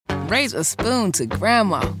raise a spoon to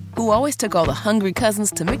Grandma, who always took all the hungry cousins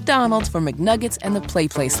to McDonald's for McNuggets and the Play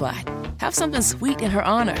Slide. Have something sweet in her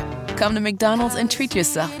honor. Come to McDonald's and treat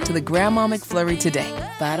yourself to the Grandma McFlurry today.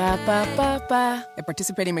 Ba-da-ba-ba-ba. At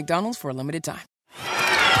participating McDonald's for a limited time.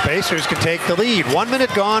 Pacers can take the lead. 1 minute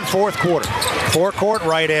gone, fourth quarter. Forecourt,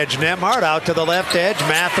 right edge. Nembhard out to the left edge.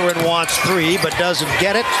 Mathurin wants three, but doesn't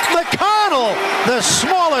get it. McConnell, the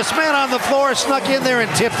smallest man on the floor, snuck in there and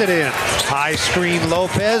tipped it in. High screen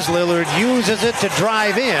Lopez. Lillard uses it to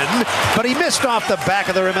drive in, but he missed off the back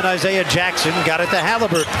of the rim, and Isaiah Jackson got it to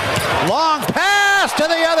Halliburton. Long pass to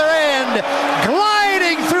the other end.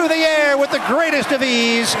 Gliding through the air with the greatest of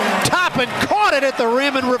ease. Toppin caught it at the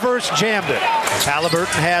rim and reverse jammed it.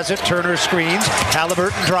 Halliburton has it. Turner screens.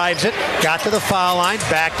 Halliburton drives it. Got to the foul line.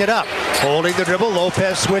 Backed it up. Holding the dribble.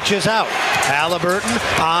 Lopez switches out. Halliburton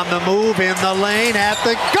on the move in the lane at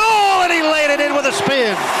the goal, and he laid it in with a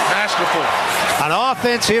spin. Masterful. An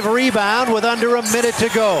offensive rebound with under a minute to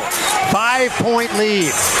go. 5-point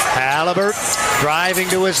lead. Halliburton driving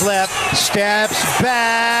to his left. Steps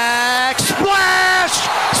back. Splash!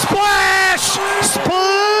 Splash!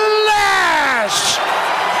 Splash!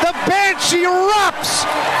 The bench erupts,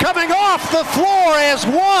 coming off the floor as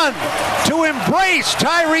one to embrace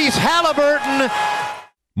Tyrese Halliburton.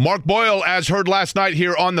 Mark Boyle, as heard last night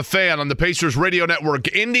here on The Fan on the Pacers Radio Network.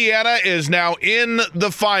 Indiana is now in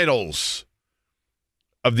the finals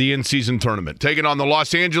of the in-season tournament, taking on the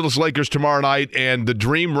Los Angeles Lakers tomorrow night, and the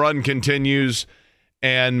dream run continues.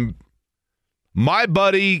 And my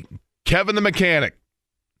buddy, Kevin the Mechanic,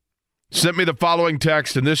 sent me the following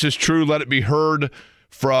text, and this is true. Let it be heard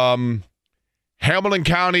from Hamilton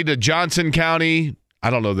County to Johnson County. I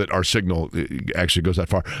don't know that our signal actually goes that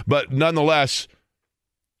far, but nonetheless,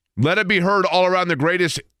 let it be heard all around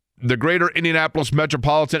the greater Indianapolis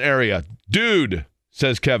metropolitan area. Dude,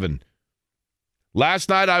 says Kevin, last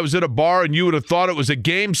night I was at a bar and you would have thought it was a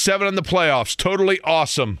Game 7 in the playoffs. Totally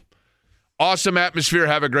awesome. Awesome atmosphere.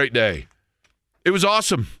 Have a great day. It was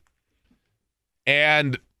awesome.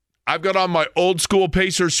 And I've got on my old school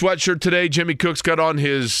Pacers sweatshirt today. Jimmy Cook's got on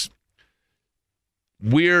his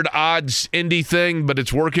weird odds Indy thing, but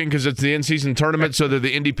it's working because it's the in-season tournament, so they're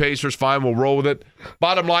the Indy Pacers. Fine, we'll roll with it.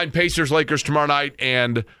 Bottom line, Pacers-Lakers tomorrow night,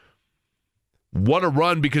 and what a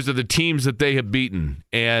run because of the teams that they have beaten.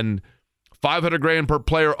 And $500,000 per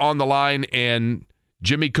player on the line, and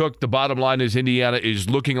Jimmy Cook, the bottom line is Indiana is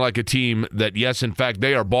looking like a team that, yes, in fact,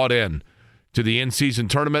 they are bought in to the in-season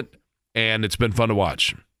tournament, and it's been fun to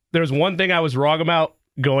watch. There's one thing I was wrong about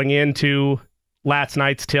going into last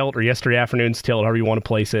night's tilt or yesterday afternoon's tilt, however you want to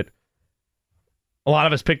place it. A lot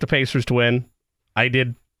of us picked the Pacers to win. I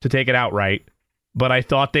did to take it outright, but I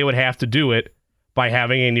thought they would have to do it by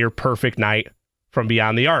having a near perfect night from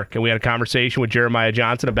beyond the arc. And we had a conversation with Jeremiah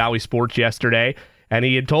Johnson of Bowie Sports yesterday, and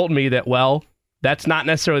he had told me that, well, that's not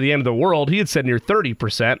necessarily the end of the world. He had said near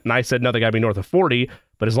 30%, and I said, no, they got to be north of 40%.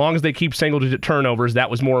 But as long as they keep single-digit turnovers,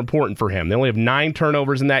 that was more important for him. They only have 9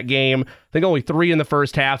 turnovers in that game. I think only 3 in the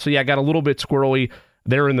first half. So, yeah, got a little bit squirrely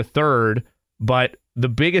there in the third. But the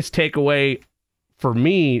biggest takeaway for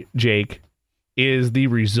me, Jake, is the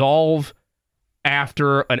resolve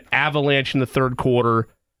after an avalanche in the third quarter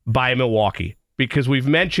by Milwaukee. Because we've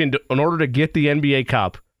mentioned, in order to get the NBA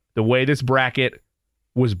Cup, the way this bracket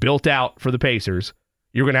was built out for the Pacers,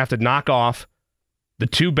 you're going to have to knock off the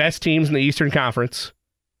 2 best teams in the Eastern Conference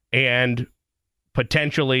and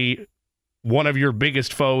potentially one of your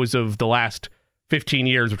biggest foes of the last 15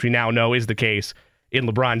 years, which we now know is the case, in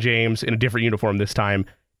LeBron James in a different uniform this time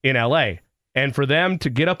in LA. And for them to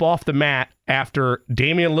get up off the mat after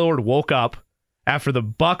Damian Lillard woke up, after the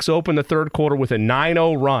Bucks opened the third quarter with a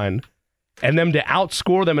 9-0 run, and them to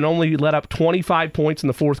outscore them and only let up 25 points in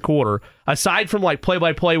the fourth quarter, aside from like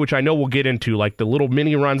play-by-play, which I know we'll get into, like the little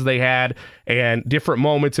mini runs they had and different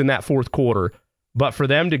moments in that fourth quarter, but for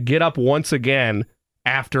them to get up once again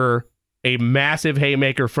after a massive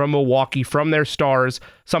haymaker from Milwaukee, from their stars,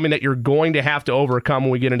 something that you're going to have to overcome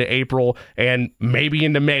when we get into April and maybe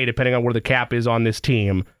into May, depending on where the cap is on this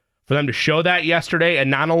team. For them to show that yesterday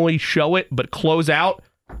and not only show it, but close out,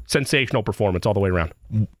 sensational performance all the way around.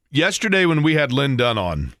 Yesterday when we had Lynn Dunn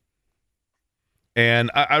on,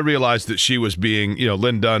 and I realized that she was being,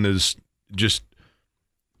 Lynn Dunn is just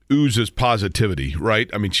oozes positivity, right?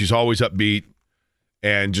 I mean, she's always upbeat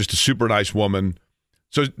and just a super nice woman.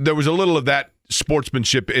 So there was a little of that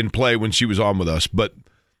sportsmanship in play when she was on with us. But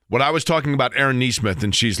when I was talking about Aaron Nesmith,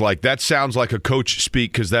 and she's like, that sounds like a coach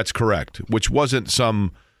speak because that's correct, which wasn't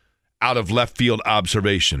some out of left field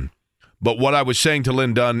observation. But what I was saying to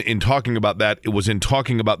Lynn Dunn in talking about that, it was in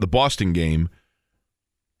talking about the Boston game.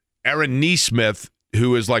 Aaron Nesmith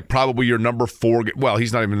who is like probably your number 4. Well,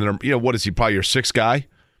 he's not even the number. What is he? Probably your 6th guy.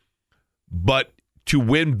 But to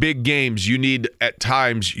win big games, you need at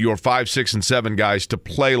times your 5, 6, and 7 guys to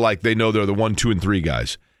play like they know they're the 1, 2, and 3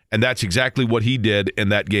 guys. And that's exactly what he did in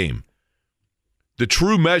that game. The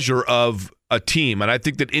true measure of a team, and I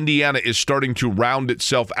think that Indiana is starting to round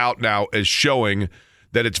itself out now as showing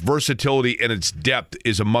that its versatility and its depth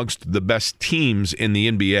is amongst the best teams in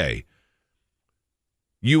the NBA.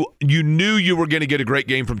 You knew you were going to get a great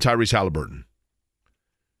game from Tyrese Halliburton.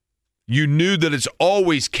 You knew that it's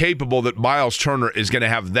always capable that Miles Turner is going to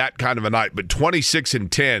have that kind of a night. But 26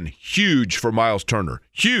 and 10, huge for Miles Turner.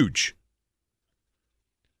 Huge.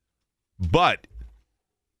 But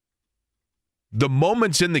the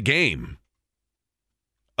moments in the game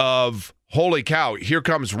of, holy cow, here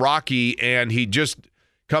comes Rocky, and he just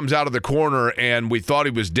comes out of the corner, and we thought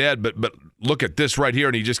he was dead, but look at this right here,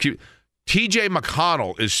 and he just keeps... TJ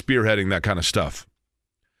McConnell is spearheading that kind of stuff.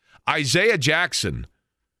 Isaiah Jackson,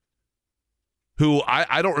 who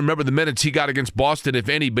I don't remember the minutes he got against Boston, if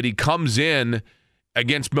any, but he comes in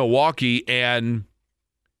against Milwaukee and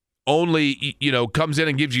only, comes in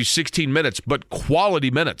and gives you 16 minutes, but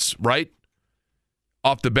quality minutes, right?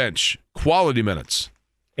 Off the bench. Quality minutes.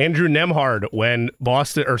 Andrew Nembhard, when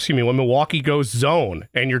Milwaukee goes zone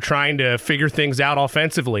and you're trying to figure things out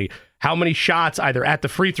offensively, how many shots either at the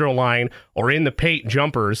free throw line or in the paint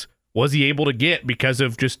jumpers was he able to get because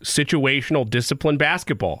of just situational disciplined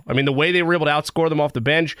basketball? I mean, the way they were able to outscore them off the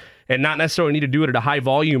bench and not necessarily need to do it at a high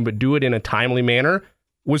volume, but do it in a timely manner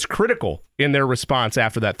was critical in their response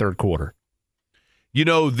after that third quarter.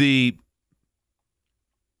 The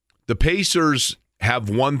Pacers have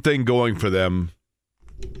one thing going for them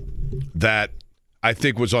that I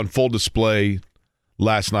think was on full display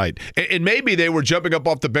last night. And maybe they were jumping up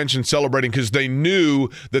off the bench and celebrating because they knew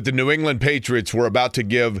that the New England Patriots were about to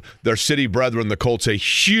give their city brethren, the Colts, a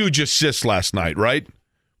huge assist last night, right?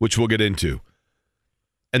 Which we'll get into.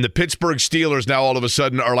 And the Pittsburgh Steelers now all of a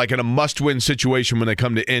sudden are like in a must-win situation when they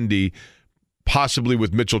come to Indy, possibly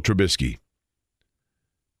with Mitchell Trubisky.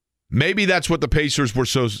 Maybe that's what the Pacers were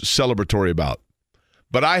so celebratory about.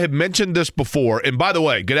 But I have mentioned this before. And by the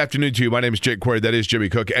way, good afternoon to you. My name is Jake Query. That is Jimmy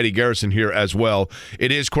Cook. Eddie Garrison here as well.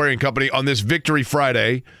 It is Query & Company on this Victory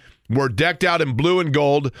Friday. We're decked out in blue and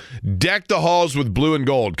gold. Deck the halls with blue and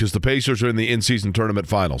gold because the Pacers are in the in-season tournament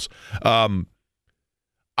finals. I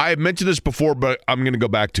have mentioned this before, but I'm going to go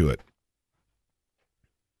back to it.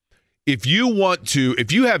 If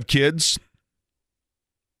you have kids,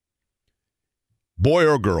 boy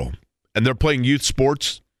or girl, and they're playing youth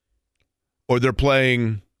sports, or they're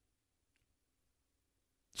playing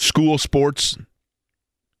school sports,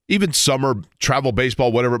 even summer, travel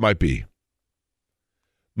baseball, whatever it might be.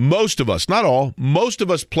 Most of us, not all, most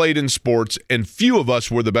of us played in sports, and few of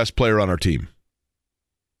us were the best player on our team.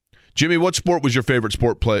 Jimmy, what sport was your favorite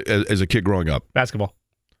sport play as a kid growing up? Basketball.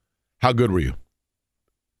 How good were you?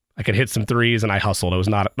 I could hit some threes, and I hustled. I was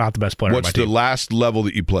not the best player on my team. What's the last level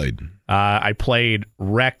that you played? I played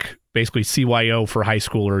rec, basically CYO for high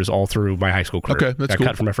schoolers all through my high school career. Okay, that's cool.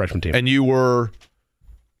 Got cut from my freshman team. And you were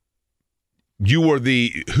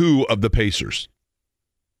the who of the Pacers?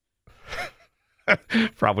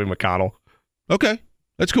 Probably McConnell. Okay,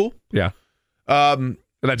 that's cool. Yeah.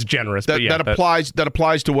 That's generous. That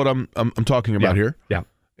applies to what I'm talking about here. Yeah.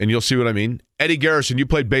 And you'll see what I mean. Eddie Garrison, you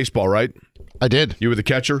played baseball, right? I did. You were the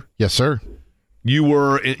catcher? Yes, sir.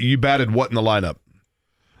 You batted what in the lineup?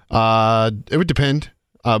 It would depend.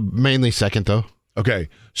 Mainly second, though. Okay.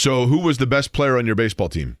 So who was the best player on your baseball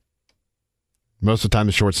team? Most of the time,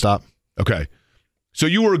 the shortstop. Okay. So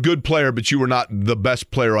you were a good player, but you were not the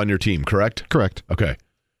best player on your team, correct? Correct. Okay.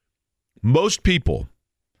 Most people,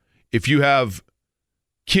 if you have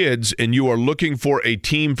kids and you are looking for a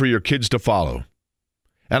team for your kids to follow,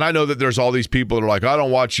 and I know that there's all these people that are like, I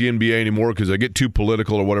don't watch the NBA anymore because I get too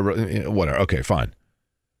political or whatever. Whatever. Okay, fine.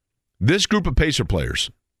 This group of Pacer players,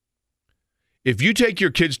 if you take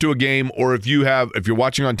your kids to a game or if you're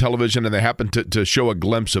watching on television and they happen to show a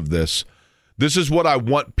glimpse of this, this is what I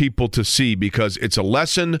want people to see because it's a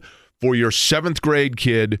lesson for your 7th grade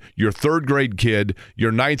kid, your 3rd grade kid,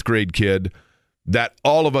 your 9th grade kid that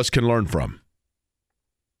all of us can learn from.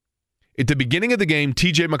 At the beginning of the game,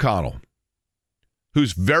 TJ McConnell,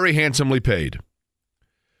 who's very handsomely paid.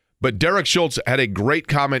 But Derek Schultz had a great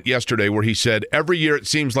comment yesterday where he said, every year it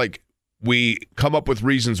seems like we come up with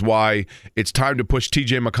reasons why it's time to push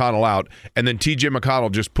TJ McConnell out, and then TJ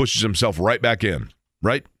McConnell just pushes himself right back in,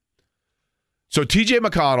 right? So TJ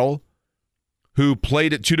McConnell, who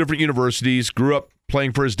played at 2 different universities, grew up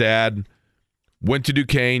playing for his dad, went to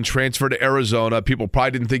Duquesne, transferred to Arizona. People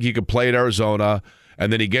probably didn't think he could play at Arizona.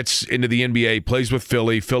 And then he gets into the NBA, plays with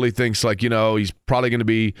Philly. Philly thinks like, he's probably going to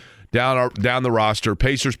be down the roster.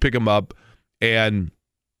 Pacers pick him up, and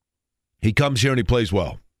he comes here and he plays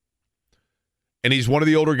well. And he's one of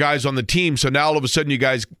the older guys on the team. So now all of a sudden you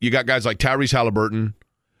got guys like Tyrese Halliburton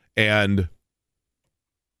and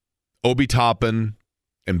Obi Toppin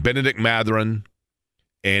and Benedict Mathurin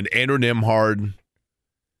and Andrew Nembhard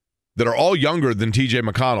that are all younger than TJ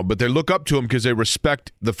McConnell, but they look up to him because they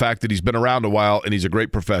respect the fact that he's been around a while and he's a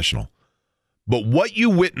great professional. But what you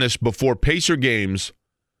witness before Pacer games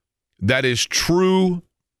that is true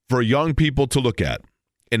for young people to look at,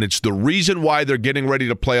 and it's the reason why they're getting ready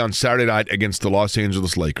to play on Saturday night against the Los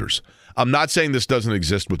Angeles Lakers. I'm not saying this doesn't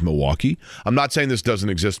exist with Milwaukee. I'm not saying this doesn't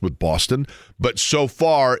exist with Boston, but so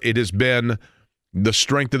far it has been the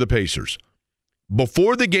strength of the Pacers.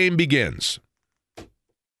 Before the game begins,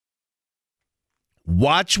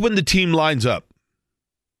 watch when the team lines up.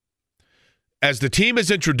 As the team is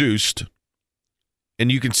introduced,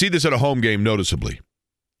 and you can see this at a home game noticeably,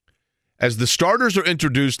 as the starters are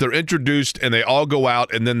introduced, they're introduced and they all go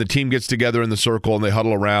out, and then the team gets together in the circle and they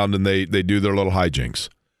huddle around and they do their little hijinks.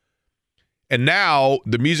 And now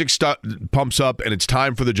the music pumps up and it's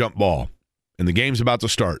time for the jump ball. And the game's about to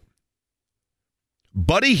start.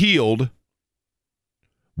 Buddy Hield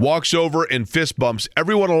walks over and fist bumps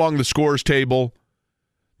everyone along the scorer's table,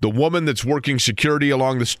 the woman that's working security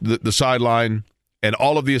along the sideline, and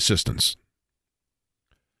all of the assistants.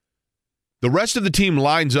 The rest of the team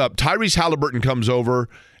lines up. Tyrese Halliburton comes over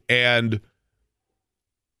and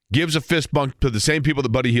gives a fist bump to the same people that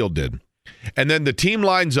Buddy Hield did. And then the team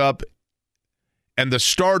lines up, and the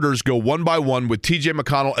starters go one by one with TJ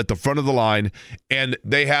McConnell at the front of the line, and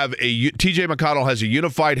they have TJ McConnell has a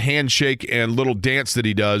unified handshake and little dance that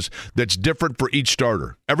he does that's different for each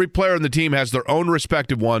starter. Every player on the team has their own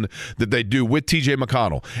respective one that they do with TJ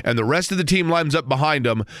McConnell, and the rest of the team lines up behind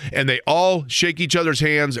them, and they all shake each other's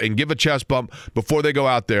hands and give a chest bump before they go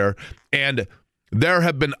out there. And there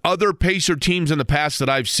have been other Pacer teams in the past that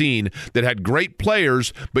I've seen that had great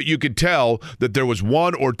players, but you could tell that there was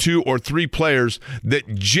one or two or three players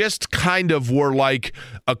that just kind of were like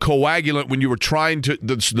a coagulant when you were trying to,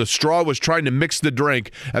 the straw was trying to mix the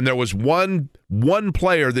drink, and there was one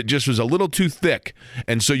player that just was a little too thick,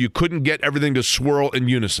 and so you couldn't get everything to swirl in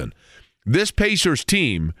unison. This Pacers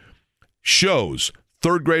team shows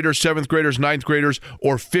third graders, seventh graders, ninth graders,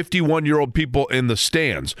 or 51-year-old people in the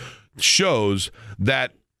stands, shows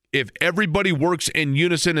that if everybody works in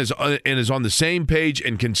unison and is on the same page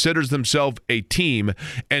and considers themselves a team,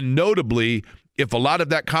 and notably, if a lot of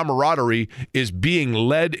that camaraderie is being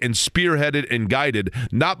led and spearheaded and guided,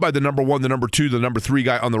 not by the number one, the number two, the number three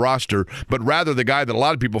guy on the roster, but rather the guy that a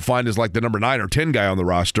lot of people find is like the number 9 or 10 guy on the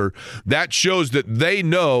roster, that shows that they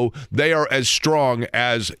know they are as strong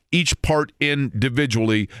as each part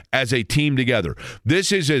individually as a team together.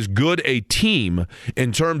 This is as good a team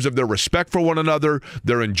in terms of their respect for one another,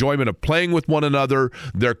 their enjoyment of playing with one another,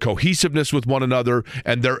 their cohesiveness with one another,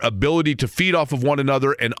 and their ability to feed off of one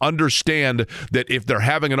another and understand that if they're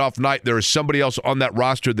having an off night, there is somebody else on that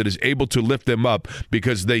roster that is able to lift them up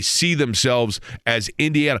because they see themselves as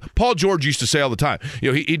Indiana. Paul George used to say all the time,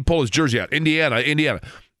 he'd pull his jersey out, Indiana,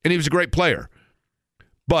 and he was a great player.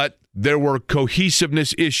 But there were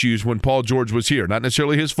cohesiveness issues when Paul George was here. Not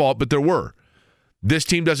necessarily his fault, but there were. This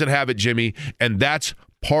team doesn't have it, Jimmy, and that's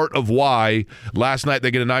part of why last night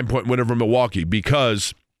they get a 9-point win over Milwaukee,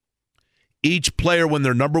 because each player, when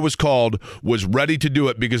their number was called, was ready to do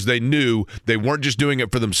it because they knew they weren't just doing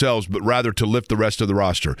it for themselves, but rather to lift the rest of the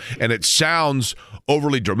roster. And it sounds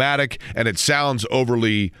overly dramatic, and it sounds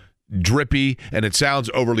overly drippy, and it sounds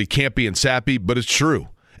overly campy and sappy, but it's true.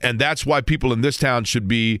 And that's why people in this town should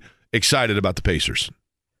be excited about the Pacers.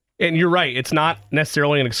 And you're right. It's not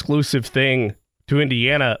necessarily an exclusive thing to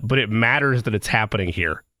Indiana, but it matters that it's happening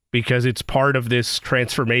here, because it's part of this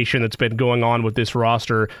transformation that's been going on with this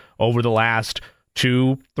roster over the last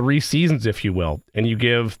 2-3 seasons, if you will. And you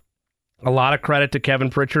give a lot of credit to Kevin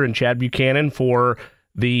Pritchard and Chad Buchanan for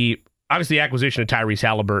obviously the acquisition of Tyrese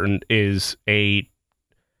Halliburton is I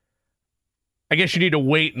guess you need to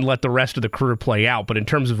wait and let the rest of the career play out, but in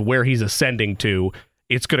terms of where he's ascending to,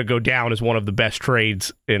 it's going to go down as one of the best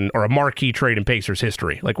trades or a marquee trade in Pacers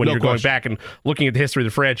history. Like when you're going back and looking at the history of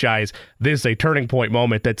the franchise, this is a turning point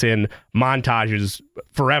moment that's in montages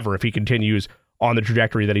forever if he continues on the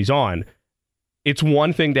trajectory that he's on. It's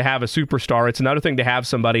one thing to have a superstar. It's another thing to have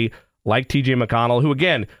somebody like TJ McConnell, who,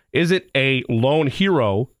 again, isn't a lone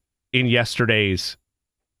hero in yesterday's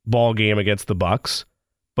ball game against the Bucks,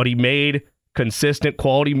 but he made consistent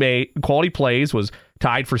quality plays, was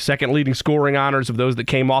tied for second leading scoring honors of those that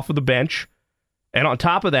came off of the bench. And on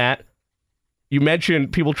top of that, you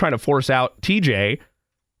mentioned people trying to force out TJ.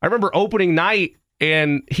 I remember opening night,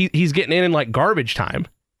 and he's getting in like garbage time.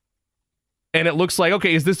 And it looks like,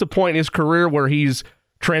 okay, is this the point in his career where he's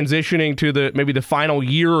transitioning to maybe the final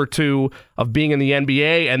year or two of being in the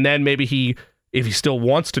NBA, and then maybe if he still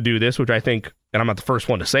wants to do this, which I think, and I'm not the first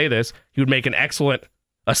one to say this, he would make an excellent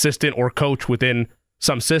assistant or coach within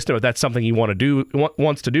some system if that's something he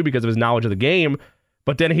wants to do because of his knowledge of the game.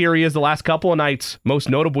 But then here he is the last couple of nights, most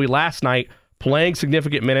notably last night, playing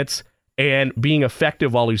significant minutes and being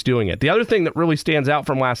effective while he's doing it. The other thing that really stands out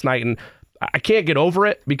from last night, and I can't get over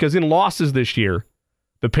it, because in losses this year,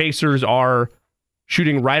 the Pacers are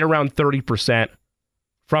shooting right around 30%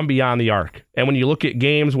 from beyond the arc. And when you look at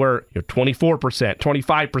games where 24%,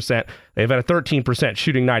 25%, they've had a 13%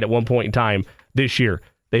 shooting night at one point in time this year.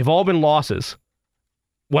 They've all been losses.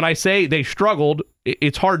 When I say they struggled,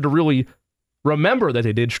 it's hard to really remember that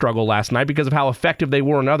they did struggle last night because of how effective they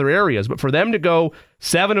were in other areas. But for them to go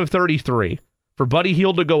 7 of 33, for Buddy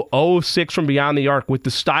Hield to go 0 of 6 from beyond the arc with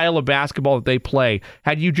the style of basketball that they play,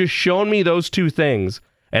 had you just shown me those two things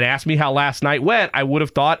and asked me how last night went, I would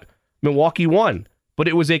have thought Milwaukee won. But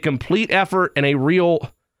it was a complete effort and a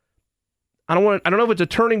real, I don't know if it's a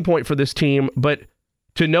turning point for this team, but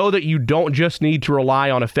to know that you don't just need to rely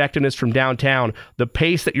on effectiveness from downtown, the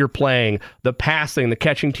pace that you're playing, the passing, the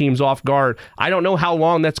catching teams off guard. I don't know how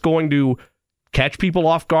long that's going to catch people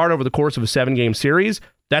off guard over the course of a 7-game series.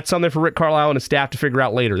 That's something for Rick Carlisle and his staff to figure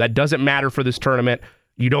out later. That doesn't matter for this tournament.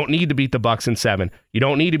 You don't need to beat the Bucks in 7. You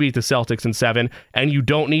don't need to beat the Celtics in 7. And you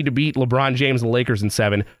don't need to beat LeBron James and the Lakers in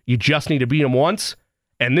 7. You just need to beat them once.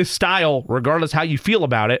 And this style, regardless how you feel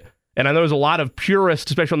about it, and I know there's a lot of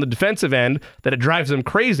purists, especially on the defensive end, that it drives them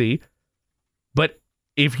crazy. But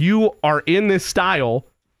if you are in this style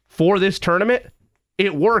for this tournament,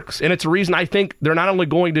 it works. And it's a reason I think they're not only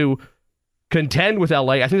going to contend with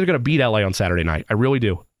LA, I think they're going to beat LA on Saturday night. I really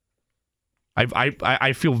do.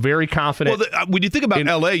 I feel very confident. Well, when you think about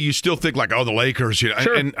LA, you still think like, oh, the Lakers.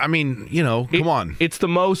 Sure. And I mean, come on. It's the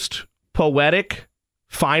most poetic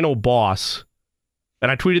final boss.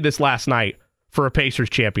 And I tweeted this last night for a Pacers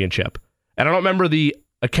championship. And I don't remember the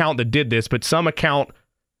account that did this, but some account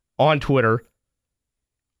on Twitter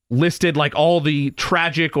listed like all the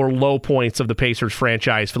tragic or low points of the Pacers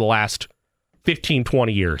franchise for the last 15,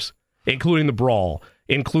 20 years, including the brawl,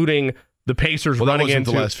 including the Pacers running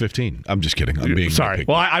into... the last 15. I'm just kidding. I'm being sorry.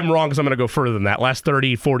 Well, I'm wrong because I'm going to go further than that. Last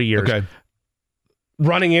 30, 40 years. Okay.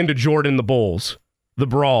 Running into Jordan, the Bulls, the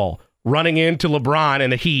brawl, running into LeBron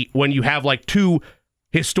and the Heat when you have like two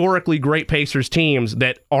historically great Pacers teams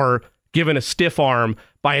that are given a stiff arm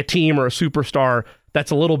by a team or a superstar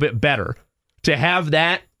that's a little bit better. To have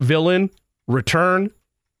that villain return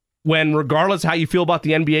when, regardless of how you feel about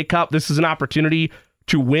the NBA Cup, this is an opportunity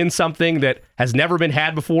to win something that has never been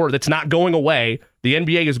had before, that's not going away. The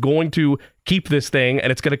NBA is going to keep this thing,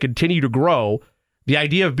 and it's going to continue to grow. The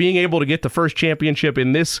idea of being able to get the first championship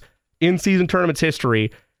in this in-season tournament's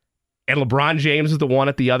history, and LeBron James is the one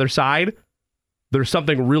at the other side, there's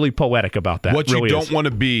something really poetic about that. What you don't want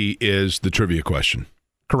to be is the trivia question.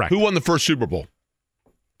 Correct. Who won the first Super Bowl?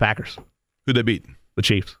 Packers. Who'd they beat? The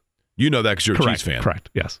Chiefs. You know that because you're a Correct. Chiefs fan. Correct,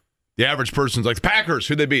 yes. The average person's like, the Packers,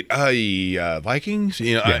 who'd they beat? Vikings?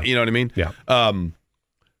 You know what I mean? Yeah.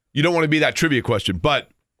 You don't want to be that trivia question. But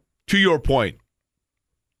to your point,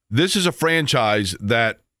 this is a franchise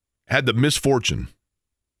that had the misfortune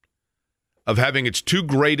of having its two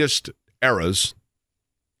greatest eras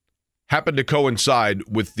happen to coincide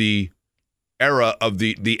with the era of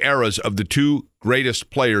the eras of the two greatest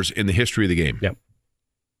players in the history of the game. Yep.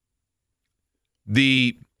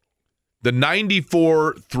 The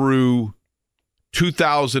 94 through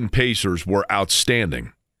 2000 Pacers were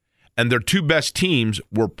outstanding. And their two best teams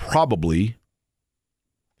were probably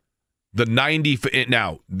the 90.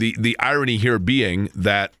 Now, the irony here being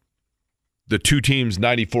that the two teams,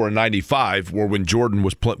 94 and 95, were when Jordan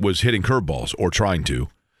was hitting curveballs or trying to.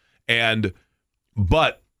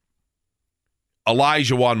 But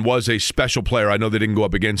Olajuwon was a special player. I know they didn't go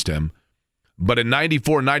up against him. But in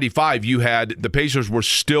 94 and 95, you had the Pacers were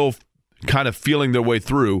still kind of feeling their way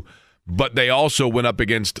through, but they also went up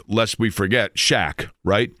against, lest we forget, Shaq,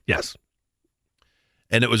 right? Yes.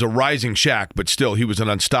 And it was a rising Shaq, but still he was an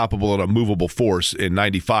unstoppable and unmovable force in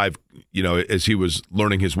 95, as he was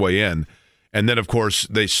learning his way in. And then, of course,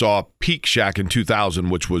 they saw peak Shaq in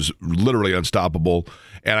 2000, which was literally unstoppable.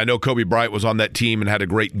 And I know Kobe Bryant was on that team and had a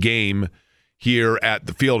great game here at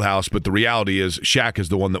the Fieldhouse, but the reality is Shaq is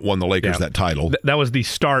the one that won the Lakers that title. That was the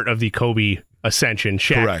start of the Kobe ascension.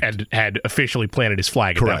 Shaq had officially planted his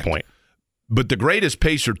flag at that point. But the greatest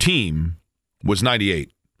Pacer team was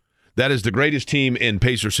 98. That is the greatest team in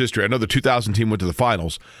Pacers history. I know the 2000 team went to the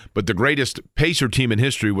finals, but the greatest Pacer team in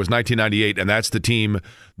history was 1998, and that's the team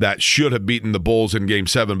that should have beaten the Bulls in Game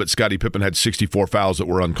 7, but Scottie Pippen had 64 fouls that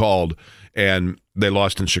were uncalled, and they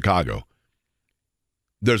lost in Chicago.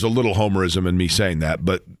 There's a little homerism in me saying that,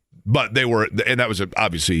 but they were, and that was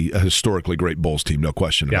obviously a historically great Bulls team, no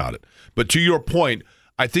question about it. But to your point,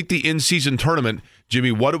 I think the in-season tournament,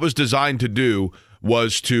 Jimmy, what it was designed to do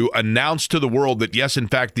was to announce to the world that, yes, in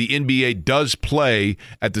fact, the NBA does play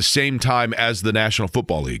at the same time as the National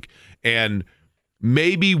Football League. And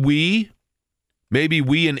maybe we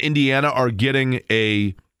in Indiana are getting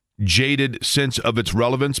a jaded sense of its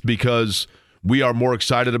relevance because we are more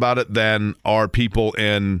excited about it than our people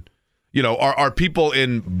in, are people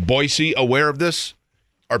in Boise aware of this?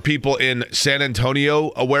 Are people in San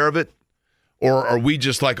Antonio aware of it? Or are we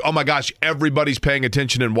just like, oh my gosh, everybody's paying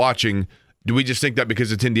attention and watching? Do we just think that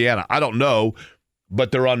because it's Indiana? I don't know,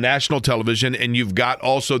 but they're on national television, and you've got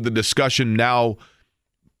also the discussion now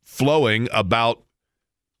flowing about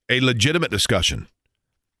a legitimate discussion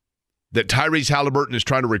that Tyrese Halliburton is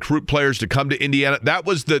trying to recruit players to come to Indiana. That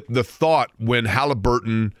was the thought when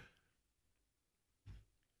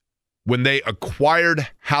they acquired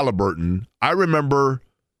Halliburton. I remember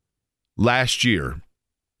last year,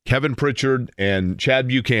 Kevin Pritchard and Chad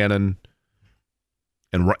Buchanan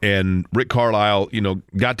and Rick Carlisle,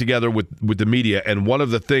 got together with the media, and one of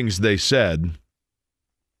the things they said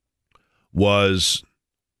was,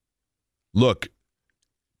 look,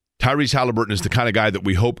 Tyrese Halliburton is the kind of guy that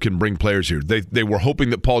we hope can bring players here. They were hoping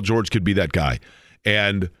that Paul George could be that guy,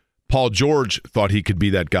 and Paul George thought he could be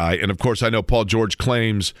that guy. And, of course, I know Paul George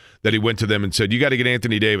claims that he went to them and said, you got to get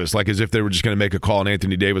Anthony Davis, like as if they were just going to make a call and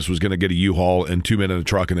Anthony Davis was going to get a U-Haul and 2 men in a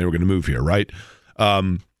truck and they were going to move here, right?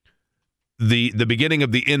 The beginning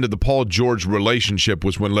of the end of the Paul George relationship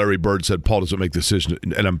was when Larry Bird said Paul doesn't make decisions,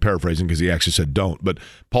 and I'm paraphrasing because he actually said don't, but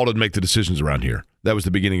Paul didn't make the decisions around here. That was the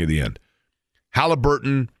beginning of the end.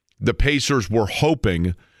 Halliburton, the Pacers were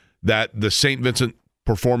hoping that the St. Vincent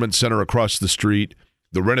Performance Center across the street,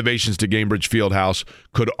 the renovations to Gainbridge Fieldhouse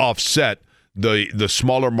could offset the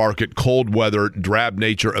smaller market, cold weather, drab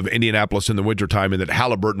nature of Indianapolis in the wintertime, and that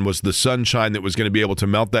Halliburton was the sunshine that was going to be able to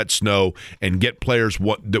melt that snow and get players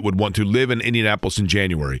that would want to live in Indianapolis in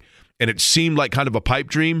January. And it seemed like kind of a pipe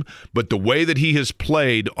dream, but the way that he has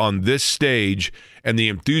played on this stage and the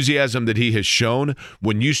enthusiasm that he has shown,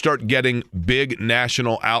 when you start getting big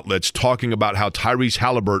national outlets talking about how Tyrese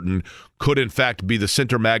Halliburton could in fact be the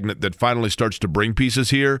center magnet that finally starts to bring pieces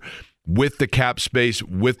here, with the cap space,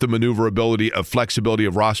 with the maneuverability of flexibility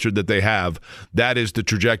of roster that they have, that is the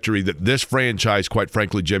trajectory that this franchise, quite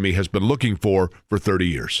frankly, Jimmy, has been looking for 30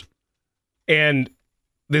 years. And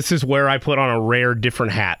this is where I put on a rare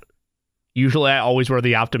different hat. Usually I always wear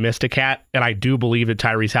the optimistic hat, and I do believe that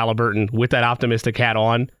Tyrese Halliburton, with that optimistic hat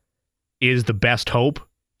on, is the best hope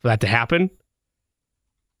for that to happen.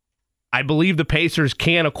 I believe the Pacers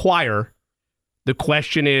can acquire. The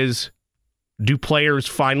question is, do players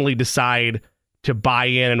finally decide to buy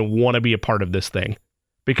in and want to be a part of this thing?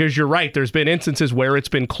 Because you're right, there's been instances where it's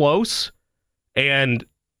been close, and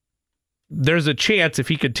there's a chance if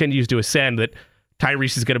he continues to ascend that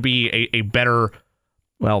Tyrese is going to be a better,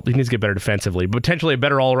 well, he needs to get better defensively, but potentially a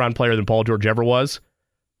better all-around player than Paul George ever was.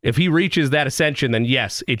 If he reaches that ascension, then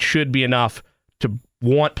yes, it should be enough to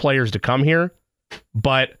want players to come here,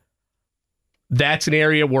 but that's an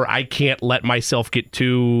area where I can't let myself get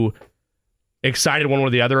too excited one way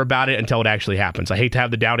or the other about it until it actually happens. I hate to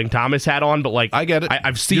have the Doubting Thomas hat on, but I get it.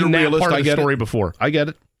 I've seen that part of the story before. I get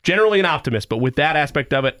it. Generally an optimist, but with that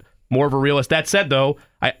aspect of it, more of a realist. That said, though,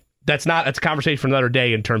 that's a conversation for another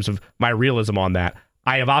day in terms of my realism on that.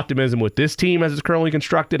 I have optimism with this team as it's currently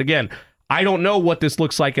constructed. Again, I don't know what this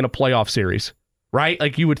looks like in a playoff series, right?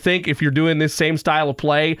 Like you would think if you're doing this same style of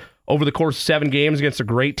play over the course of 7 games against a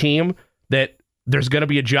great team, that there's going to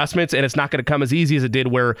be adjustments, and it's not going to come as easy as it did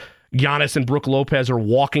where Giannis and Brook Lopez are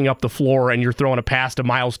walking up the floor and you're throwing a pass to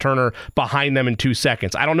Miles Turner behind them in 2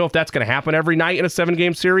 seconds. I don't know if that's going to happen every night in a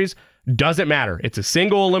 7-game series. Doesn't matter. It's a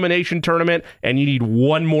single elimination tournament, and you need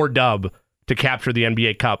one more dub to capture the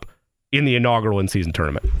NBA Cup in the inaugural in-season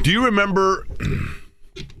tournament. Do you remember,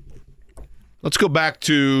 let's go back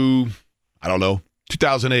to,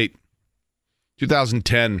 2008,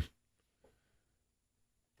 2010,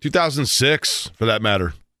 2006, for that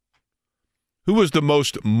matter. Who was the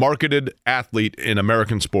most marketed athlete in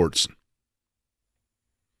American sports?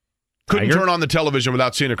 Couldn't turn on the television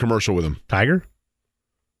without seeing a commercial with him. Tiger?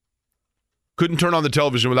 Couldn't turn on the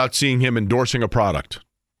television without seeing him endorsing a product.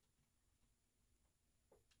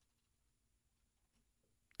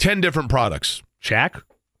 10 different products. Shaq?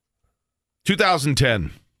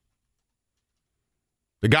 2010.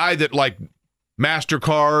 The guy that, like,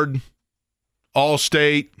 MasterCard,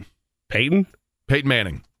 Allstate. Peyton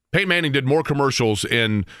Manning. Peyton Manning did more commercials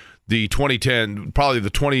in the 2010, probably the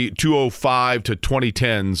 205 to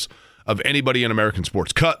 2010s of anybody in American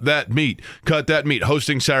sports. Cut that meat,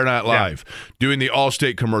 hosting Saturday Night Live, doing the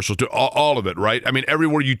Allstate commercials, all of it, right? I mean,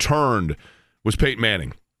 everywhere you turned was Peyton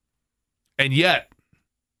Manning. And yet,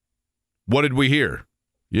 what did we hear?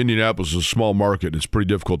 Indianapolis is a small market. It's pretty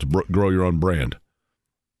difficult to grow your own brand.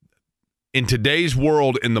 In today's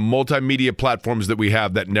world, in the multimedia platforms that we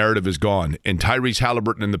have, that narrative is gone. And Tyrese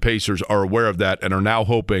Halliburton and the Pacers are aware of that and are now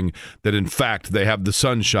hoping that, in fact, they have the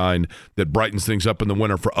sunshine that brightens things up in the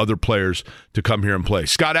winter for other players to come here and play.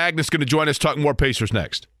 Scott Agness going to join us, talking more Pacers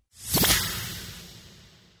next.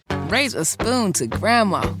 Raise a spoon to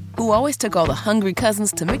Grandma, who always took all the hungry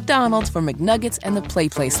cousins to McDonald's for McNuggets and the Play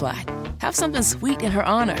Slide. Have something sweet in her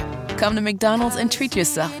honor. Come to McDonald's and treat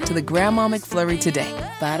yourself to the Grandma McFlurry today.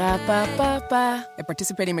 Ba-da-ba-ba-ba. At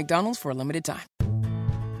participating McDonald's for a limited time.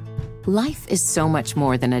 Life is so much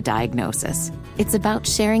more than a diagnosis. It's about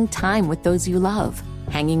sharing time with those you love,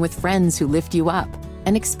 hanging with friends who lift you up,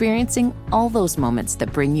 and experiencing all those moments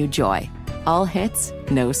that bring you joy. All hits,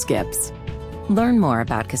 no skips. Learn more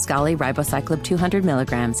about Kisqali Ribociclib 200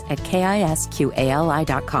 milligrams at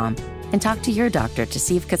KISQALI.com and talk to your doctor to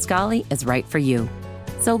see if Kisqali is right for you.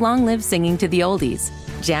 So long live singing to the oldies,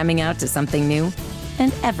 jamming out to something new,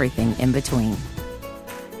 and everything in between.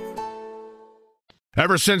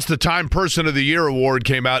 Ever since the Time Person of the Year award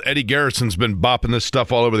came out, Eddie Garrison's been bopping this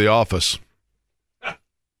stuff all over the office. It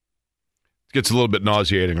gets a little bit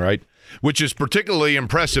nauseating, right? Which is particularly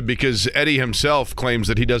impressive because Eddie himself claims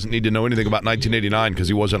that he doesn't need to know anything about 1989 because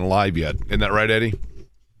he wasn't alive yet. Isn't that right, Eddie?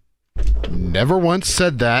 Never once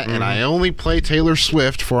said that, and I only play Taylor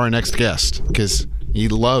Swift for our next guest because he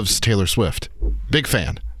loves Taylor Swift. Big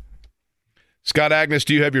fan. Scott Agness,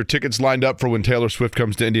 do you have your tickets lined up for when Taylor Swift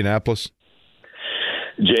comes to Indianapolis?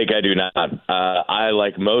 Jake, I do not. I,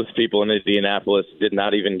 like most people in Indianapolis, did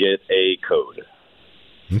not even get a code.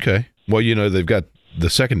 Okay. Well, you know, they've got the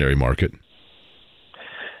secondary market.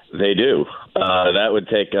 They do. That would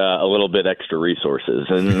take a little bit extra resources,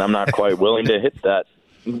 and I'm not quite willing to hit that,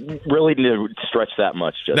 really to stretch that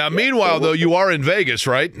much. Now, meanwhile, though, you are in Vegas,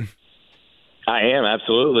 right? I am,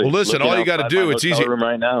 absolutely. Well, listen, all you got to do, it's easy. Room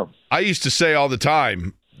right now. I used to say all the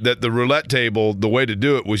time that the roulette table, the way to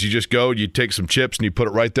do it was you just go, you take some chips, and you put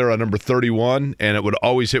it right there on number 31, and it would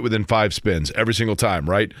always hit within 5 spins every single time,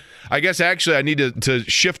 right? I guess actually I need to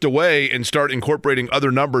shift away and start incorporating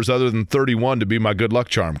other numbers other than 31 to be my good luck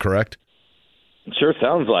charm, correct? Sure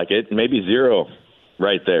sounds like it. Maybe 0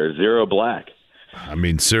 right there, 0 black. I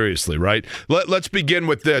mean, seriously, right? Let's begin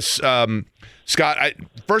with this. Scott,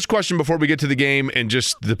 first question before we get to the game and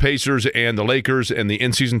just the Pacers and the Lakers and the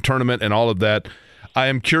in-season tournament and all of that. I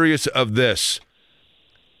am curious of this.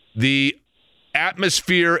 The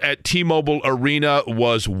atmosphere at T-Mobile Arena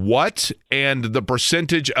was what? And the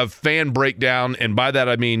percentage of fan breakdown, and by that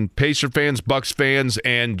I mean Pacer fans, Bucks fans,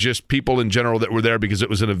 and just people in general that were there because it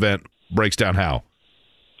was an event, breaks down how?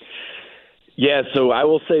 Yeah, so I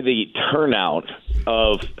will say the turnout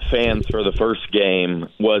of fans for the first game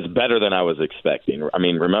was better than I was expecting. I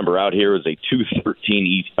mean, remember, out here was a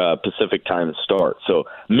 2:13 Pacific time start, so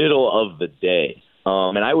middle of the day.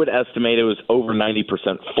 And I would estimate it was over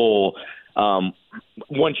 90% full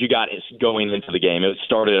once you got going into the game. It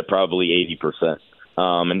started at probably 80%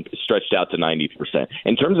 and stretched out to 90%.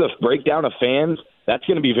 In terms of breakdown of fans, that's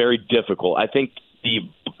going to be very difficult. I think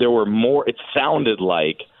there were more – it sounded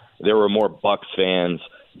like there were more Bucks fans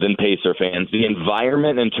than Pacer fans. The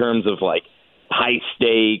environment in terms of, like, high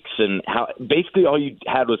stakes and how – basically all you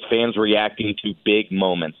had was fans reacting to big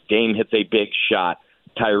moments. Dame hits a big shot.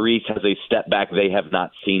 Tyrese has a step back they have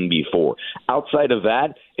not seen before. Outside of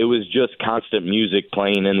that, it was just constant music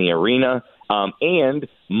playing in the arena. And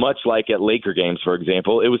much like at Laker games, for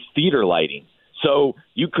example, it was theater lighting. So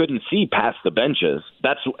you couldn't see past the benches.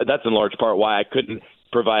 That's in large part why I couldn't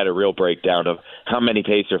provide a real breakdown of how many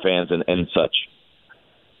Pacer fans and such.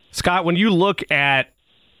 Scott, when you look at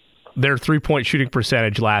their three-point shooting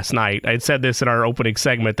percentage last night, I had said this in our opening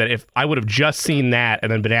segment that if I would have just seen that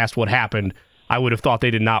and then been asked what happened, I would have thought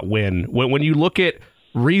they did not win. When you look at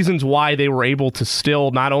reasons why they were able to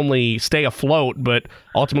still not only stay afloat, but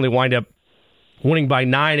ultimately wind up winning by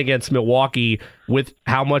 9 against Milwaukee with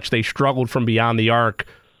how much they struggled from beyond the arc,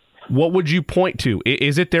 what would you point to?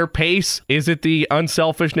 Is it their pace? Is it the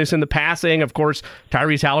unselfishness in the passing? Of course,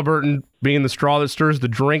 Tyrese Halliburton being the straw that stirs the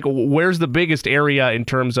drink. Where's the biggest area in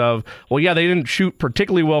terms of, well, yeah, they didn't shoot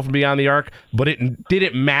particularly well from beyond the arc, but it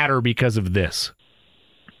didn't matter because of this?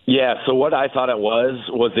 Yeah, so what I thought it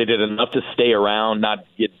was they did enough to stay around, not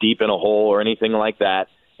get deep in a hole or anything like that.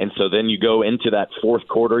 And so then you go into that fourth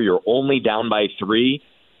quarter, you're only down by 3,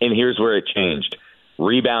 and here's where it changed.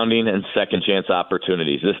 Rebounding and second chance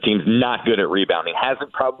opportunities. This team's not good at rebounding.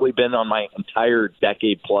 Hasn't probably been on my entire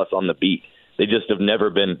decade plus on the beat. They just have never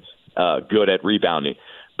been good at rebounding.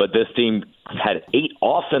 But this team had 8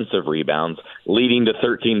 offensive rebounds, leading to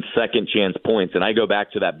 13 second chance points. And I go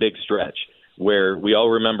back to that big stretch where we all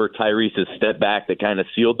remember Tyrese's step back that kind of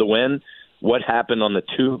sealed the win. What happened on the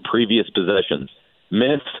 2 previous possessions?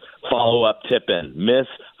 Miss, follow-up tip-in. Miss,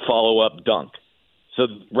 follow-up dunk. So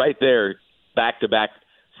right there, back-to-back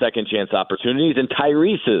second-chance opportunities, and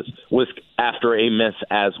Tyrese's was after a miss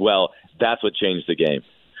as well. That's what changed the game.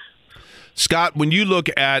 Scott, when you look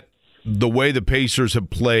at the way the Pacers have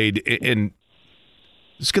played, and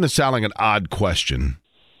it's going to sound like an odd question,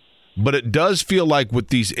 but it does feel like with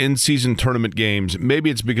these in-season tournament games, maybe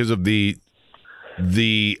it's because of the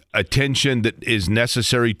attention that is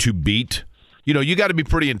necessary to beat. You know, you got to be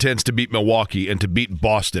pretty intense to beat Milwaukee and to beat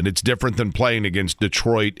Boston. It's different than playing against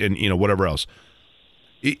Detroit and, whatever else.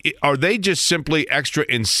 Are they just simply extra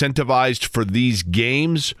incentivized for these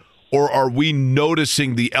games, or are we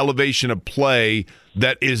noticing the elevation of play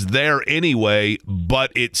that is there anyway,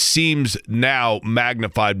 but it seems now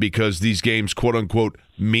magnified because these games, quote-unquote,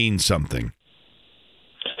 mean something?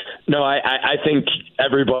 No, I think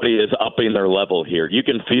everybody is upping their level here. You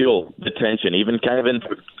can feel the tension, even kind of in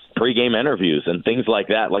pregame interviews and things like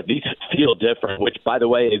that. Like, these feel different, which, by the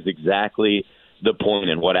way, is exactly the point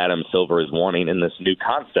in what Adam Silver is wanting in this new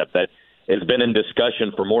concept that has been in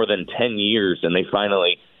discussion for more than 10 years, and they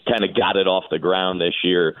finally kind of got it off the ground this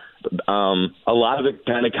year. A lot of it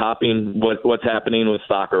kind of copying what's happening with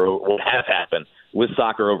soccer, or what has happened with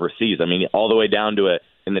soccer overseas. I mean, all the way down to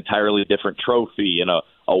an entirely different trophy and a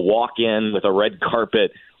walk-in with a red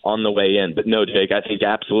carpet on the way in. But no, Jake, I think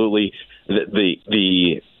absolutely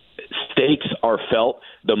the stakes are felt.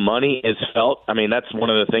 The money is felt. I mean, that's one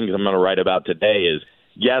of the things I'm going to write about today is,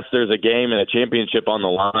 yes, there's a game and a championship on the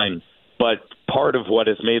line, but part of what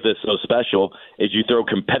has made this so special is you throw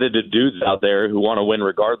competitive dudes out there who want to win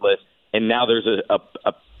regardless, and now there's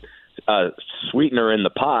a sweetener in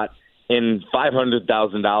the pot in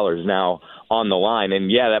 $500,000 now on the line.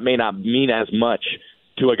 And, yeah, that may not mean as much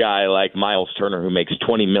to a guy like Miles Turner who makes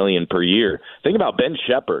 $20 million per year. Think about Ben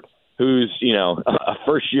Shepherd, who's, a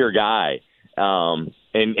first-year guy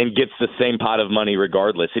and gets the same pot of money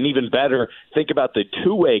regardless. And even better, think about the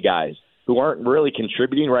two-way guys who aren't really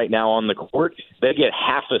contributing right now on the court. They get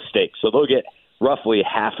half a stake, so they'll get roughly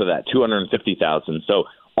half of that, $250,000. So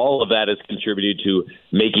all of that is contributed to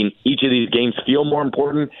making each of these games feel more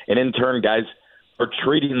important, and in turn, guys are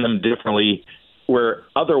treating them differently, where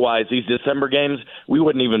otherwise these December games, we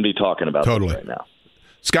wouldn't even be talking about them right now.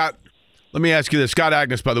 Scott, let me ask you this. Scott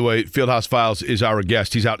Agness, by the way, Fieldhouse Files, is our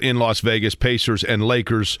guest. He's out in Las Vegas, Pacers and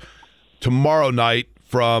Lakers tomorrow night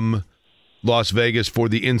from Las Vegas for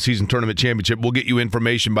the in-season tournament championship. We'll get you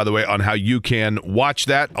information, by the way, on how you can watch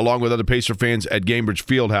that, along with other Pacer fans at Gainbridge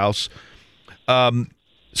Fieldhouse.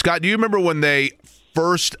 Scott, do you remember when they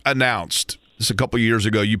first announced, this a couple years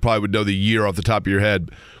ago, you probably would know the year off the top of your head,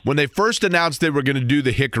 when they first announced they were going to do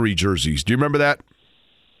the Hickory jerseys? Do you remember that?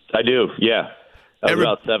 I do, yeah. That was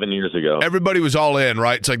about 7 years ago. Everybody was all in,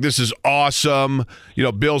 right? It's like, this is awesome.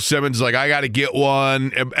 Bill Simmons is like, I got to get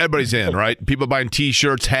one. Everybody's in, right? People buying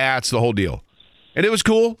T-shirts, hats, the whole deal. And it was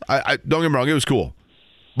cool. I don't get me wrong, it was cool.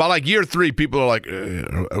 By like year 3, people are like,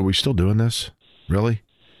 are we still doing this? Really?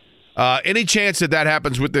 Any chance that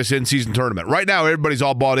happens with this in-season tournament? Right now, everybody's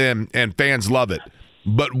all bought in, and fans love it.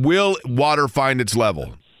 But will water find its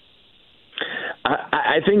level?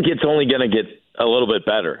 I think it's only going to get a little bit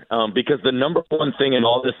better because the number one thing in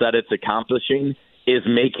all this that it's accomplishing is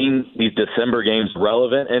making these December games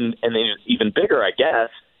relevant and even bigger, I guess,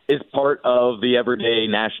 is part of the everyday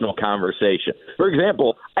national conversation. For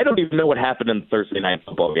example, I don't even know what happened in the Thursday night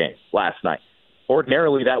football game last night.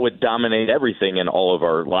 Ordinarily, that would dominate everything in all of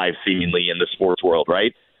our lives, seemingly in the sports world,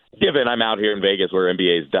 right? Given I'm out here in Vegas where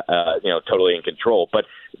NBA is totally in control, but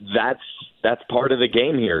that's part of the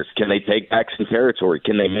game here. Can they take back some territory?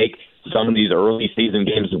 Can they make some of these early season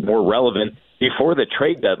games more relevant before the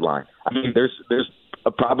trade deadline? I mean, there's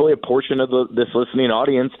probably a portion of this listening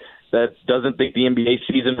audience that doesn't think the NBA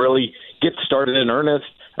season really gets started in earnest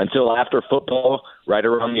until after football, right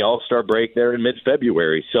around the All-Star break there in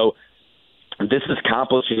mid-February. So this is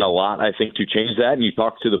accomplishing a lot, I think, to change that. And you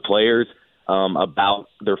talk to the players about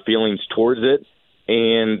their feelings towards it,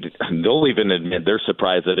 and they'll even admit they're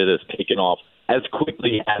surprised that it has taken off as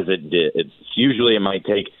quickly as it did. Usually it might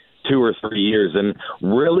take 2 or 3 years, and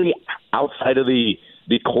really outside of the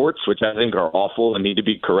the courts, which I think are awful and need to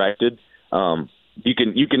be corrected. You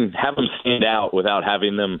can have them stand out without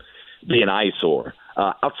having them be an eyesore.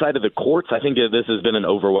 Outside of the courts, I think this has been an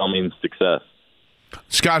overwhelming success.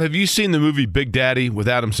 Scott, have you seen the movie Big Daddy with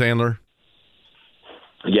Adam Sandler?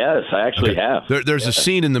 Yes, I actually have. There's a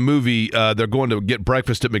scene in the movie, they're going to get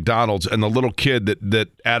breakfast at McDonald's, and the little kid that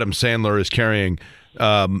Adam Sandler is carrying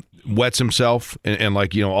wets himself and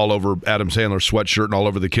like, all over Adam Sandler's sweatshirt and all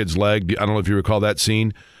over the kid's leg. I don't know if you recall that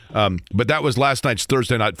scene. But that was last night's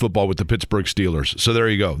Thursday Night Football with the Pittsburgh Steelers. So there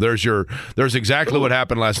you go. There's exactly what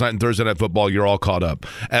happened last night in Thursday Night Football. You're all caught up.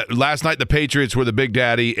 Last night, the Patriots were the Big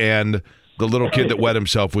Daddy, and the little kid that wet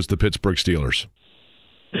himself was the Pittsburgh Steelers.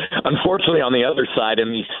 Unfortunately, on the other side,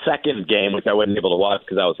 in the second game, which I wasn't able to watch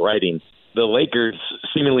because I was writing, the Lakers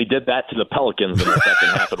seemingly did that to the Pelicans in the second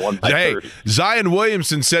half and won by 30. Zion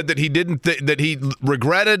Williamson said that he didn't that he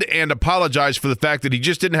regretted and apologized for the fact that he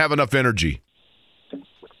just didn't have enough energy.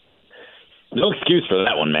 No excuse for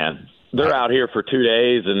that one, man. They're out here for 2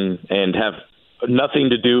 days and have nothing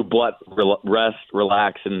to do but rest,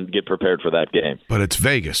 relax, and get prepared for that game. But it's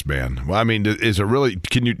Vegas, man. Well, I mean, is it really?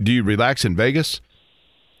 Do you relax in Vegas?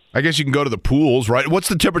 I guess you can go to the pools, right? What's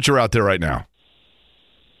the temperature out there right now?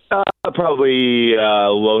 Probably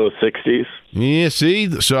low 60s. Yeah,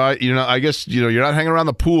 see? So, I guess, you're not hanging around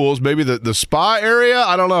the pools. Maybe the spa area?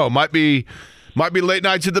 I don't know. Might be late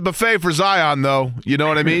nights at the buffet for Zion, though. You know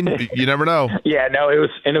what I mean? You never know. Yeah, no, it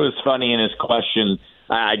was funny in his question.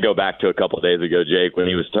 I go back to a couple of days ago, Jake, when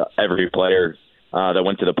he was every player that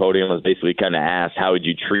went to the podium was basically kind of asked, how would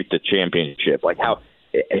you treat the championship? Like how,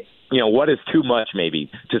 what is too much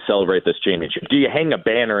maybe to celebrate this championship? Do you hang a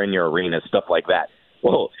banner in your arena, stuff like that?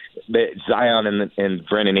 Well, Zion and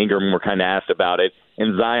Brandon Ingram were kind of asked about it,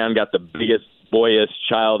 and Zion got the biggest boyish,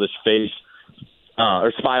 childish face,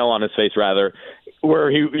 or smile on his face, rather, where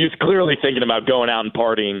he was clearly thinking about going out and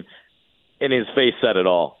partying, and his face said it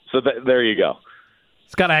all. So there you go.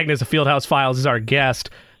 Scott Agness of Fieldhouse Files is our guest.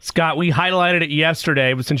 Scott, we highlighted it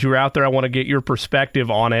yesterday, but since you were out there, I want to get your perspective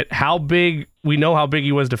on it. We know how big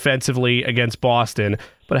he was defensively against Boston,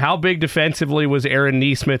 but how big defensively was Aaron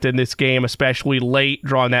Nesmith in this game, especially late,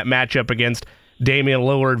 drawing that matchup against Damian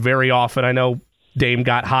Lillard very often? I know Dame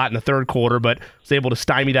got hot in the third quarter, but was able to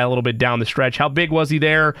stymie that a little bit down the stretch. How big was he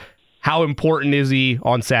there? How important is he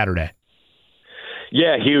on Saturday?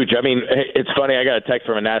 Yeah, huge. I mean, it's funny. I got a text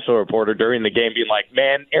from a national reporter during the game being like,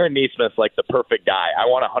 man, Aaron Nesmith's like the perfect guy. I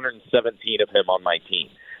want 117 of him on my team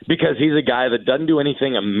because he's a guy that doesn't do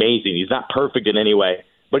anything amazing. He's not perfect in any way,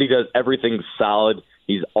 but he does everything solid.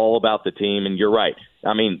 He's all about the team, and you're right.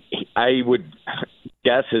 I mean, I would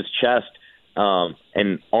guess his chest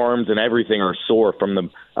and arms and everything are sore from the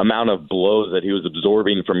amount of blows that he was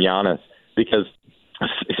absorbing from Giannis because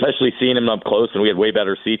especially seeing him up close, and we had way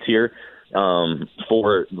better seats here,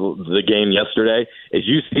 for the game yesterday, is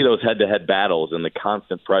you see those head-to-head battles and the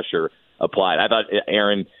constant pressure applied. I thought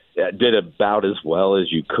Aaron did about as well as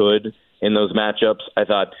you could in those matchups. I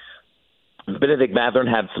thought Benedict Mathurin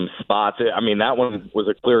had some spots. I mean, that one was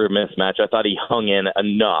a clear mismatch. I thought he hung in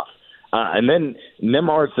enough. And then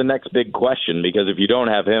Nembhard's the next big question, because if you don't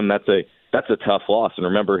have him, that's a tough loss. And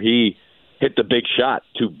remember, he hit the big shot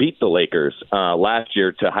to beat the Lakers last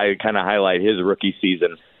year to kind of highlight his rookie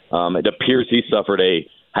season. It appears he suffered a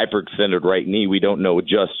hyperextended right knee. We don't know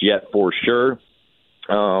just yet for sure,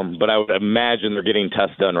 but I would imagine they're getting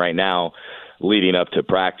tests done right now leading up to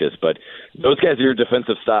practice. But those guys are your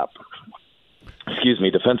defensive stoppers,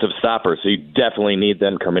 so you definitely need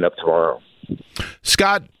them coming up tomorrow.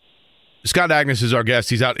 Scott Agness is our guest.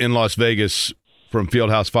 He's out in Las Vegas from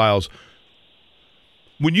Fieldhouse Files.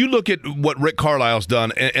 When you look at what Rick Carlisle's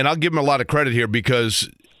done, and I'll give him a lot of credit here because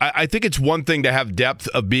I think it's one thing to have depth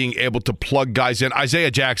of being able to plug guys in. Isaiah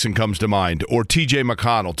Jackson comes to mind, or TJ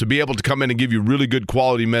McConnell, to be able to come in and give you really good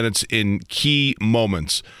quality minutes in key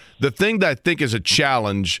moments. The thing that I think is a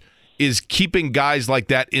challenge is keeping guys like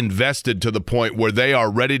that invested to the point where they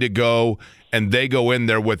are ready to go and they go in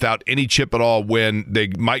there without any chip at all when they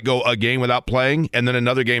might go a game without playing and then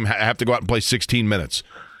another game have to go out and play 16 minutes.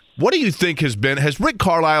 What do you think has Rick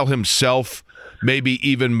Carlisle himself maybe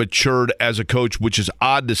even matured as a coach, which is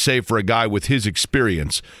odd to say for a guy with his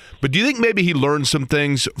experience. But do you think maybe he learned some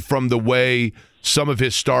things from the way some of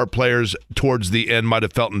his star players towards the end might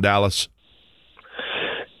have felt in Dallas?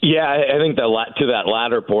 Yeah, I think to that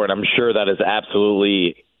latter point, I'm sure that has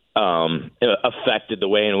absolutely affected the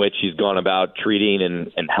way in which he's gone about treating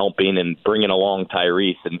and helping and bringing along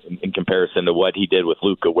Tyrese in comparison to what he did with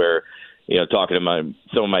Luka, where, talking to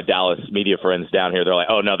some of my Dallas media friends down here, they're like,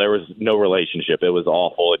 oh, no, there was no relationship. It was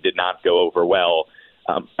awful. It did not go over well.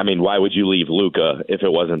 Why would you leave Luka if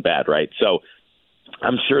it wasn't bad, right? So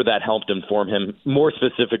I'm sure that helped inform him more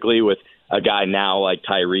specifically with a guy now like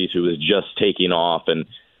Tyrese, who is just taking off. And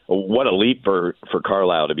what a leap for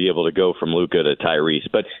Carlisle to be able to go from Luka to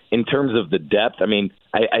Tyrese. But in terms of the depth, I mean,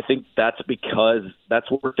 I think that's because that's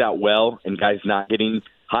worked out well and guys not getting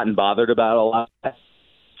hot and bothered about a lot,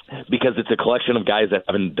 because it's a collection of guys that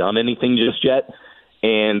haven't done anything just yet,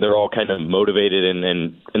 and they're all kind of motivated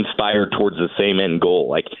and inspired towards the same end goal.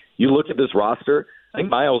 Like, you look at this roster, I think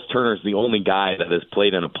Miles Turner is the only guy that has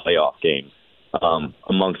played in a playoff game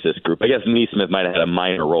amongst this group. I guess Neesmith might have had a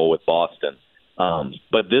minor role with Boston.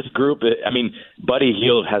 But this group, I mean, Buddy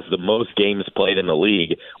Hield has the most games played in the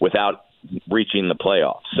league without reaching the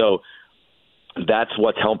playoffs. So that's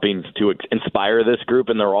what's helping to inspire this group,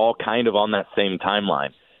 and they're all kind of on that same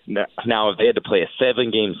timeline. Now, if they had to play a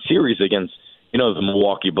 7-game series against, the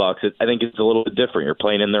Milwaukee Bucks, I think it's a little bit different. You're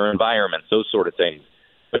playing in their environment, those sort of things.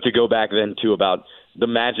 But to go back then to about the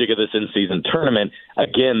magic of this in-season tournament,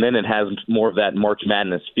 again, then it has more of that March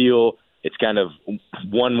Madness feel. It's kind of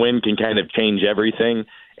one win can kind of change everything.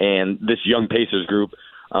 And this young Pacers group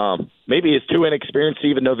maybe is too inexperienced to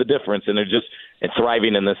even know the difference, and they're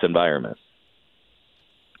thriving in this environment.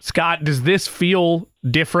 Scott, does this feel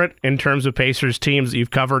different in terms of Pacers teams that you've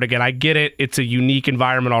covered? Again, I get it. It's a unique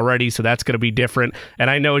environment already, so that's going to be different. And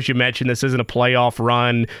I know, as you mentioned, this isn't a playoff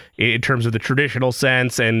run in terms of the traditional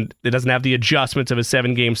sense, and it doesn't have the adjustments of a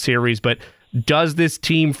 7-game series. But does this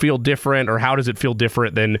team feel different, or how does it feel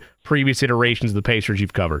different than previous iterations of the Pacers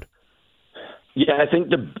you've covered? Yeah, I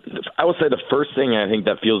think I would say the first thing I think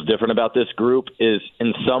that feels different about this group is,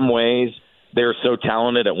 in some ways, they're so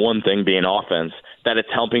talented at one thing, being offense, that it's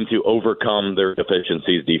helping to overcome their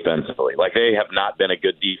deficiencies defensively. Like, they have not been a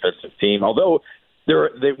good defensive team, although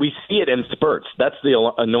we see it in spurts. That's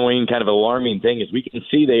the annoying, kind of alarming thing, is we can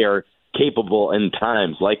see they are capable in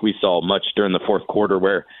times, like we saw much during the fourth quarter,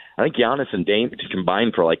 where I think Giannis and Dame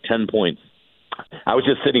combined for like 10 points. I was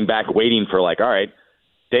just sitting back waiting for, like, all right,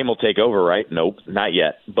 Dame will take over, right? Nope, not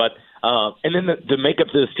yet. But and then the makeup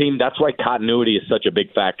of this team, that's why continuity is such a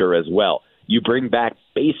big factor as well. You bring back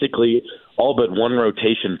basically all but one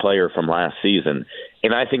rotation player from last season,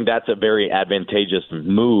 and I think that's a very advantageous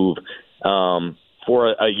move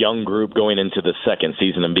for a young group going into the second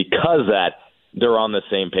season. And because that they're on the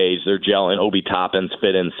same page, they're gelling. Obi Toppin's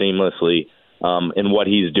fit in seamlessly in what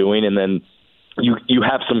he's doing, and then you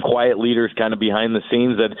have some quiet leaders kind of behind the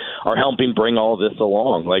scenes that are helping bring all this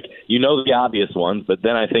along. Like, the obvious ones, but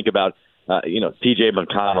then I think about TJ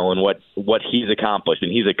McConnell and what he's accomplished,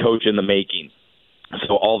 and he's a coach in the making.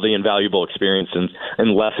 So all the invaluable experience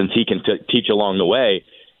and lessons he can teach along the way.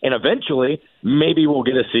 And eventually, maybe we'll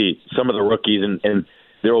get to see some of the rookies, and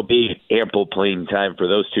there will be ample playing time for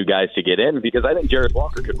those two guys to get in, because I think Jarrett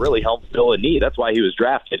Walker could really help fill a need. That's why he was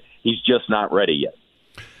drafted. He's just not ready yet.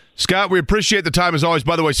 Scott, we appreciate the time as always.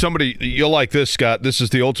 By the way, you'll like this, Scott. This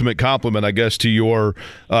is the ultimate compliment, I guess, to your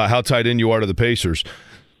how tied in you are to the Pacers.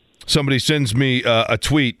 Somebody sends me a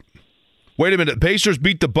tweet. Wait a minute. Pacers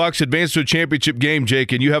beat the Bucks, advanced to a championship game,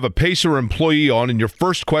 Jake, and you have a Pacer employee on, and your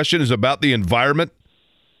first question is about the environment?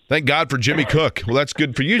 Thank God for Jimmy Cook. Well, that's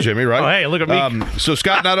good for you, Jimmy, right? Oh, hey, look at me. So,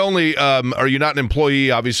 Scott, not only are you not an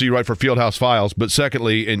employee, obviously you write for Fieldhouse Files, but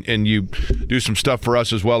secondly, and you do some stuff for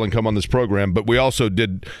us as well and come on this program, but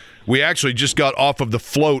we actually just got off of the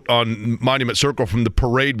float on Monument Circle from the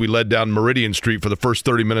parade we led down Meridian Street for the first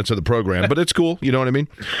 30 minutes of the program. But it's cool. You know what I mean?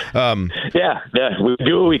 Yeah. We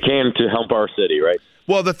do what we can to help our city, right?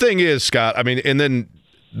 Well, the thing is, Scott, I mean, and then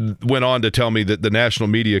went on to tell me that the national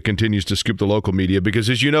media continues to scoop the local media because,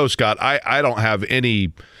 as you know, Scott, I don't have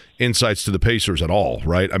any insights to the Pacers at all,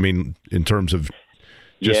 right? I mean, in terms of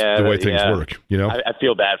just the way things work, I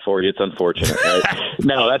feel bad for you. It's unfortunate. Right?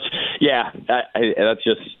 No, that's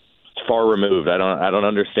just far removed. I don't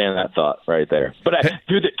understand that thought right there. But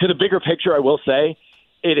to the bigger picture, I will say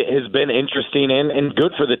it has been interesting and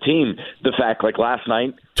good for the team. The fact, like last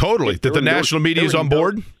night, totally that the national media is on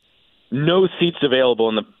board. No seats available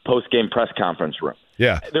in the post-game press conference room.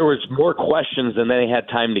 Yeah, there was more questions than they had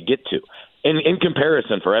time to get to. In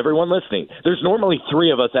comparison, for everyone listening, there's normally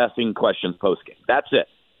 3 of us asking questions post-game. That's it.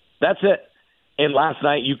 And last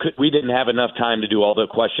night, we didn't have enough time to do all the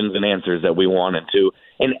questions and answers that we wanted to.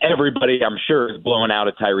 And everybody, I'm sure, is blowing out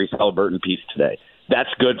a Tyrese Halliburton piece today. That's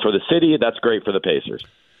good for the city. That's great for the Pacers.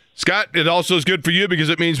 Scott, it also is good for you because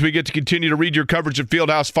it means we get to continue to read your coverage of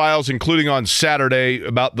Fieldhouse Files, including on Saturday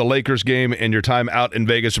about the Lakers game and your time out in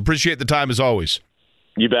Vegas. Appreciate the time as always.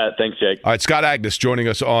 You bet. Thanks, Jake. All right, Scott Agness joining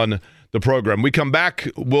us on the program. We come back,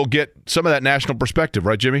 we'll get some of that national perspective,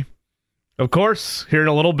 right, Jimmy? Of course, here in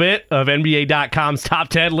a little bit of NBA.com's top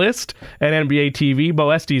 10 list and NBA TV. Beau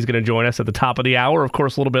Estes is going to join us at the top of the hour. Of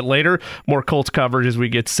course, a little bit later, more Colts coverage as we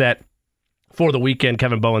get set for the weekend.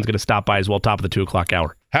 Kevin Bowen's going to stop by as well, top of the 2 o'clock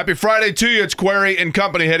hour. Happy Friday to you. It's Query and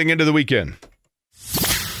Company heading into the weekend.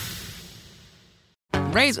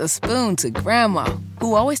 Raise a spoon to Grandma,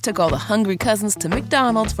 who always took all the hungry cousins to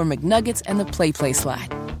McDonald's for McNuggets and the Play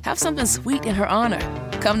Slide. Have something sweet in her honor.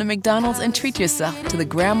 Come to McDonald's and treat yourself to the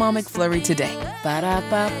Grandma McFlurry today.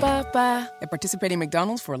 Ba-da-ba-ba-ba. At participating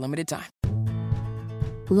McDonald's for a limited time.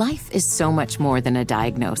 Life is so much more than a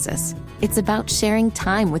diagnosis. It's about sharing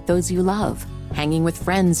time with those you love, hanging with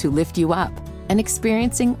friends who lift you up, and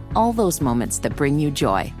experiencing all those moments that bring you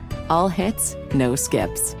joy. All hits, no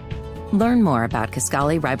skips. Learn more about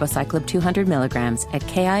Kisqali Ribociclib 200 milligrams at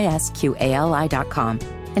KISQALI.com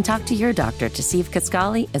and talk to your doctor to see if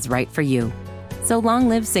Kisqali is right for you. So long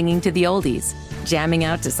live singing to the oldies, jamming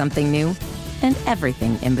out to something new, and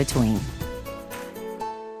everything in between.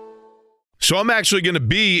 So I'm actually going to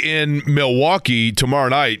be in Milwaukee tomorrow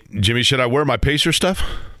night. Jimmy, should I wear my Pacer stuff?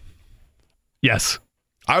 Yes.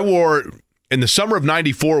 I wore, in the summer of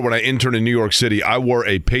 94 when I interned in New York City, I wore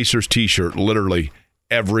a Pacers t-shirt literally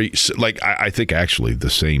I think actually the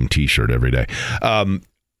same t-shirt every day.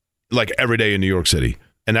 Every day in New York City.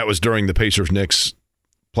 And that was during the Pacers-Knicks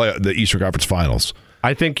the Eastern Conference Finals.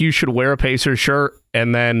 I think you should wear a Pacers shirt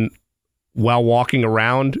and then while walking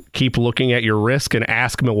around, keep looking at your wrist and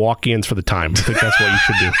ask Milwaukeeans for the time. I think that's what you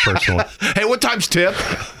should do personally. Hey, what time's tip?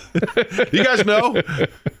 You guys know?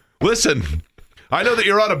 Listen, I know that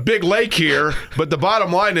you're on a big lake here, but the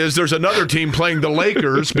bottom line is there's another team playing the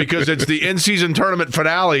Lakers because it's the in-season tournament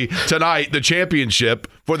finale tonight, the championship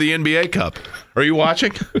for the NBA Cup. Are you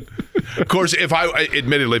watching? Of course, if I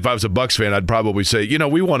was a Bucks fan, I'd probably say,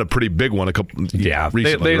 we won a pretty big one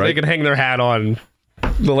recently, right? They can hang their hat on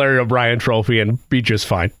the Larry O'Brien trophy and be just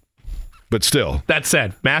fine. But still. That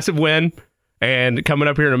said, massive win. And coming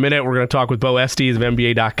up here in a minute, we're going to talk with Beau Estes of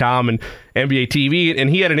NBA.com and NBA TV. And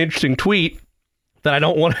he had an interesting tweet that I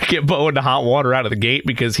don't want to get Beau into hot water out of the gate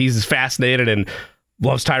because he's fascinated and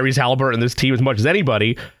loves Tyrese Halliburton and this team as much as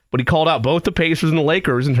anybody. But he called out both the Pacers and the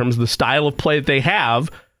Lakers in terms of the style of play that they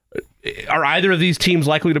have. Are either of these teams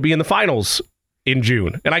likely to be in the finals in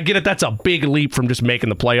June? And I get it, that's a big leap from just making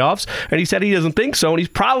the playoffs. And he said he doesn't think so, and he's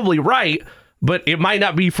probably right, but it might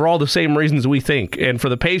not be for all the same reasons we think. And for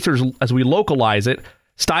the Pacers, as we localize it,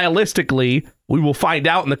 stylistically, we will find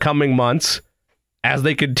out in the coming months as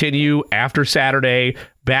they continue after Saturday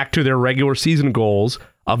back to their regular season goals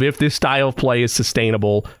of if this style of play is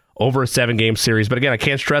sustainable over a 7-game series. But again, I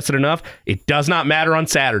can't stress it enough. It does not matter on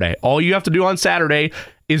Saturday. All you have to do on Saturday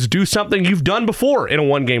is do something you've done before in a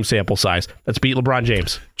 1-game sample size. That's beat LeBron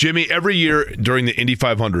James. Jimmy, every year during the Indy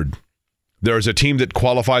 500, there's a team that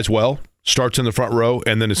qualifies well, starts in the front row,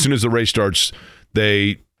 and then as soon as the race starts,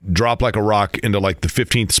 they drop like a rock into like the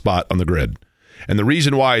 15th spot on the grid. And the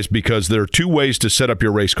reason why is because there are 2 ways to set up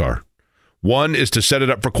your race car. One is to set it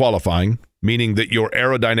up for qualifying, meaning that your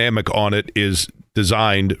aerodynamic on it is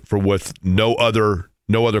designed for with no other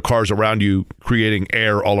cars around you creating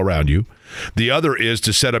air all around you. The other is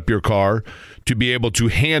to set up your car to be able to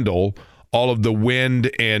handle all of the wind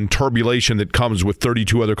and turbulation that comes with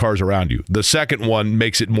 32 other cars around you. The second one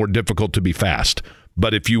makes it more difficult to be fast.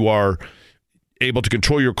 But if you are able to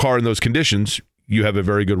control your car in those conditions, you have a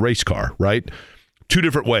very good race car, right? 2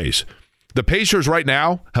 different ways. The Pacers right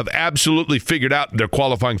now have absolutely figured out their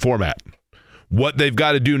qualifying format. What they've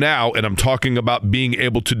got to do now, and I'm talking about being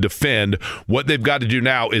able to defend, what they've got to do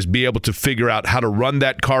now is be able to figure out how to run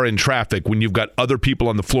that car in traffic when you've got other people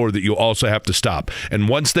on the floor that you also have to stop. And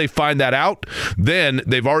once they find that out, then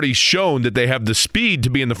they've already shown that they have the speed to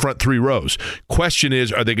be in the front 3 rows. Question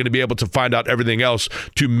is, are they going to be able to find out everything else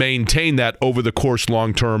to maintain that over the course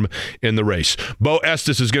long term in the race? Beau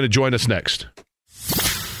Estes is going to join us next.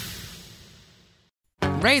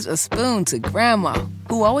 Raise a spoon to Grandma,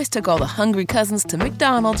 who always took all the hungry cousins to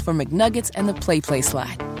McDonald's for McNuggets and the Play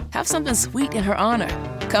Slide. Have something sweet in her honor.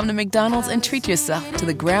 Come to McDonald's and treat yourself to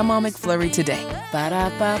the Grandma McFlurry today.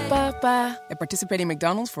 Ba-da-ba-ba-ba. At participating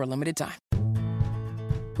McDonald's for a limited time.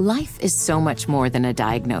 Life is so much more than a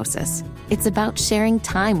diagnosis. It's about sharing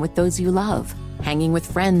time with those you love, hanging with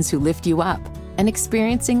friends who lift you up, and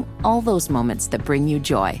experiencing all those moments that bring you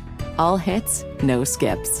joy. All hits, no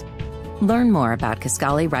skips. Learn more about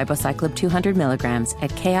Kisqali Ribociclib 200 milligrams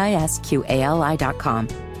at KISQALI.com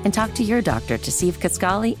and talk to your doctor to see if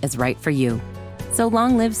Kisqali is right for you. So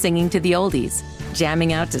long live singing to the oldies,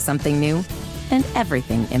 jamming out to something new, and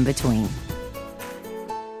everything in between.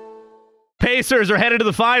 Pacers are headed to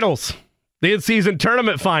the finals, the in-season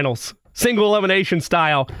tournament finals. single elimination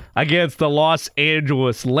style against the Los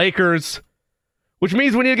Angeles Lakers, which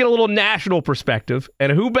means we need to get a little national perspective.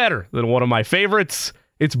 And who better than one of my favorites?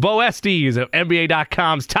 It's Beau Estes of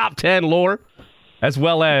NBA.com's Top 10 Lore, as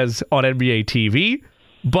well as on NBA TV.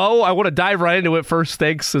 Beau, I want to dive right into it. First,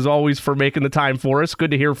 thanks as always for making the time for us.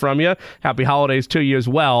 Good to hear from you. Happy holidays to you as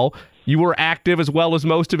well. You were active as well as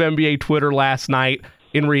most of NBA Twitter last night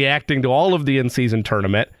in reacting to all of the in-season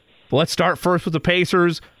tournament. But let's start first with the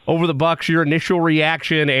Pacers over the Bucks. Your initial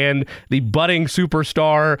reaction and the budding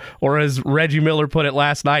superstar, or as Reggie Miller put it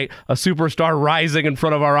last night, a superstar rising in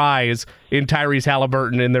front of our eyes in Tyrese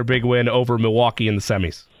Halliburton in their big win over Milwaukee in the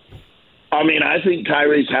semis. I mean, I think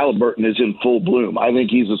Tyrese Halliburton is in full bloom. I think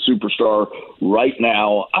he's a superstar right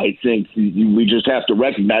now. I think we just have to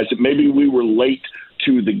recognize it. Maybe we were late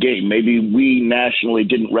to the game. Maybe we nationally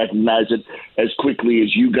didn't recognize it as quickly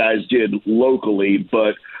as you guys did locally,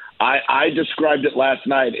 but I described it last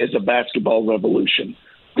night as a basketball revolution.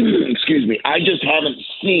 Excuse me. I just haven't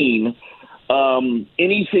seen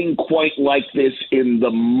anything quite like this in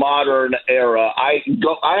the modern era. I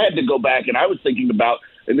had to go back, and I was thinking about,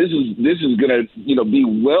 and this is going to be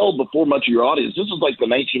well before much of your audience. This is like the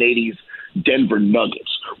 1980s Denver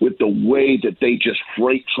Nuggets, with the way that they just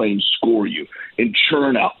freight train score you and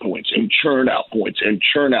churn out points and churn out points and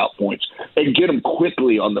churn out points and get them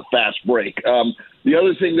quickly on the fast break. The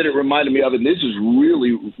other thing that it reminded me of, and this is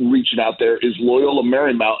really reaching out there, is Loyola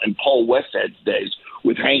Marymount and Paul Westhead's days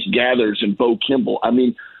with Hank Gathers and Bo Kimball. I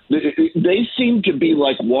mean, they seem to be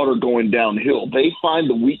like water going downhill. They find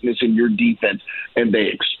the weakness in your defense, and they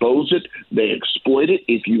expose it. They exploit it.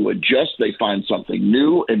 If you adjust, they find something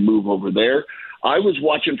new and move over there. I was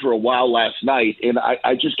watching for a while last night, and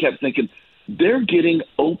I just kept thinking, they're getting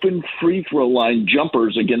open free throw line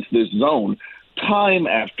jumpers against this zone time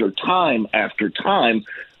after time after time.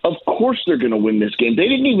 Of course they're going to win this game. They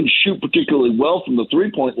didn't even shoot particularly well from the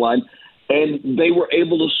three-point line, and they were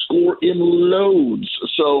able to score in loads.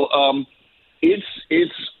 So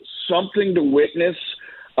it's something to witness.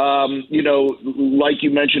 Like you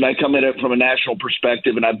mentioned, I come at it from a national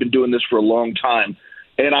perspective, and I've been doing this for a long time.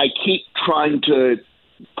 And I keep trying to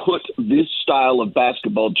put this style of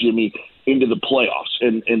basketball, Jimmy, into the playoffs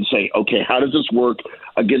and say, okay, how does this work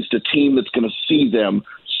against a team that's going to see them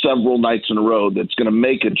several nights in a row, that's going to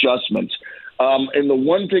make adjustments? And the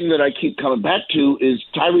one thing that I keep coming back to is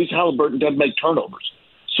Tyrese Halliburton doesn't make turnovers.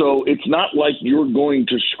 So it's not like you're going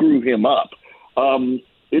to screw him up.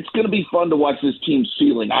 It's going to be fun to watch this team's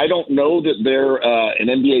ceiling. I don't know that they're an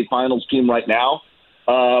NBA Finals team right now,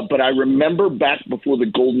 but I remember back before the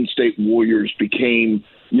Golden State Warriors became,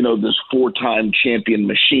 this four-time champion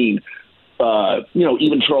machine,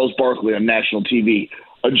 even Charles Barkley on national TV,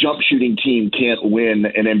 a jump shooting team can't win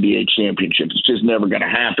an NBA championship. It's just never going to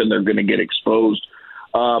happen. They're going to get exposed.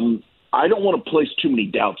 I don't want to place too many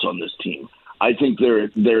doubts on this team. I think they're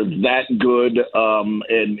that good,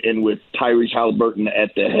 and with Tyrese Halliburton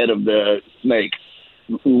at the head of the snake,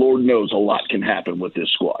 Lord knows a lot can happen with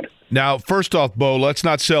this squad. Now, first off, Beau, let's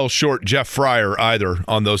not sell short Jeff Fryer either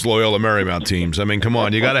on those Loyola Marymount teams. I mean, come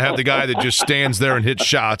on. You got to have the guy that just stands there and hits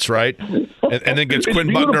shots, right? And then gets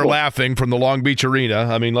Quinn Buckner laughing from the Long Beach Arena.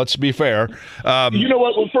 I mean, let's be fair. You know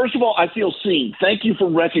what? Well, first of all, I feel seen. Thank you for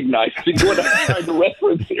recognizing what I'm trying to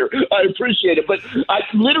reference here. I appreciate it. But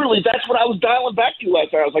literally, that's what I was dialing back to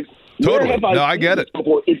last night. I was like, totally. Where have I I get it.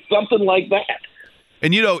 Before? It's something like that.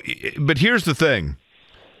 And, but here's the thing.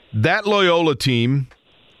 That Loyola team,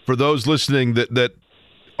 for those listening that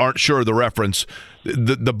aren't sure of the reference,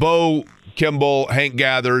 the Beau, Kimball, Hank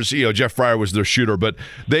Gathers, Jeff Fryer was their shooter, but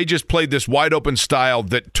they just played this wide open style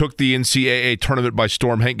that took the NCAA tournament by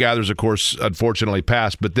storm. Hank Gathers, of course, unfortunately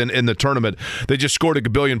passed, but then in the tournament, they just scored a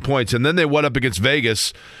billion points, and then they went up against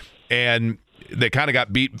Vegas, and they kind of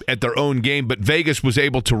got beat at their own game, but Vegas was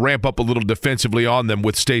able to ramp up a little defensively on them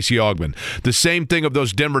with Stacey Augmon. The same thing of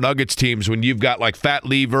those Denver Nuggets teams when you've got like Fat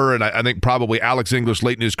Lever and I think probably Alex English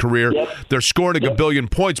late in his career. Yep. They're scoring a billion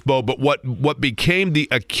points, Beau, but what became the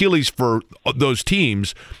Achilles for those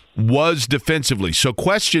teams was defensively. So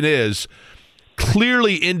question is,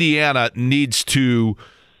 clearly Indiana needs to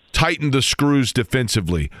tighten the screws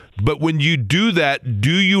defensively. But when you do that,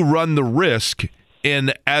 do you run the risk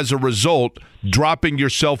in, as a result, dropping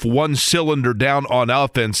yourself one cylinder down on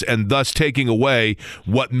offense and thus taking away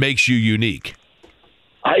what makes you unique?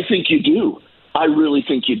 I think you do. I really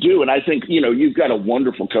think you do. And I think, you've got a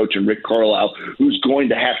wonderful coach in Rick Carlisle who's going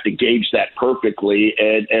to have to gauge that perfectly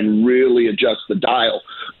and really adjust the dial.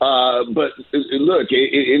 But look,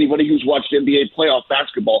 anybody who's watched NBA playoff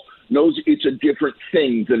basketball knows it's a different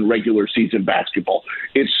thing than regular season basketball.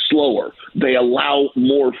 It's slower. They allow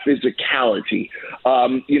more physicality.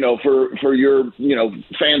 For your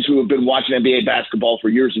fans who have been watching NBA basketball for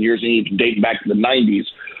years and years, and even dating back to the 90s,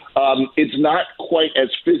 it's not quite as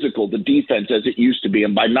physical, the defense, as it used to be.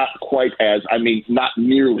 And by not quite as, I mean not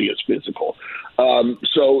nearly as physical.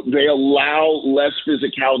 So they allow less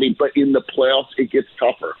physicality, but in the playoffs, it gets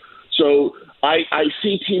tougher. So I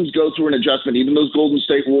see teams go through an adjustment. Even those Golden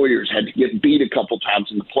State Warriors had to get beat a couple times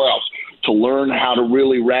in the playoffs to learn how to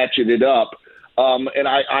really ratchet it up. And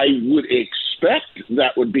I would expect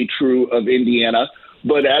that would be true of Indiana.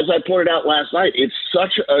 But as I pointed out last night, it's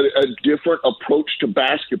such a different approach to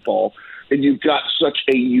basketball, and you've got such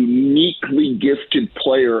a uniquely gifted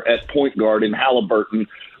player at point guard in Halliburton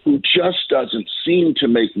who just doesn't seem to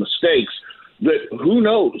make mistakes, that who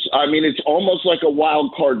knows? I mean, it's almost like a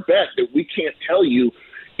wild card bet that we can't tell you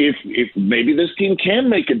if maybe this team can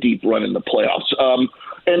make a deep run in the playoffs.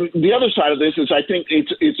 And the other side of this is I think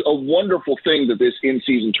it's a wonderful thing that this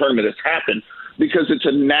in-season tournament has happened because it's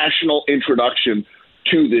a national introduction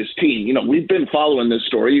to this team. We've been following this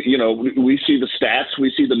story. We see the stats,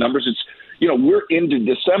 we see the numbers. It's, we're into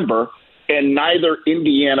December, and neither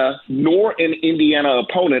Indiana nor an Indiana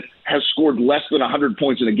opponent has scored less than 100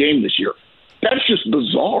 points in a game this year. That's just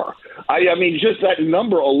bizarre. I mean, just that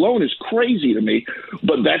number alone is crazy to me,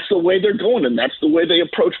 but that's the way they're going, and that's the way they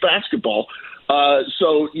approach basketball.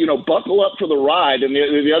 So, buckle up for the ride. And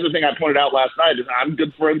the other thing I pointed out last night is I'm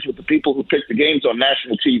good friends with the people who pick the games on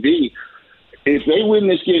national TV. If they win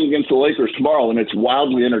this game against the Lakers tomorrow and it's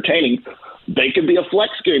wildly entertaining, they could be a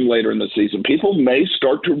flex game later in the season. People may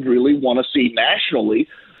start to really want to see nationally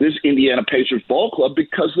this Indiana Pacers ball club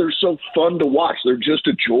because they're so fun to watch. They're just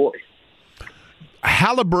a joy.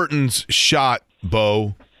 Halliburton's shot,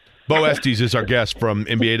 Beau Estes is our guest from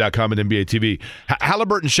NBA.com and NBA TV.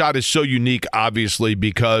 Halliburton's shot is so unique, obviously,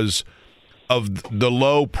 because of the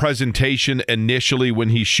low presentation initially when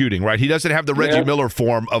he's shooting, right? He doesn't have the Reggie Miller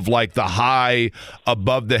form of like the high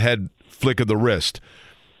above the head flick of the wrist.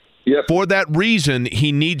 Yep. For that reason,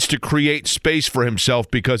 he needs to create space for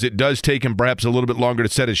himself because it does take him perhaps a little bit longer to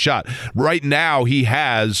set his shot. Right now, he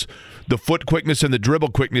has the foot quickness and the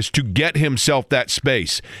dribble quickness to get himself that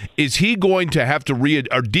space. Is he going to have to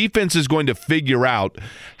our defense is going to figure out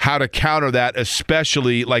how to counter that,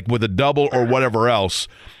 especially like with a double or whatever else,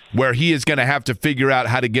 where he is going to have to figure out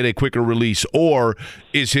how to get a quicker release, or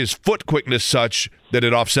is his foot quickness such that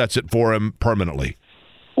it offsets it for him permanently?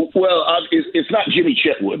 Well, it's not Jimmy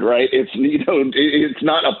Chitwood, right? It's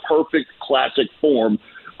not a perfect classic form.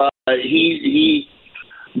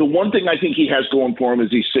 The one thing I think he has going for him is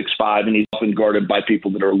he's 6'5", and he's often guarded by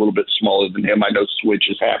people that are a little bit smaller than him. I know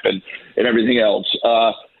switches happen and everything else.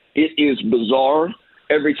 It is bizarre.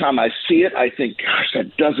 Every time I see it, I think, gosh,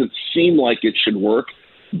 that doesn't seem like it should work,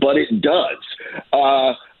 but it does.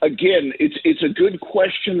 Again, it's a good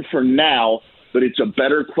question for now, but it's a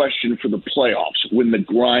better question for the playoffs when the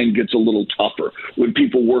grind gets a little tougher, when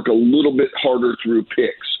people work a little bit harder through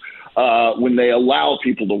picks, when they allow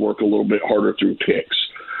people to work a little bit harder through picks.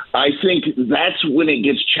 I think that's when it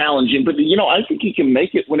gets challenging. But, I think he can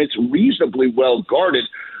make it when it's reasonably well guarded.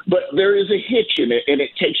 But there is a hitch in it, and it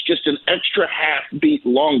takes just an extra half beat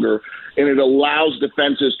longer, and it allows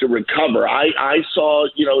defenses to recover. I saw,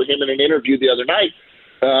 him in an interview the other night,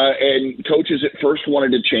 and coaches at first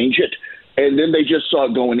wanted to change it. And then they just saw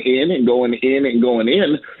it going in and going in and going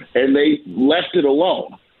in, and they left it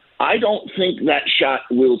alone. I don't think that shot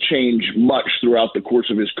will change much throughout the course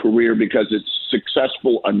of his career because it's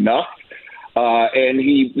successful enough. And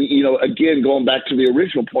he, again, going back to the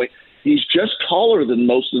original point, he's just taller than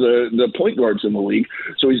most of the point guards in the league.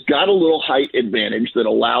 So he's got a little height advantage that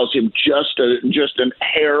allows him just an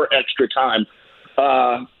hair extra time.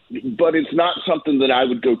 But it's not something that I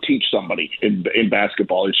would go teach somebody in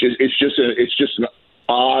basketball. It's just an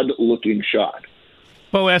odd looking shot.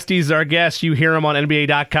 Beau Estes is our guest. You hear him on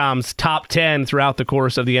NBA.com's Top 10 throughout the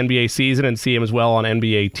course of the NBA season and see him as well on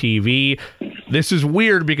NBA TV. This is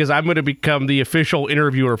weird because I'm going to become the official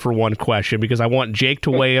interviewer for one question because I want Jake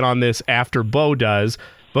to weigh in on this after Beau does.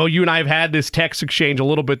 Beau, you and I have had this text exchange a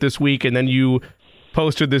little bit this week, and then you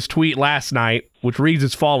posted this tweet last night, which reads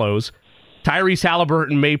as follows. Tyrese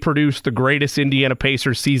Halliburton may produce the greatest Indiana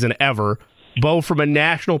Pacers season ever. Beau, from a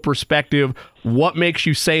national perspective, what makes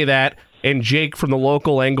you say that? And Jake, from the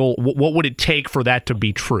local angle, what would it take for that to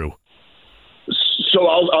be true? So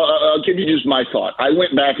I'll give you just my thought. I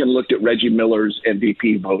went back and looked at Reggie Miller's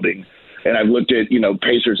MVP voting, and I looked at,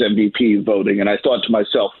 Pacers MVP voting, and I thought to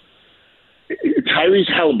myself, Tyrese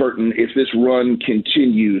Halliburton, if this run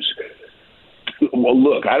continues, well,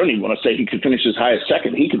 look, I don't even want to say he could finish as high as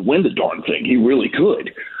second. He could win the darn thing. He really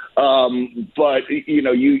could. But,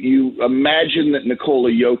 you imagine that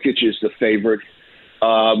Nikola Jokic is the favorite.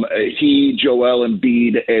 He, Joel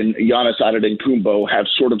Embiid, and Giannis Antetokounmpo have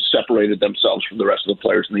sort of separated themselves from the rest of the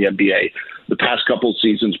players in the NBA the past couple of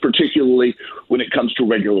seasons, particularly when it comes to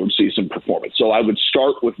regular season performance. So I would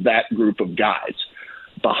start with that group of guys.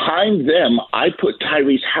 Behind them, I put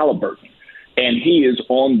Tyrese Halliburton, and he is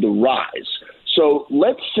on the rise. So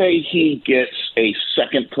let's say he gets a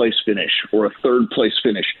second-place finish or a third-place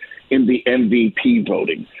finish in the MVP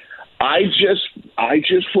voting. I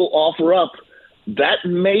just will offer up that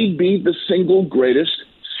may be the single greatest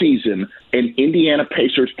season an Indiana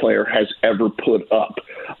Pacers player has ever put up.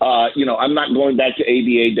 I'm not going back to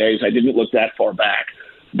ABA days. I didn't look that far back.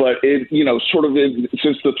 But,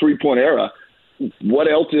 since the three-point era, what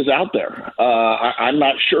else is out there? I'm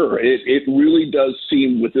not sure. It really does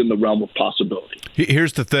seem within the realm of possibility.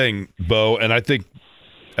 Here's the thing, Beau, and I think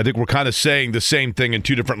we're kind of saying the same thing in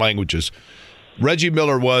two different languages. Reggie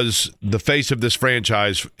Miller was the face of this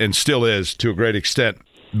franchise and still is to a great extent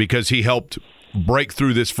because he helped break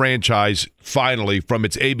through this franchise finally from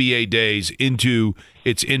its ABA days into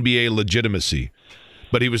its NBA legitimacy.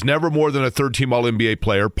 But he was never more than a third-team All-NBA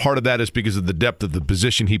player. Part of that is because of the depth of the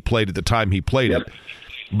position he played at the time he played it.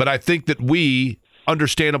 But I think that we,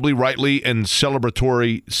 understandably, rightly, and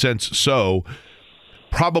celebratory sense so,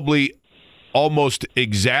 probably almost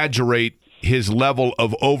exaggerate his level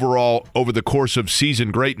of overall over the course of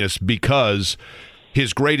season greatness because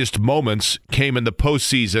his greatest moments came in the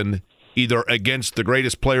postseason either against the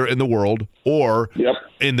greatest player in the world or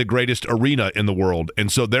in the greatest arena in the world.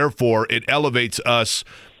 And so therefore it elevates us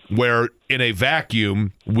where in a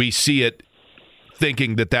vacuum we see it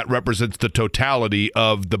thinking that represents the totality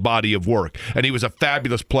of the body of work. And he was a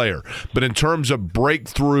fabulous player. But in terms of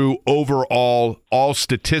breakthrough overall, all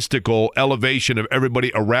statistical elevation of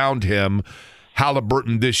everybody around him,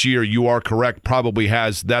 Halliburton this year, you are correct, probably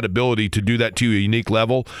has that ability to do that to a unique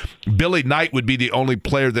level. Billy Knight would be the only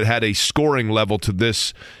player that had a scoring level to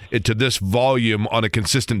this volume on a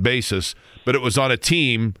consistent basis, but it was on a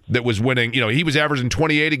team that was winning. He was averaging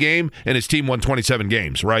 28 a game, and his team won 27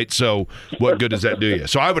 games, right? So what good does that do you?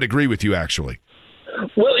 So I would agree with you, actually.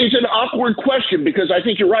 Well, it's an awkward question because I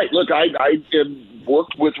think you're right. Look, I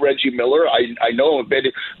worked with Reggie Miller. I know him a bit.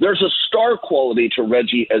 There's a star quality to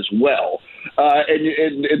Reggie as well.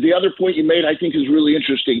 And the other point you made, I think, is really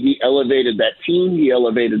interesting. He elevated that team. He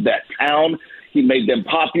elevated that town. He made them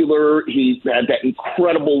popular. He had that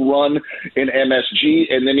incredible run in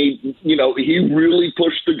MSG. And then he really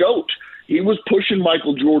pushed the GOAT. He was pushing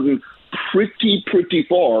Michael Jordan pretty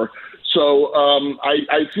far. So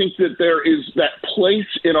I think that there is that place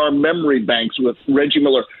in our memory banks with Reggie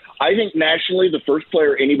Miller. I think nationally, the first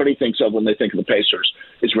player anybody thinks of when they think of the Pacers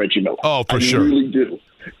is Reggie Miller. Oh, for sure. I really do.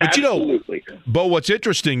 But absolutely. Beau, what's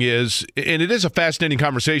interesting is, and it is a fascinating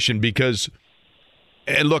conversation because,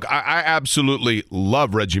 and look, I absolutely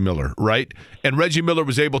love Reggie Miller, right? And Reggie Miller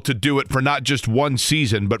was able to do it for not just one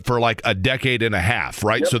season, but for like a decade and a half,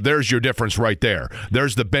 right? Yep. So there's your difference right there.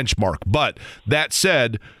 There's the benchmark. But that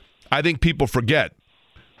said, I think people forget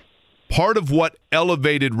part of what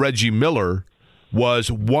elevated Reggie Miller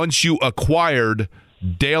was once you acquired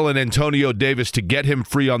Dale and Antonio Davis to get him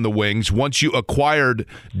free on the wings, once you acquired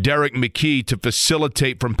Derek McKee to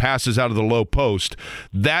facilitate from passes out of the low post,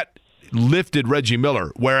 that lifted Reggie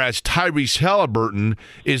Miller, whereas Tyrese Halliburton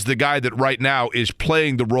is the guy that right now is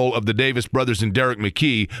playing the role of the Davis brothers and Derek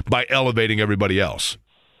McKee by elevating everybody else.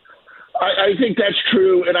 I think that's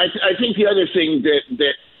true, and I think the other thing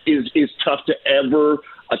that is tough to ever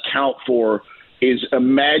account for is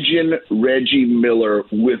imagine Reggie Miller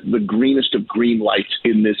with the greenest of green lights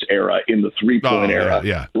in this era, in the three-point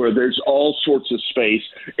era, where there's all sorts of space,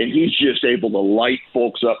 and he's just able to light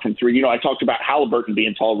folks up from three. I talked about Halliburton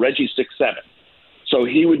being tall. Reggie's 6'7", so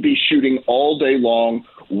he would be shooting all day long,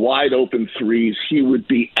 wide open threes. He would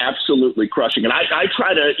be absolutely crushing. And I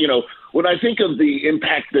try to, when I think of the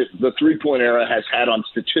impact that the three-point era has had on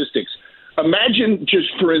statistics, imagine just,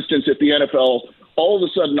 for instance, if the NFL all of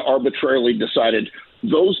a sudden arbitrarily decided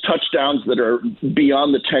those touchdowns that are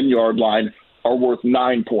beyond the 10-yard line are worth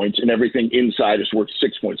 9 points and everything inside is worth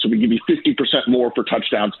 6 points. So we give you 50% more for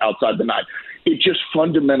touchdowns outside the 9. It just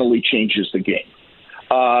fundamentally changes the game.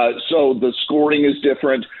 So the scoring is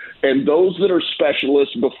different. And those that are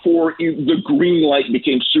specialists before the green light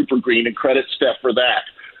became super green, and credit Steph for that,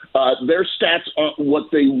 their stats aren't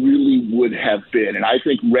what they really would have been. And I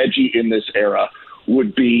think Reggie in this era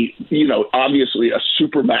would be, obviously a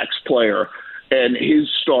supermax player, and his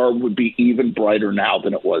star would be even brighter now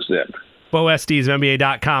than it was then. Beau Estes of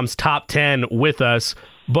NBA.com's Top 10 with us.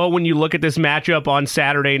 Beau, when you look at this matchup on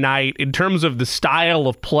Saturday night, in terms of the style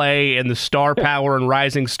of play and the star power and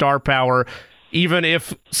rising star power, even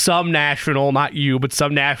if some national, not you, but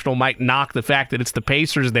some national might knock the fact that it's the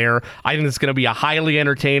Pacers there, I think it's going to be a highly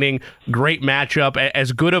entertaining, great matchup,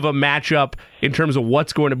 as good of a matchup in terms of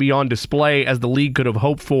what's going to be on display as the league could have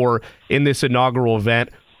hoped for in this inaugural event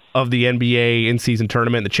of the NBA in-season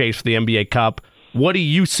tournament, the chase for the NBA Cup. What do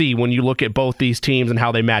you see when you look at both these teams and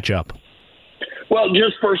how they match up? Well,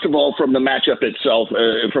 just first of all, from the matchup itself,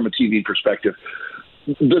 from a TV perspective,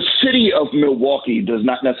 the city of Milwaukee does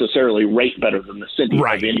not necessarily rate better than the city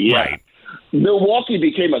of Indiana. Right. Milwaukee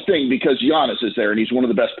became a thing because Giannis is there, and he's one of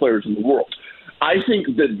the best players in the world. I think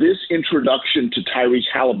that this introduction to Tyrese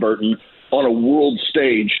Halliburton on a world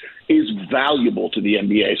stage is valuable to the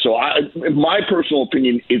NBA. So my personal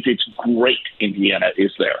opinion is it's great Indiana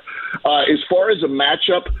is there. As far as a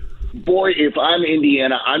matchup, boy, if I'm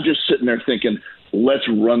Indiana, I'm just sitting there thinking, let's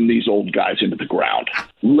run these old guys into the ground.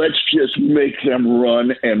 Let's just make them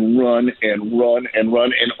run and run and run and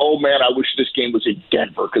run. And, oh, man, I wish this game was in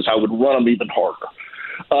Denver because I would run them even harder.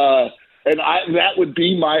 That would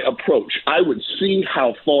be my approach. I would see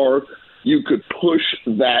how far you could push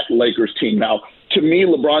that Lakers team. Now, to me,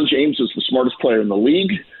 LeBron James is the smartest player in the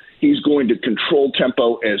league. He's going to control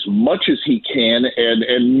tempo as much as he can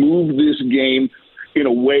and move this game in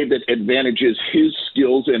a way that advantages his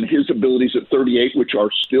skills and his abilities at 38, which are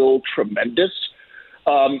still tremendous.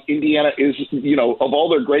 Indiana is, of all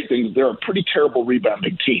their great things, they're a pretty terrible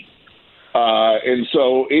rebounding team. And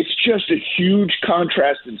so it's just a huge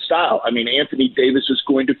contrast in style. I mean, Anthony Davis is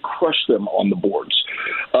going to crush them on the boards.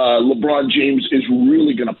 LeBron James is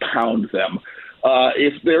really going to pound them.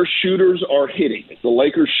 If their shooters are hitting, if the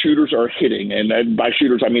Lakers shooters are hitting, and by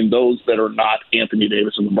shooters I mean those that are not Anthony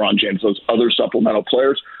Davis and LeBron James, those other supplemental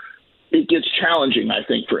players, it gets challenging, I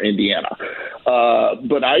think, for Indiana.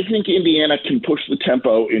 But I think Indiana can push the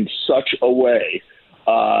tempo in such a way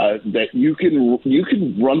that you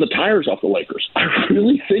can run the tires off the Lakers. I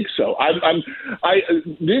really think so.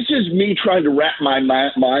 This is me trying to wrap my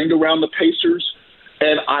mind around the Pacers,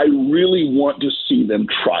 and I really want to see them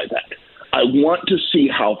try that. I want to see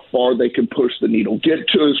how far they can push the needle, get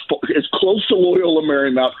to as close to Loyola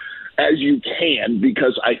Marymount as you can,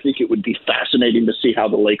 because I think it would be fascinating to see how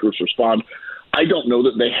the Lakers respond. I don't know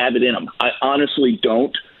that they have it in them. I honestly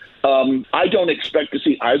don't. I don't expect to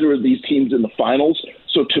see either of these teams in the finals.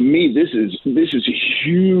 So to me, this is a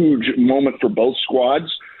huge moment for both squads,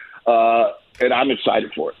 and I'm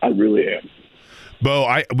excited for it. I really am.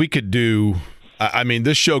 Beau, we could do. I mean,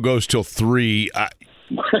 this show goes till 3.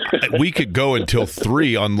 We could go until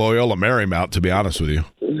 3 on Loyola Marymount, to be honest with you.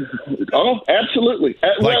 Oh, absolutely.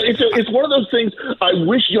 Well, it's one of those things I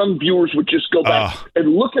wish young viewers would just go back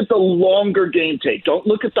and look at the longer game tape. Don't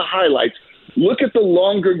look at the highlights. Look at the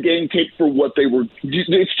longer game tape for what they were.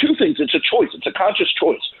 It's two things. It's a choice. It's a conscious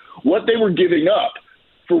choice. What they were giving up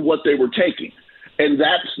for what they were taking. And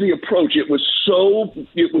that's the approach. It was so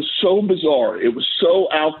bizarre. It was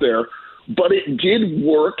so out there. But it did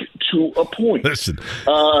work to a point. Listen.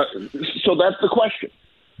 So that's the question.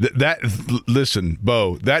 Listen,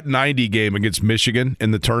 Beau, that 90 game against Michigan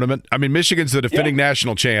in the tournament. I mean, Michigan's the defending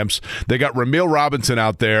national champs. They got Ramil Robinson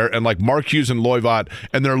out there and like Mark Hughes and Loivat,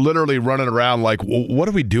 and they're literally running around like, what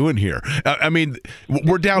are we doing here? I mean,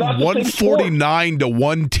 we're down 149 to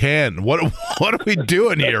 110. What are we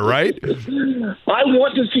doing here, right? I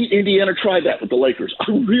want to see Indiana try that with the Lakers.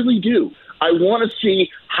 I really do. I want to see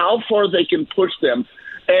how far they can push them.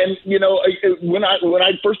 And, when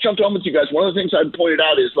I first jumped on with you guys, one of the things I pointed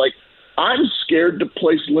out is, like, I'm scared to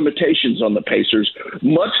place limitations on the Pacers,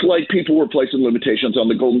 much like people were placing limitations on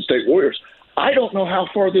the Golden State Warriors. I don't know how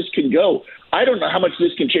far this can go. I don't know how much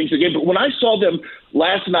this can change the game. But when I saw them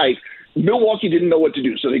last night, Milwaukee didn't know what to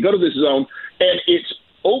do. So they go to this zone, and it's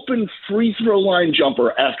open free throw line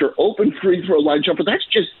jumper after open free throw line jumper. That's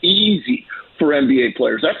just easy for NBA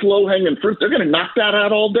players. That's low-hanging fruit. They're going to knock that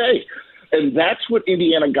out all day. And that's what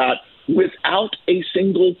Indiana got without a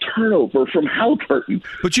single turnover from Halliburton.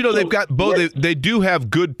 But, they've got both. They do have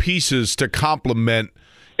good pieces to complement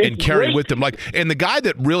and carry with them. And the guy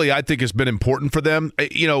that really I think has been important for them,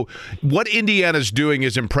 what Indiana's doing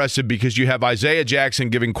is impressive because you have Isaiah Jackson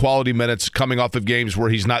giving quality minutes coming off of games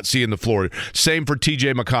where he's not seeing the floor. Same for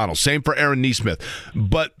TJ McConnell. Same for Aaron Nesmith.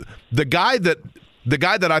 But the guy that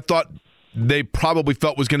I thought they probably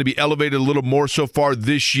felt was going to be elevated a little more so far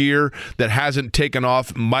this year that hasn't taken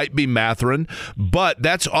off might be Mathurin, but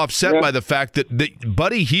that's offset by the fact that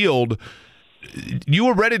Buddy Hield, you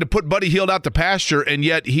were ready to put Buddy Hield out to pasture, and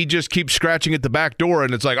yet he just keeps scratching at the back door,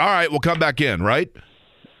 and it's like, all right, we'll come back in, right?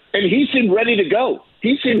 And he seemed ready to go.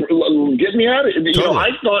 He seemed, get me out of it. You know, I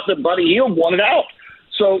thought that Buddy Hield wanted out.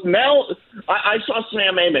 So now I saw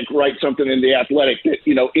Sam Amick write something in The Athletic that,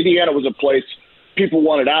 you know, Indiana was a place people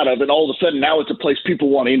wanted out of, and all of a sudden now it's a place people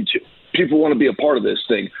want into. People want to be a part of this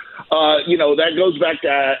thing. You know, that goes back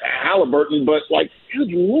to Halliburton, but, like, good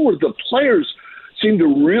Lord, the players seem to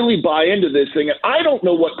really buy into this thing. And I don't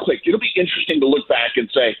know what clicked. It'll be interesting to look back and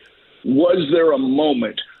say, was there a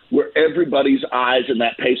moment where everybody's eyes in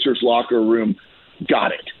that Pacers locker room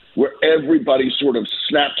got it, where everybody sort of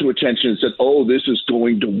snapped to attention and said, oh, this is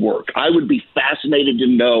going to work? I would be fascinated to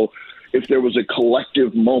know if there was a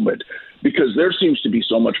collective moment, because there seems to be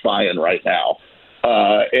so much buy-in right now.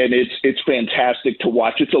 And it's fantastic to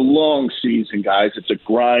watch. It's a long season, guys. It's a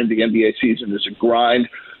grind. The NBA season is a grind.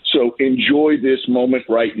 So enjoy this moment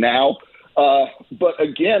right now. But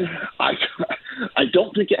again, I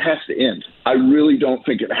don't think it has to end. I really don't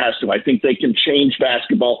think it has to. I think they can change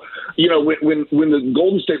basketball. You know, when the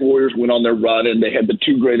Golden State Warriors went on their run and they had the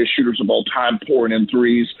two greatest shooters of all time pouring in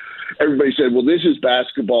threes, everybody said, well, this is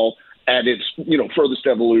basketball at its, you know, furthest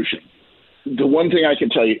evolution. The one thing I can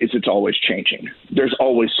tell you is it's always changing. There's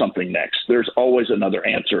always something next. There's always another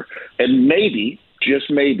answer. And maybe, just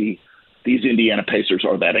maybe, these Indiana Pacers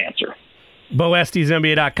are that answer. Beau Estes,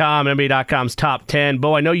 NBA.com, NBA.com's top 10.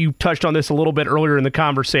 Beau, I know you touched on this a little bit earlier in the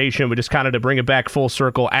conversation, but just kind of to bring it back full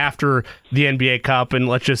circle after the NBA Cup, and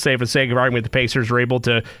let's just say for the sake of argument, the Pacers were able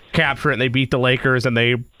to capture it and they beat the Lakers and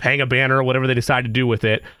they hang a banner or whatever they decide to do with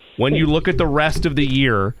it. When you look at the rest of the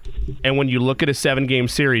year and when you look at a 7-game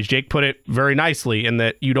series, Jake put it very nicely in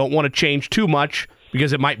that you don't want to change too much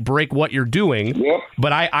because it might break what you're doing. Yep.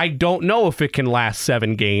 But I don't know if it can last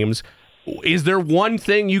 7 games. Is there one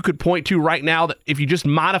thing you could point to right now that if you just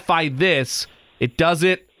modify this, it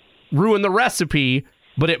doesn't ruin the recipe,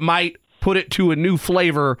 but it might put it to a new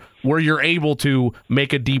flavor where you're able to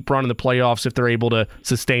make a deep run in the playoffs if they're able to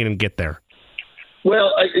sustain and get there?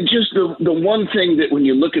 Well, just the one thing that when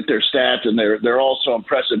you look at their stats and they're all so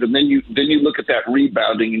impressive, and then you look at that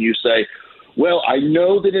rebounding and you say, well, I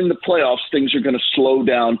know that in the playoffs things are going to slow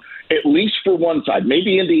down, at least for one side.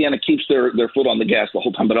 Maybe Indiana keeps their foot on the gas the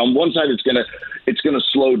whole time, but on one side it's going to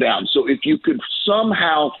slow down. So if you could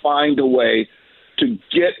somehow find a way to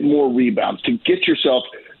get more rebounds, to get yourself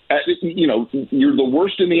at, you know, you're the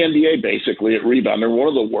worst in the NBA basically at rebound. They're one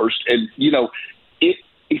of the worst, and you know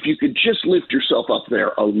if you could just lift yourself up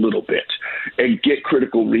there a little bit and get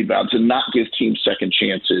critical rebounds and not give teams second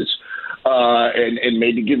chances, and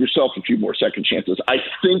maybe give yourself a few more second chances, I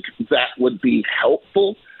think that would be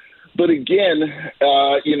helpful. But again,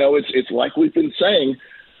 you know, it's like we've been saying,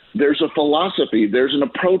 there's a philosophy, there's an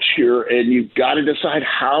approach here, and you've got to decide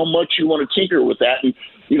how much you want to tinker with that. And,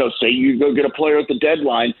 you know, say you go get a player at the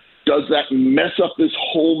deadline, does that mess up this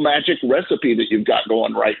whole magic recipe that you've got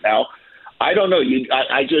going right now? I don't know.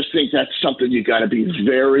 I just think that's something you got to be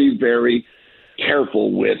very, very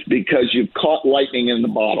careful with, because you've caught lightning in the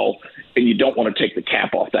bottle and you don't want to take the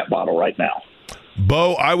cap off that bottle right now.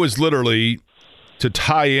 Beau, I was literally, to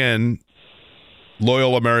tie in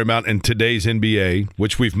Loyola Marymount and today's NBA,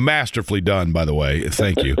 which we've masterfully done, by the way.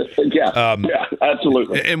 Thank you. Yeah,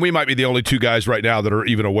 absolutely. And we might be the only two guys right now that are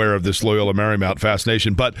even aware of this Loyola Marymount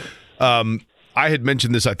fascination. But I had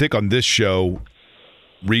mentioned this, I think, on this show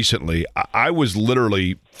recently. I was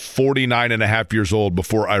literally 49 and a half years old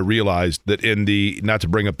before I realized that in the, not to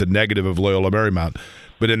bring up the negative of Loyola Marymount,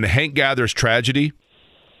 but in the Hank Gathers tragedy,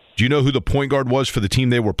 do you know who the point guard was for the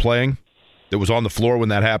team they were playing that was on the floor when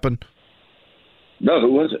that happened? No,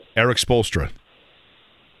 who was it? Eric Spoelstra.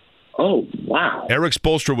 Oh, wow. Eric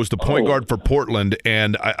Spoelstra was the point guard for Portland,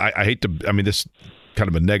 and I hate to, I mean, this is kind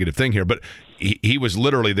of a negative thing here, but he was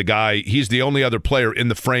literally the guy, he's the only other player in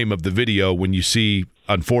the frame of the video when you see,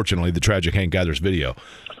 unfortunately, the tragic Hank Gathers video.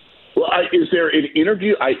 Well, is there an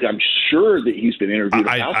interview? I'm sure that he's been interviewed.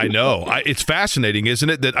 I know. It's fascinating, isn't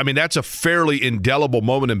it? That, I mean, that's a fairly indelible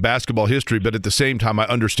moment in basketball history, but at the same time, I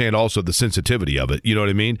understand also the sensitivity of it. You know what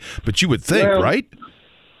I mean? But you would think, right?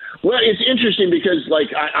 Well, it's interesting because, like,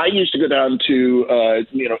 I used to go down to,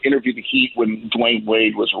 interview the Heat when Dwayne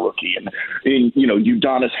Wade was a rookie, and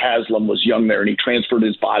Udonis Haslem was young there, and he transferred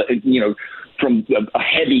his body, from a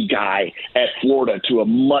heavy guy at Florida to a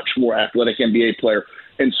much more athletic NBA player.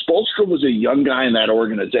 And Spoelstra was a young guy in that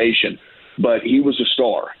organization, but he was a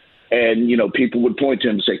star. And, people would point to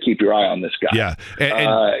him and say, keep your eye on this guy. Yeah.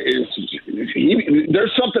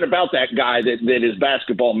 There's something about that guy that is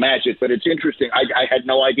basketball magic, but it's interesting. I had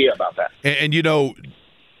no idea about that. And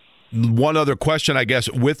One other question, I guess,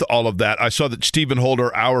 with all of that. I saw that Stephen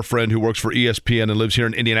Holder, our friend who works for ESPN and lives here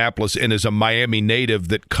in Indianapolis and is a Miami native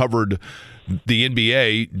that covered the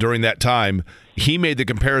NBA during that time, he made the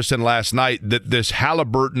comparison last night that this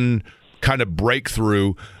Halliburton kind of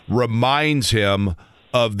breakthrough reminds him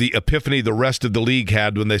of the epiphany the rest of the league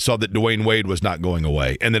had when they saw that Dwayne Wade was not going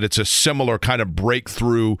away, and that it's a similar kind of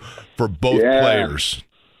breakthrough for both players.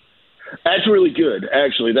 That's really good,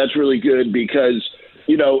 actually. That's really good because,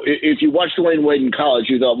 you know, if you watched Dwayne Wade in college,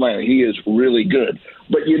 you thought, man, he is really good.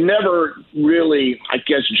 But you never really, I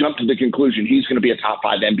guess, jumped to the conclusion he's going to be a top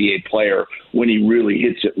 5 NBA player when he really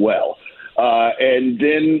hits it well. And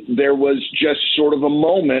then there was just sort of a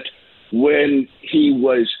moment when he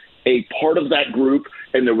was a part of that group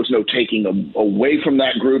and there was no taking away from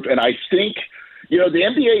that group. And I think, you know, the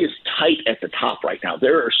NBA is tight at the top right now.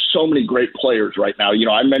 There are so many great players right now. You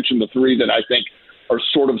know, I mentioned the 3 that I think are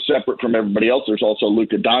sort of separate from everybody else. There's also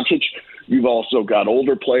Luka Doncic. You've also got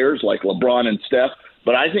older players like LeBron and Steph.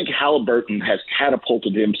 But I think Halliburton has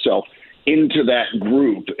catapulted himself into that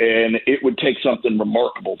group, and it would take something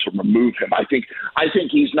remarkable to remove him. I think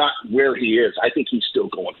he's not where he is. I think he's still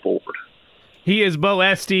going forward. He is Beau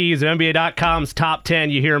Estes of NBA.com's Top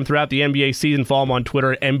 10. You hear him throughout the NBA season. Follow him on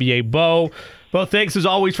Twitter at NBA Beau. Beau, thanks as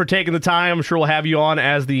always for taking the time. I'm sure we'll have you on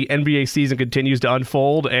as the NBA season continues to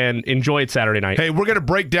unfold, and enjoy it Saturday night. Hey, we're going to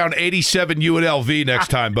break down 87 UNLV next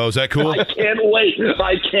time, Beau. Is that cool? I can't wait.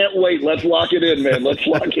 Let's lock it in, man. Let's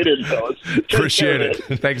lock it in, fellas. Appreciate it.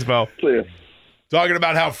 Thanks, Beau. See ya. Talking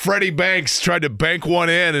about how Freddie Banks tried to bank one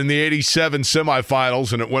in the 87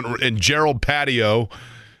 semifinals, and it went in Gerald Patio,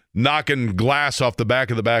 knocking glass off the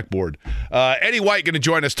back of the backboard. Eddie White going to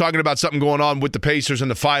join us talking about something going on with the Pacers in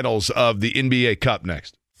the finals of the NBA Cup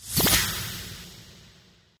next.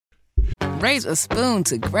 Raise a spoon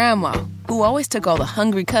to Grandma, who always took all the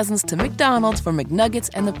hungry cousins to McDonald's for McNuggets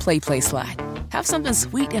and the Play Slide. Have something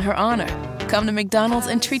sweet in her honor. Come to McDonald's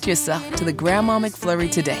and treat yourself to the Grandma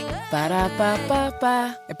McFlurry today.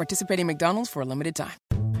 Ba-da-ba-ba-ba. At participating McDonald's for a limited time.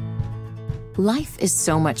 Life is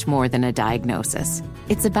so much more than a diagnosis.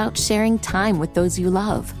 It's about sharing time with those you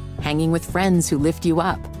love, hanging with friends who lift you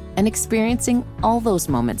up, and experiencing all those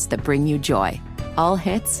moments that bring you joy. All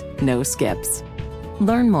hits, no skips.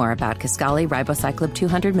 Learn more about Kisqali Ribociclib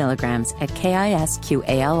 200 milligrams at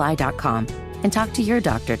KISQALI.com and talk to your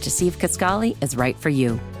doctor to see if Kisqali is right for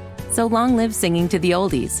you. So long live singing to the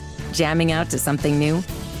oldies, jamming out to something new,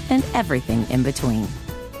 and everything in between.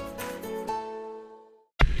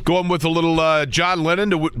 Going with a little John Lennon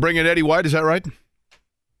to bring in Eddie White, is that right?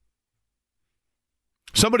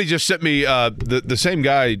 Somebody just sent me, the same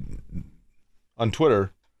guy on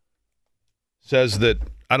Twitter says that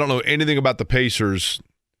I don't know anything about the Pacers.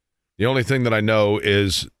 The only thing that I know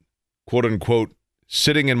is, quote unquote,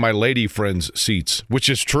 sitting in my lady friend's seats, which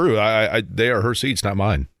is true. They are her seats, not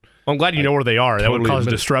mine. Well, I'm glad you know where they are. That Totally would cause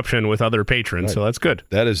admit it. Disruption with other patrons, Right. so that's good.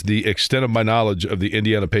 That is the extent of my knowledge of the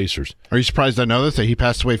Indiana Pacers. Are you surprised I know this, that he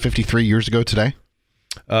passed away 53 years ago today?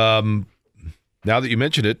 Now that you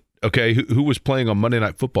mention it, okay, who was playing on Monday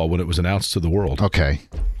Night Football when it was announced to the world? Okay.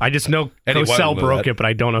 I just know Eddie White will Cosell know broke that. it, but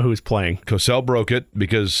I don't know who's playing. Cosell broke it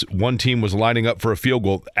because one team was lining up for a field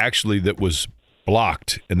goal, actually, that was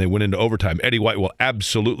blocked, and they went into overtime. Eddie White will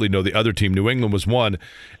absolutely know the other team. New England was one.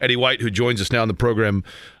 Eddie White, who joins us now in the program.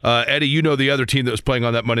 Eddie, you know the other team that was playing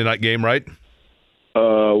on that Monday night game, right?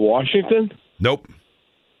 Washington? Nope.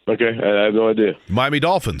 Okay, I have no idea. Miami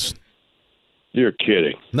Dolphins. You're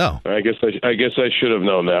kidding. No. I guess I should have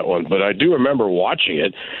known that one, but I do remember watching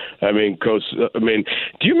it. I mean, do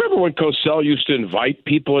you remember when Cosell used to invite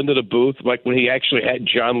people into the booth, like when he actually had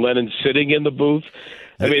John Lennon sitting in the booth?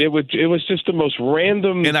 I mean, it was just the most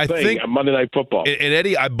random And I thing think- on Monday Night Football. And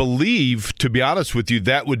Eddie, I believe, to be honest with you,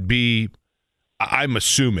 that would be, I'm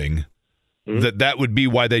assuming, that would be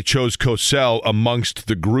why they chose Cosell amongst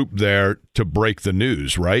the group there to break the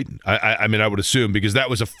news, right? I mean, I would assume, because that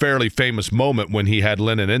was a fairly famous moment when he had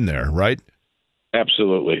Lennon in there, right?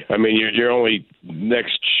 Absolutely. I mean, your only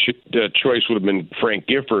next choice would have been Frank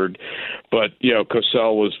Gifford, but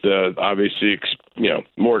Cosell was the obviously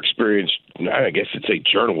more experienced. I guess it's a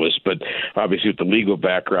journalist, but obviously with the legal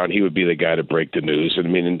background, he would be the guy to break the news. And I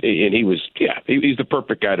mean, and he was, he's the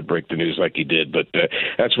perfect guy to break the news like he did. But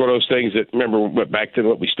that's one of those things that, remember, back then,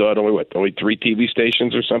 we still had only 3 TV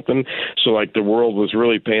stations or something. So like the world was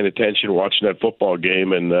really paying attention, watching that football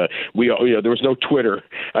game, and there was no Twitter.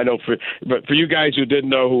 I know, but for you guys who didn't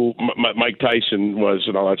know who Mike Tyson was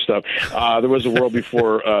and all that stuff, there was a world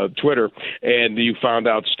before Twitter, and you found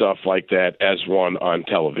out stuff like that as one on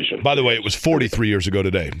television. By the way, it was 43 years ago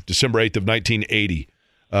today, December 8th of 1980.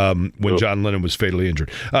 when John Lennon was fatally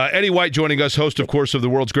injured. Eddie White joining us, host, of course, of the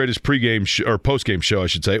world's greatest pregame or postgame show, I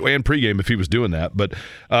should say, and pregame if he was doing that. But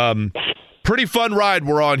pretty fun ride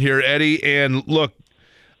we're on here, Eddie. And look,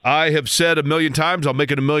 I have said a million times, I'll make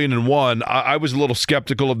it 1,000,001. I was a little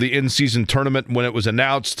skeptical of the in-season tournament when it was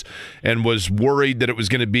announced and was worried that it was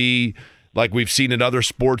going to be like we've seen in other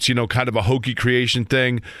sports, kind of a hokey creation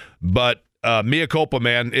thing. But mea culpa,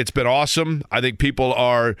 man. It's been awesome. I think people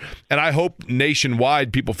are, and I hope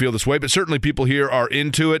nationwide people feel this way, but certainly people here are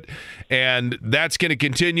into it, and that's going to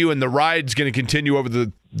continue, and the ride's going to continue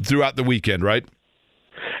throughout the weekend, right?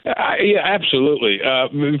 Yeah, absolutely.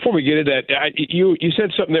 Before we get into that, you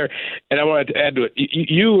said something there, and I wanted to add to it.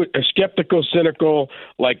 You are skeptical, cynical,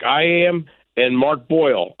 like I am, and Mark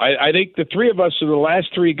Boyle. I think the three of us are the last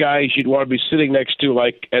three guys you'd want to be sitting next to,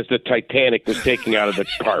 like as the Titanic was taking out of the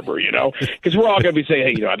harbor, because we're all going to be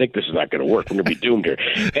saying, hey, I think this is not going to work. We're going to be doomed here.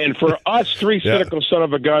 And for us three cynical son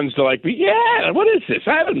of a guns to like, yeah, what is this?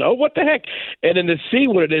 I don't know. What the heck? And then to see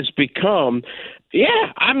what it has become,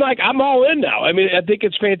 yeah, I'm all in now. I mean, I think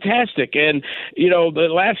it's fantastic. And, the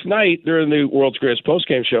last night during the World's Greatest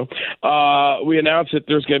Postgame Show, we announced that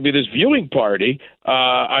there's going to be this viewing party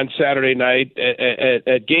on Saturday night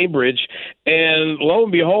at Gamebridge. And lo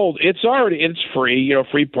and behold, it's free,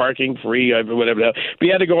 free parking, free, whatever. But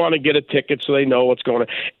you had to go on and get a ticket so they know what's going on.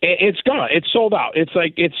 It's gone. It's sold out. It's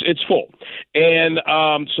like, it's full. And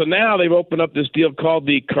so now they've opened up this deal called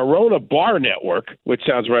the Corona Bar Network, which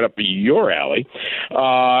sounds right up your alley.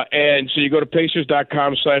 And so you go to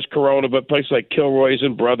Pacers.com/Corona, but places like Kilroy's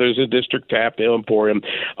and Brothers and District Tap, Ale Emporium,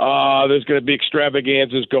 there's going to be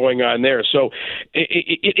extravaganzas going on there. So,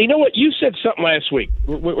 you know what? You said something last week.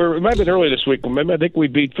 It might have been earlier this week. I think we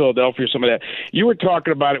beat Philadelphia or some of that. You were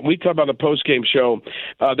talking about it. We talked about the post-game show,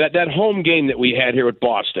 that home game that we had here at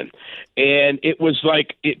Boston. And it was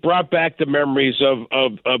like it brought back the memories of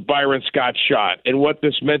Byron Scott's shot and what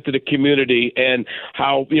this meant to the community and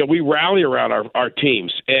how we rally around our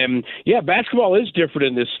teams. And basketball is different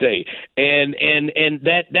in this state. And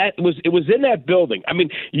that was in that building. I mean,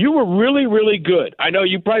 you were really, really good. I know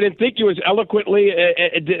you probably didn't think you as eloquently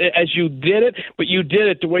as you did it, but you did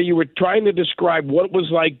it the way you were trying to describe what it was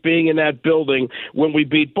like being in that building when we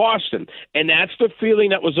beat Boston. And that's the feeling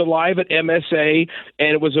that was alive at MSA, and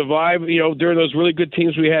it was alive, during those really good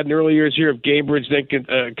teams we had in early years here of Gamebridge, then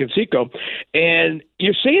Conseco. And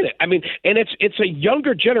you're seeing it. I mean, and it's a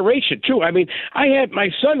younger generation too. I mean, I had my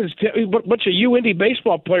son is a bunch of Indy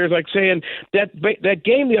baseball players like saying that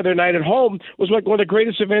game the other night at home was like one of the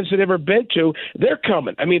greatest events they'd ever been to. They're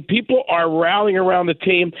coming. I mean, people are rallying around the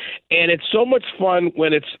team, and it's so much fun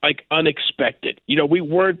when it's like unexpected. We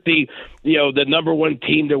weren't the number one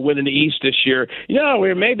team to win in the East this year.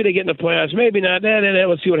 Maybe they get in the playoffs, maybe not.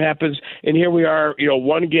 Let's see what happens. And here we are,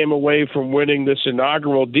 one game away from winning this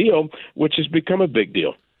inaugural deal, which has become a big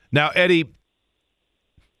deal. Now, Eddie,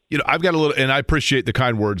 I've got a little, and I appreciate the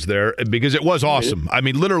kind words there because it was awesome. I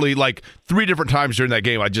mean, literally, like 3 different times during that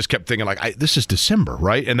game, I just kept thinking, this is December,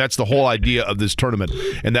 right? And that's the whole idea of this tournament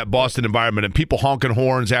and that Boston environment and people honking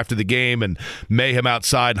horns after the game and mayhem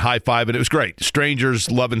outside, high-fiving. It was great. Strangers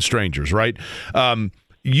loving strangers, right?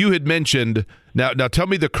 You had mentioned, now tell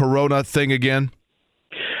me the Corona thing again.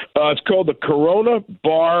 It's called the Corona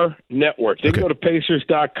Bar Network. They can go to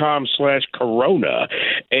Pacers.com/Corona,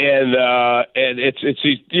 and it's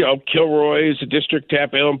these Kilroy's, the District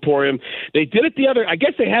Tap, Ale Emporium. They did it I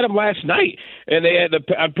guess they had them last night, and they had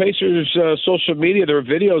on Pacers social media. There were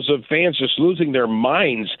videos of fans just losing their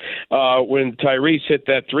minds when Tyrese hit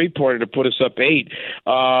that 3-pointer to put us up 8.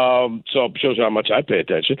 So it shows you how much I pay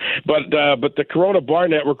attention. But the Corona Bar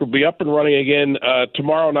Network will be up and running again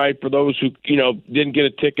tomorrow night for those who didn't get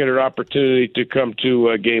a ticket or opportunity to come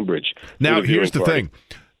to Gamebridge. Now, here's the thing.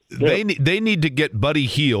 They need to get Buddy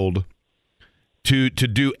Hield to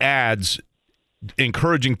do ads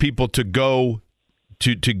encouraging people to go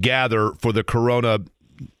to gather for the Corona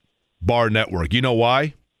Bar Network. You know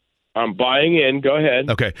why? I'm buying in. Go ahead.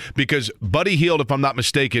 Okay, because Buddy Hield, if I'm not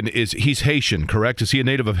mistaken, he's Haitian, correct? Is he a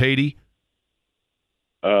native of Haiti?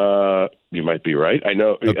 You might be right. I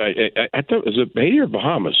know. Okay. I thought, is it Haiti or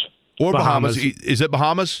Bahamas? Or Bahamas. Is it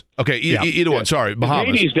Bahamas? Okay, either one. Sorry,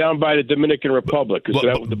 Bahamas. Haiti's down by the Dominican Republic.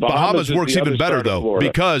 The Bahamas works even better, though,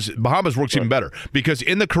 because Bahamas works even better. Because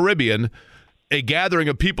in the Caribbean, a gathering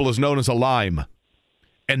of people is known as a lime.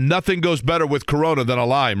 And nothing goes better with Corona than a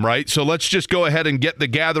lime, right? So let's just go ahead and get the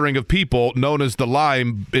gathering of people known as the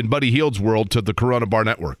lime in Buddy Hield's world to the Corona Bar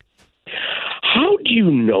Network. How do you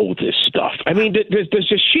know this stuff? I mean, does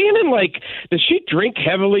Shannon, does she drink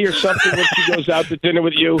heavily or something when she goes out to dinner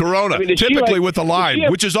with you? Corona, typically with a lime,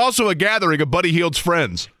 which is also a gathering of Buddy Hield's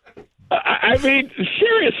friends. I mean,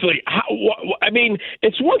 seriously. seriously, I mean,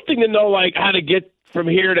 it's one thing to know like how to get from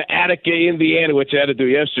here to Attica, Indiana, which I had to do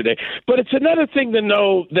yesterday. But it's another thing to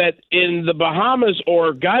know that in the Bahamas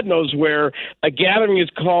or God knows where, a gathering is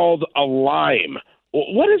called a lime.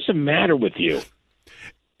 What is the matter with you?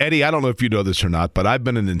 Eddie, I don't know if you know this or not, but I've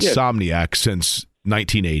been an insomniac since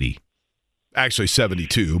 1980. Actually,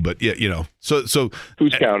 72, but yeah, you know. So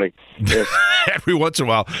who's counting? Yes. Every once in a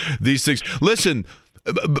while, these things. Listen,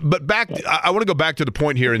 but back. I want to go back to the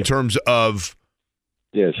point here in terms of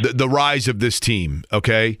the rise of this team.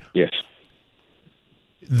 Okay. Yes.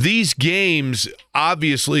 These games,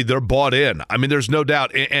 obviously, they're bought in. I mean, there's no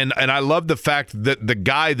doubt. And I love the fact that the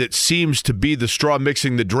guy that seems to be the straw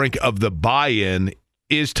mixing the drink of the buy-in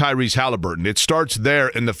is Tyrese Halliburton. It starts there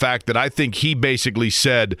in the fact that I think he basically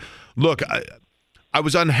said, look, I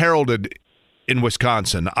was unheralded in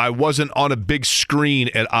Wisconsin. I wasn't on a big screen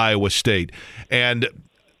at Iowa State. And,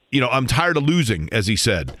 you know, I'm tired of losing, as he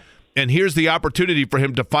said. And here's the opportunity for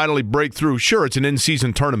him to finally break through. Sure, it's an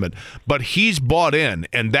in-season tournament, but he's bought in,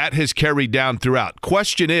 and that has carried down throughout.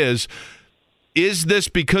 Question is this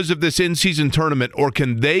because of this in-season tournament, or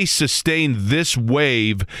can they sustain this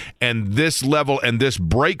wave and this level and this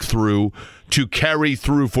breakthrough to carry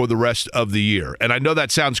through for the rest of the year? And I know that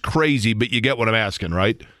sounds crazy, but you get what I'm asking,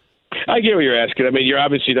 right? I get what you're asking. I mean, you're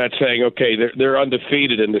obviously not saying, okay, they're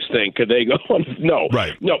undefeated in this thing. Could they go on? No.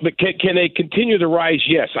 Right. No, but can they continue to rise?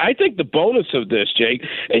 Yes. I think the bonus of this, Jake,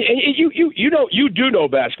 and you do know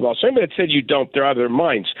basketball. Somebody that said you don't, they're out of their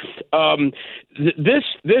minds.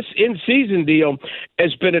 This in-season deal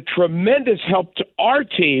has been a tremendous help to our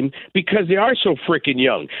team because they are so freaking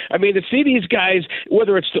young. I mean, to see these guys,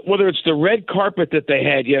 whether it's the red carpet that they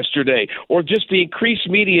had yesterday, or just the increased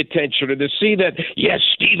media attention, or to see that yes,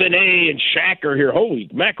 Stephen A. and Shaq are here. Holy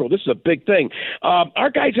mackerel, this is a big thing. Our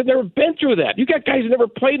guys have never been through that. You got guys who never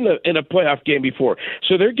played in a playoff game before,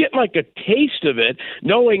 so they're getting like a taste of it.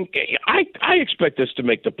 Knowing, I expect us to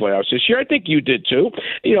make the playoffs this year. I think you did too.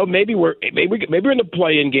 You know, maybe we're in the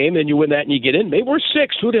play-in game, then you win that and you get in. Maybe we're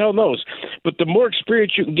sixth. Who the hell knows? But the more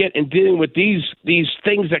experience you can get in dealing with these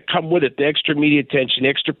things that come with it, the extra media attention,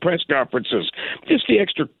 extra press conferences, just the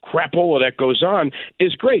extra crapola that goes on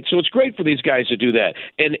is great. So it's great for these guys to do that.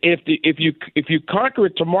 And if you conquer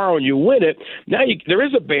it tomorrow and you win it, now there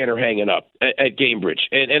is a banner hanging up at Cambridge,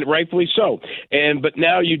 and rightfully so. But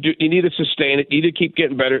now you need to sustain it. You need to keep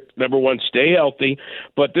getting better. Number one, stay healthy.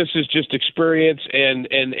 But this is just experience, and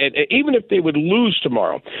even if they would lose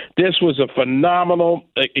tomorrow, this was a phenomenal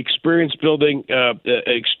experience building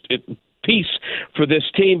piece for this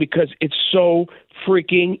team because it's so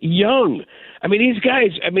freaking young. I mean, these guys,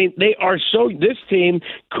 they are this team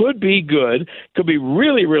could be good, could be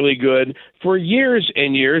really, really good for years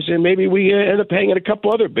and years, and maybe we end up hanging a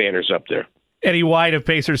couple other banners up there. Eddie White of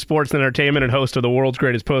Pacers Sports and Entertainment and host of the world's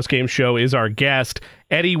greatest postgame show is our guest.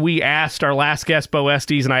 Eddie, we asked our last guest, Beau,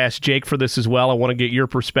 Estes, and I asked Jake for this as well. I want to get your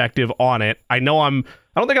perspective on it. I don't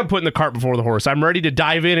think I'm putting the cart before the horse. I'm ready to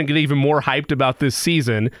dive in and get even more hyped about this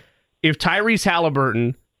season. If Tyrese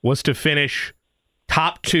Halliburton was to finish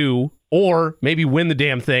top 2 or maybe win the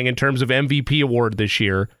damn thing in terms of MVP award this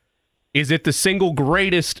year, is it the single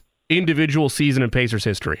greatest individual season in Pacers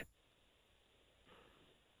history?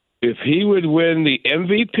 If he would win the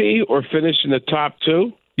MVP or finish in the top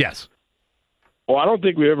 2? Yes. Well, I don't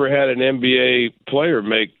think we ever had an NBA player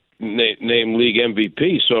name league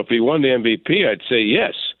MVP. So if he won the MVP, I'd say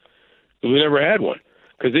yes. But we never had one.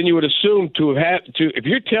 Because then you would assume if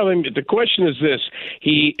you're telling me, the question is this,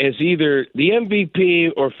 he is either the MVP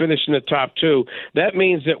or finished in the top 2, that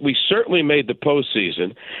means that we certainly made the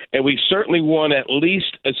postseason, and we certainly won at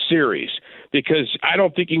least a series. Because I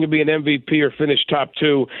don't think you can be an MVP or finish top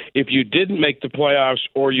 2 if you didn't make the playoffs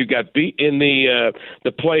or you got beat in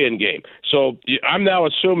the play-in game. So I'm now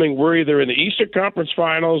assuming we're either in the Eastern Conference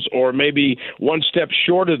Finals or maybe one step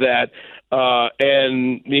short of that.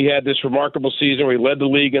 And he had this remarkable season where he led the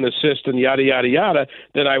league in assists and yada, yada, yada.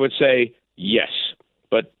 Then I would say yes.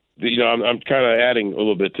 But I'm kind of adding a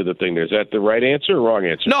little bit to the thing there. Is that the right answer or wrong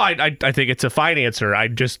answer? No, I think it's a fine answer.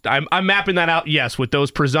 I'm mapping that out, yes, with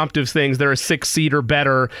those presumptive things. They're a 6 seed or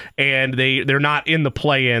better, and they're not in the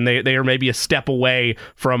play-in. They are maybe a step away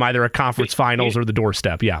from either a conference finals or the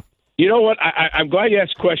doorstep, yeah. You know what? I'm glad you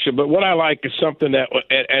asked the question, but what I like is something that,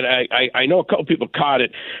 and I know a couple people caught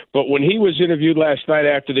it, but when he was interviewed last night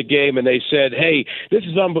after the game and they said, hey, this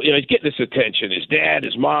is unbelievable, he's getting this attention, his dad,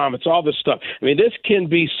 his mom, it's all this stuff. I mean, this can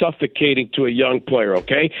be suffocating to a young player,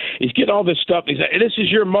 okay? He's getting all this stuff. He said, this is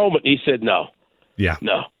your moment. And he said, no. Yeah.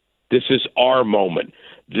 No. This is our moment.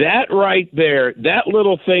 That right there, that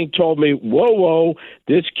little thing told me, whoa,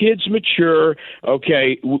 this kid's mature.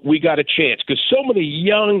 Okay, we got a chance. Because so many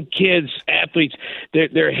young kids, athletes,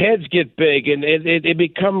 their heads get big and they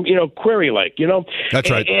become, query-like, That's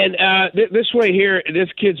right. And this way here, this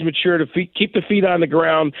kid's mature to keep the feet on the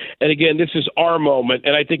ground. And again, this is our moment.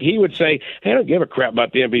 And I think he would say, hey, I don't give a crap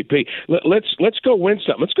about the MVP. Let's go win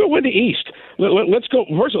something. Let's go win the East. Let's go.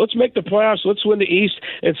 First, let's make the playoffs. Let's win the East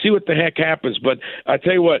and see what the heck happens. But I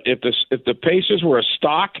tell you what, if the Pacers were a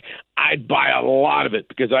stock, I'd buy a lot of it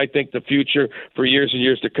because I think the future for years and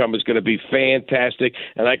years to come is going to be fantastic.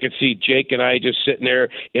 And I could see Jake and I just sitting there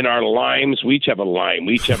in our limes. We each have a lime.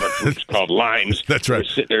 We each have our groups called limes. That's right. We're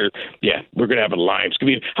sitting there. Yeah, we're going to have a lime.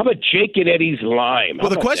 How about Jake and Eddie's lime? Well,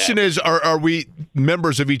 the question is, are we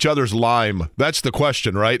members of each other's lime? That's the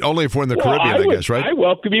question, right? Only if we're in the Caribbean, I guess, right? I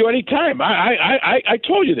welcome you anytime. I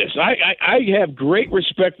told you this. I have great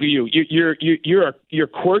respect for you. You're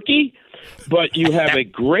quirky, but you have a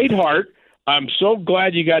great heart. I'm so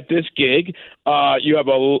glad you got this gig. You have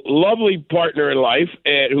a lovely partner in life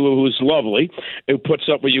who's lovely, who puts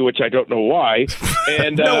up with you, which I don't know why.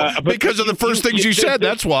 And because of the first things you said,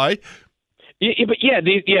 that's why.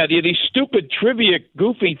 These stupid trivia,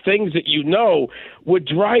 goofy things that would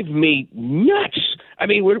drive me nuts. I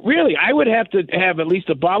mean, really, I would have to have at least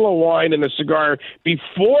a bottle of wine and a cigar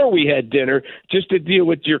before we had dinner just to deal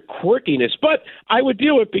with your quirkiness. But I would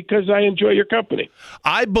deal with it because I enjoy your company.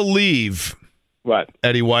 I believe,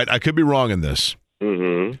 Eddie White, I could be wrong in this,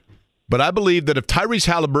 but I believe that if Tyrese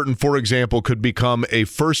Halliburton, for example, could become a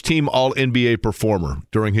first-team All-NBA performer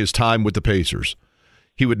during his time with the Pacers,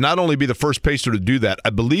 he would not only be the first Pacer to do that, I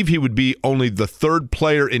believe he would be only the third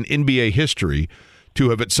player in NBA history to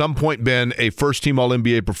have at some point been a first-team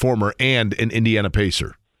All-NBA performer and an Indiana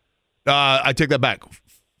Pacer. I take that back.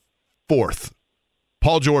 Fourth.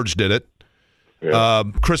 Paul George did it. Yeah.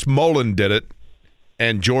 Chris Mullin did it.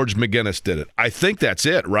 And George McGinnis did it. I think that's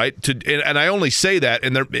it, right? And I only say that,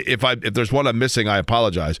 and if there's one I'm missing, I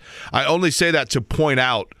apologize. I only say that to point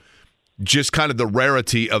out just kind of the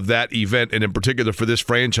rarity of that event, and in particular for this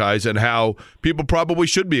franchise, and how people probably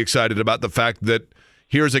should be excited about the fact that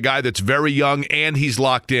here's a guy that's very young and he's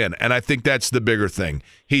locked in. And I think that's the bigger thing.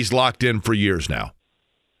 He's locked in for years now.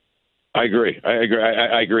 I agree. I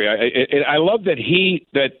agree. I love that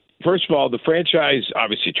first of all, the franchise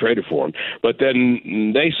obviously traded for him, but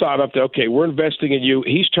then they saw it up to, okay, we're investing in you.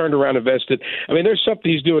 He's turned around and invested. I mean, there's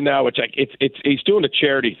something he's doing now, which he's doing a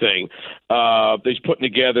charity thing that he's putting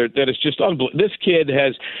together that is just unbelievable. This kid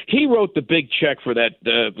he wrote the big check for that.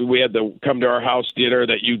 We had the come to our house dinner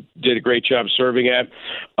that you did a great job serving at.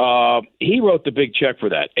 He wrote the big check for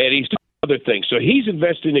that, and he's doing other things. So he's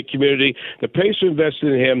invested in the community. The Pacers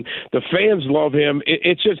invested in him. The fans love him. It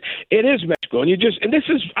is magical. And this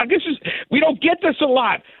is, I guess, we don't get this a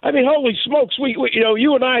lot. I mean, holy smokes,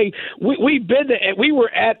 you and I, we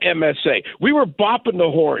were at MSA. We were bopping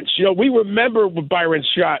the horns. We remember Byron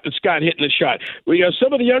Scott hitting the shot.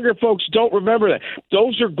 Some of the younger folks don't remember that.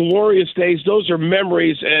 Those are glorious days. Those are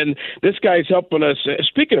memories. And this guy's helping us.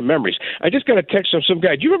 Speaking of memories, I just got a text from some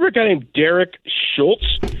guy. Do you remember a guy named Derek Schultz?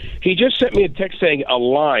 He just sent me a text saying a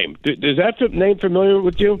lime. Is that name familiar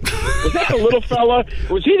with you? Was that the little fella?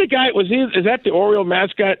 Was he the guy? Is that the Oriole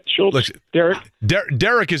mascot, Schultz? Derek?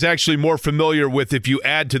 Derek is actually more familiar with, if you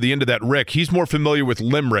add to the end of that Rick, he's more familiar with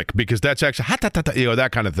Limerick because that's actually,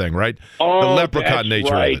 that kind of thing, right? Oh, the leprechaun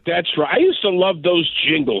nature right. of it. That's right. I used to love those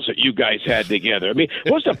jingles that you guys had together. I mean,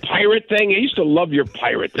 what's the pirate thing? I used to love your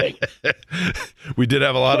pirate thing. We did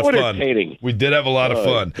have a lot of fun. We did have a lot of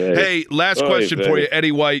fun. Hey, last question for you,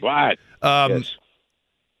 Eddie White. What? Yes.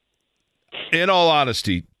 In all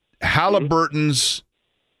honesty, Halliburton's,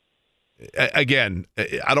 again,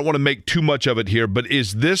 I don't want to make too much of it here, but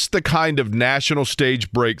is this the kind of national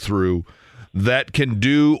stage breakthrough that can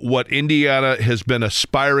do what Indiana has been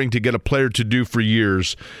aspiring to get a player to do for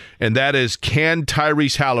years, and that is, can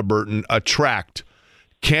Tyrese Halliburton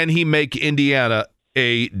can he make Indiana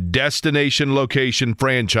a destination location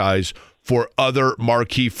franchise for other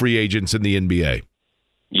marquee free agents in the NBA?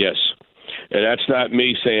 Yes. And that's not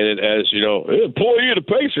me saying it as, employee of the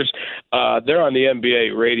Pacers. They're on the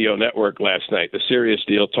NBA radio network last night, the serious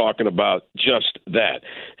deal, talking about just that.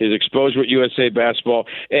 His exposure with USA Basketball.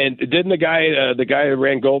 And didn't the guy that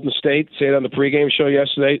ran Golden State say it on the pregame show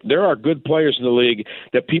yesterday? There are good players in the league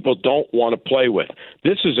that people don't want to play with.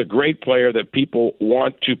 This is a great player that people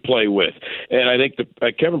want to play with. And I think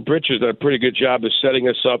Kevin Pritchard's done a pretty good job of setting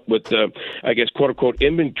us up with, quote-unquote,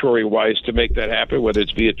 inventory-wise to make that happen, whether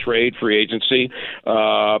it's via trade, free agents, agency,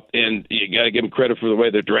 and you got to give them credit for the way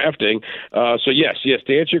they're drafting. So yes, to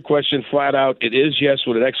answer your question flat out, it is yes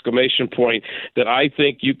with an exclamation point. That I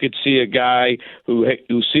think you could see a guy who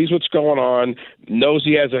sees what's going on, knows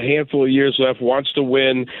he has a handful of years left, wants to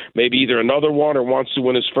win maybe either another one or wants to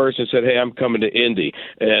win his first, and said, "Hey, I'm coming to Indy,"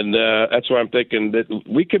 and that's why I'm thinking that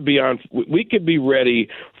we could be ready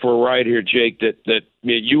for a ride here, Jake. That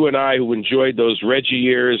you and I, who enjoyed those Reggie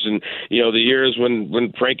years and the years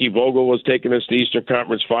when Frankie Vogel was taking us to Eastern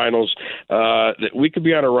Conference Finals, that we could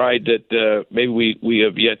be on a ride that maybe we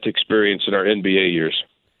have yet to experience in our NBA years.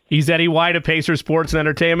 He's Eddie White of Pacers Sports and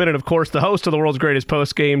Entertainment, and of course the host of the world's greatest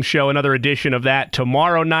post-game show. Another edition of that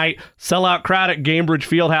tomorrow night. Sellout crowd at Gamebridge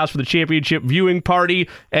Fieldhouse for the championship viewing party.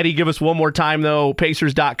 Eddie, give us one more time, though,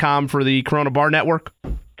 Pacers.com for the Corona Bar Network.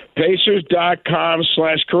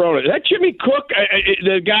 Pacers.com/Corona. Is that Jimmy Cook,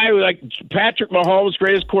 the guy who, like Patrick Mahomes,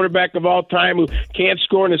 greatest quarterback of all time, who can't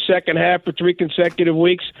score in the second half for 3 consecutive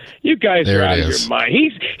weeks? You guys are out of your mind.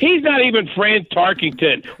 He's not even Fran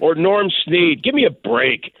Tarkington or Norm Snead. Give me a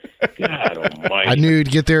break. God almighty. I knew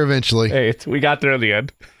you'd get there eventually. Hey, we got there in the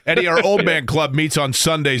end. Eddie, our old man club meets on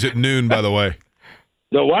Sundays at noon, by the way.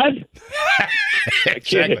 The what?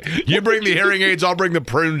 Exactly. You bring the hearing aids, I'll bring the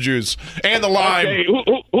prune juice and the lime. Okay,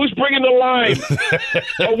 who's bringing the lime?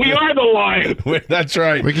 Oh, we are the lime. That's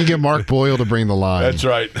right. We can get Mark Boyle to bring the lime. That's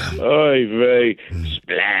right. Oy vey.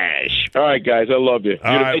 Splash. All right, guys, I love you.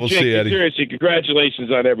 All right, we'll Jake, see you, Eddie. Seriously,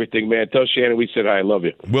 congratulations on everything, man. Tell Shannon we said hi. I love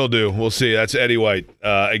you. Will do. We'll see. That's Eddie White.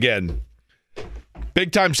 Again,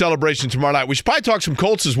 big-time celebration tomorrow night. We should probably talk some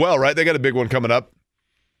Colts as well, right? They got a big one coming up.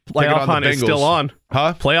 Playoff hunt is still on.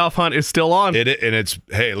 Huh? Playoff hunt is still on.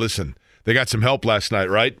 Hey, listen, they got some help last night,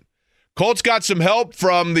 right? Colts got some help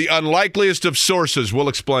from the unlikeliest of sources. We'll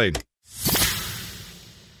explain.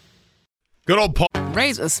 Good old Paul.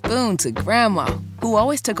 Raise a spoon to Grandma, who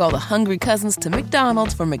always took all the hungry cousins to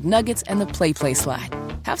McDonald's for McNuggets and the Play Slide.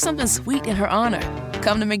 Have something sweet in her honor.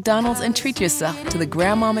 Come to McDonald's and treat yourself to the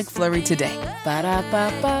Grandma McFlurry today.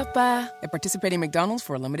 Ba-da-ba-ba-ba. At participating McDonald's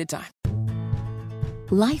for a limited time.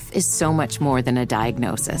 Life is so much more than a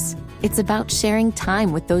diagnosis. It's about sharing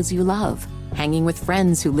time with those you love, hanging with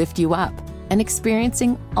friends who lift you up, and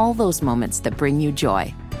experiencing all those moments that bring you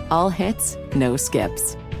joy. All hits, no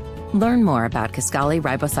skips. Learn more about Kisqali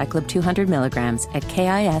Ribociclib 200 milligrams at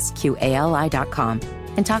KISQALI.com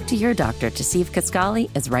and talk to your doctor to see if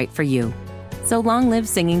Kisqali is right for you. So long live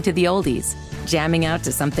singing to the oldies, jamming out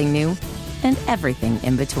to something new, and everything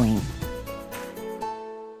in between.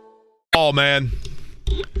 Oh, man.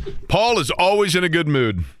 Paul is always in a good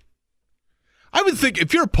mood. I would think,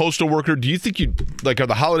 if you're a postal worker, do you think are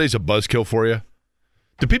the holidays a buzzkill for you?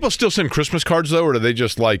 Do people still send Christmas cards, though, or do they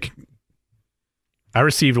just I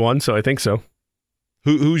received one, so I think so.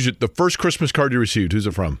 Who's the first Christmas card you received? Who's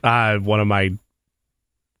it from? One of my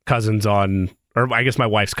cousins or I guess my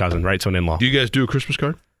wife's cousin, right? So an in-law. Do you guys do a Christmas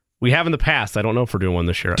card? We have in the past. I don't know if we're doing one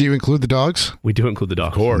this year. Do you include the dogs? We do include the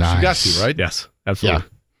dogs. Of course. Nice. You got to, right? Yes, absolutely. Yeah.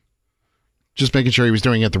 Just making sure he was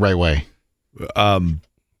doing it the right way.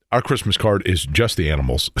 Our Christmas card is just the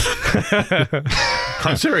animals.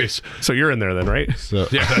 I'm serious. So you're in there then, right?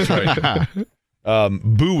 Yeah, that's right.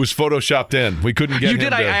 Boo was photoshopped in. We couldn't get you him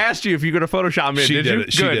did. I asked you if you could have photoshopped me. She did you?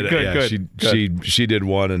 She did it. Good. She did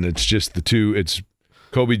one, and it's just the two. It's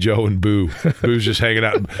Kobe, Joe, and Boo. Boo's just hanging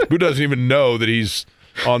out. Boo doesn't even know that he's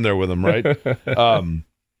on there with him, right?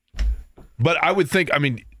 But I would think,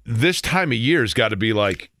 this time of year has got to be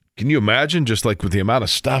like, can you imagine just with the amount of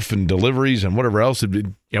stuff and deliveries and whatever else?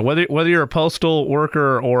 Yeah, whether you're a postal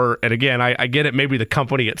worker and again, I get it, maybe the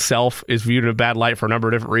company itself is viewed in a bad light for a number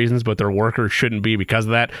of different reasons, but their workers shouldn't be because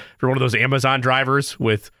of that. If you're one of those Amazon drivers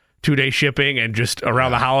with 2-day shipping and just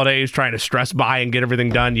around the holidays trying to stress buy and get everything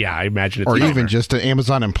done, yeah, I imagine it's or even just an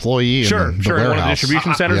Amazon employee in the warehouse. One of the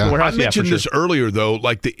distribution centers, the warehouse. I mentioned this earlier, though,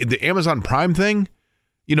 the Amazon Prime thing.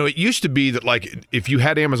 It used to be that if you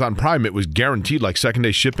had Amazon Prime, it was guaranteed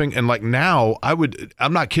second-day shipping, and now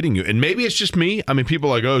I'm not kidding you, and maybe it's just me.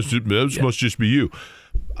 People are like, this must just be you.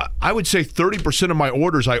 I would say 30% of my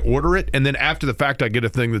orders, I order it, and then after the fact, I get a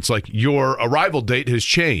thing that's your arrival date has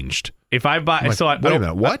changed. If I buy, wait a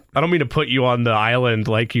minute, what? I don't mean to put you on the island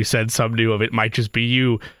like you said. Some new of it might just be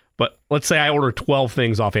you, but let's say I order 12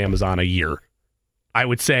 things off Amazon a year. I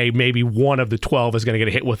would say maybe one of the 12 is going to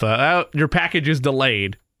get hit with your package is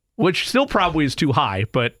delayed, which still probably is too high,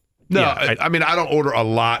 but no, yeah, I don't order a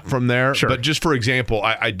lot from there. Sure. But just for example,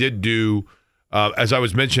 I did do, as I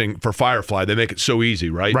was mentioning, for Firefly, they make it so easy,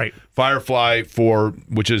 right? Right. Firefly,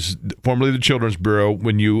 which is formerly the Children's Bureau,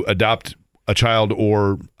 when you adopt a child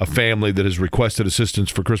or a family that has requested assistance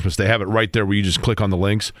for Christmas, they have it right there where you just click on the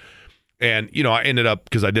links. And, I ended up,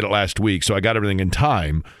 because I did it last week, so I got everything in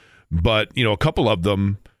time. But, a couple of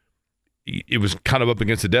them, it was kind of up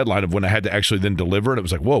against the deadline of when I had to actually then deliver. And it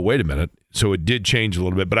was like, whoa, wait a minute. So it did change a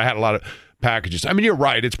little bit. But I had a lot of packages. I mean, you're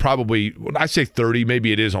right. It's probably, when I say 30,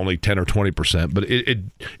 maybe it is only 10 or 20%. But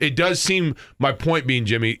it does seem, my point being,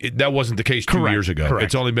 Jimmy, that wasn't the case 2 years ago. Correct.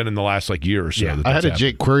 It's only been in the last year or so. Yeah. I had a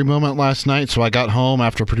Jake Query moment last night. So I got home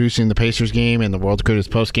after producing the Pacers game and the World's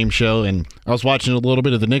Greatest Post-Game Show. And I was watching a little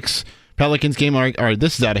bit of the Knicks-Pelicans game. All right,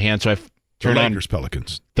 this is out of hand. So I turned on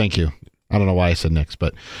Lakers-Pelicans. Thank you. I don't know why I said Knicks,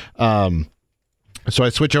 but so I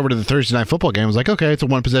switch over to the Thursday night football game. I was like, okay, it's a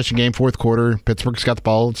one-possession game, fourth quarter. Pittsburgh's got the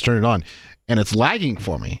ball. Let's turn it on. And it's lagging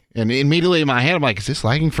for me. And immediately in my head, I'm like, is this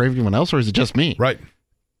lagging for everyone else or is it just me? Right.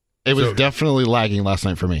 It was definitely lagging last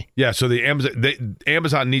night for me. Yeah, so the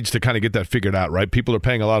Amazon needs to kind of get that figured out, right? People are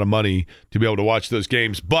paying a lot of money to be able to watch those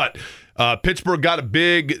games. But Pittsburgh got a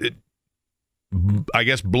big, I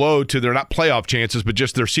guess, blow to their not playoff chances, but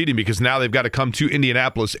just their seeding, because now they've got to come to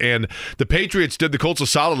Indianapolis. And the Patriots did the Colts a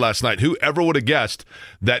solid last night. Whoever would have guessed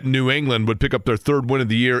that New England would pick up their third win of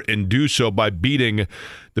the year and do so by beating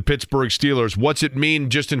the Pittsburgh Steelers? What's it mean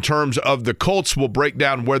just in terms of the Colts? We'll break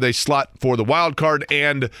down where they slot for the wild card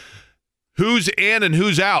and who's in and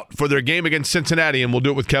who's out for their game against Cincinnati, and we'll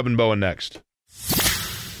do it with Kevin Bowen next.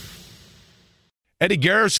 Eddie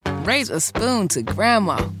Garrison. Raise a spoon to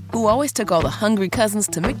Grandma, who always took all the hungry cousins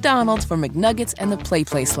to McDonald's for McNuggets and the Play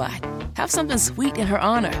Slide. Have something sweet in her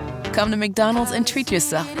honor. Come to McDonald's and treat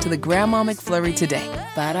yourself to the Grandma McFlurry today.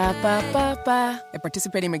 Ba-da-ba-ba-ba. At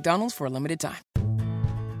participating McDonald's for a limited time.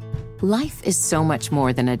 Life is so much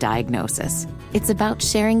more than a diagnosis. It's about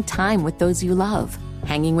sharing time with those you love,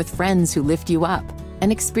 hanging with friends who lift you up,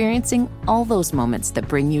 and experiencing all those moments that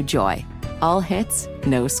bring you joy. All hits,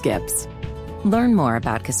 no skips. Learn more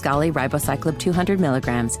about Kisqali Ribociclib 200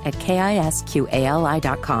 milligrams at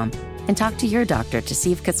KISQALI.com and talk to your doctor to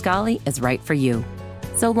see if Kisqali is right for you.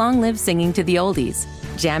 So long live singing to the oldies,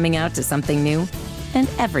 jamming out to something new, and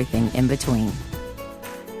everything in between.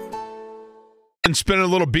 And spinning a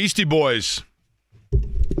little Beastie Boys.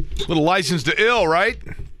 Little License to Ill, right?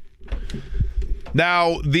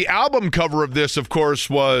 Now, the album cover of this, of course,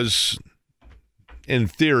 was, in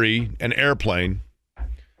theory, an airplane.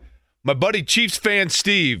 My buddy Chiefs fan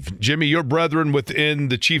Steve, Jimmy, your brethren within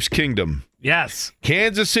the Chiefs kingdom. Yes.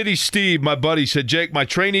 Kansas City Steve, my buddy, said, Jake, my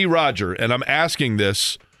trainee Roger, and I'm asking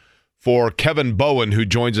this for Kevin Bowen, who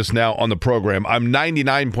joins us now on the program. I'm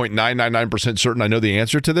 99.999% certain I know the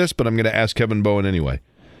answer to this, but I'm going to ask Kevin Bowen anyway.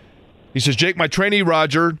 He says, Jake, my trainee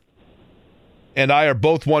Roger and I are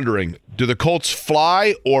both wondering, do the Colts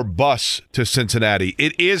fly or bus to Cincinnati?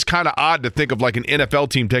 It is kind of odd to think of like an NFL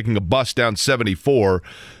team taking a bus down 74,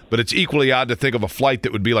 but it's equally odd to think of a flight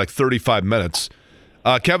that would be like 35 minutes.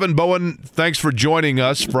 Kevin Bowen, thanks for joining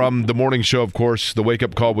us from the morning show, of course, the Wake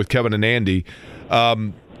Up Call with Kevin and Andy.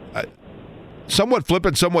 Somewhat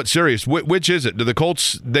flippant, somewhat serious. Which is it? Do the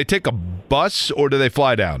Colts, they take a bus or do they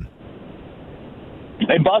fly down?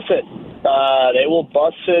 They bus it. They will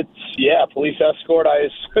bus it, police escort, I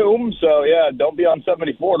assume. So, don't be on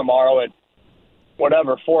 74 tomorrow at,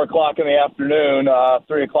 4 o'clock in the afternoon,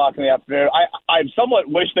 3 o'clock in the afternoon. I somewhat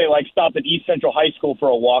wish they, stopped at East Central High School for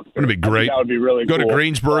a walk. That'd be great. That would be really cool. Go to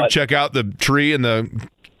Greensburg, check out the tree in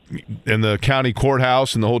the county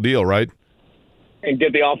courthouse and the whole deal, right? And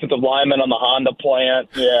get the offensive lineman on the Honda plant.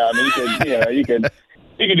 Yeah, I mean, you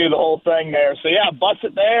could do the whole thing there. So, bus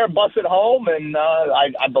it there, bus it home, and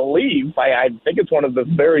I think it's one of the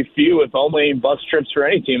very few, if only, bus trips for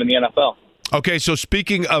any team in the NFL. Okay, so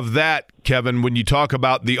speaking of that, Kevin, when you talk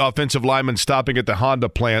about the offensive lineman stopping at the Honda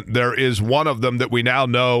plant, there is one of them that we now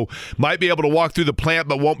know might be able to walk through the plant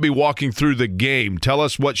but won't be walking through the game. Tell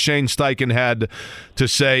us what Shane Steichen had to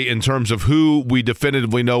say in terms of who we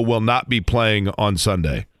definitively know will not be playing on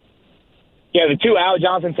Sunday. Yeah, the two out,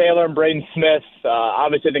 Jonathan Taylor and Braden Smith.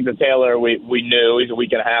 Obviously, I think the Taylor we knew. He's a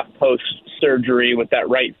week and a half post-surgery with that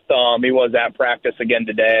right thumb. He was at practice again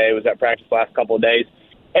today. He was at practice the last couple of days.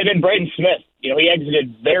 And then Braden Smith, he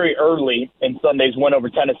exited very early in Sunday's win over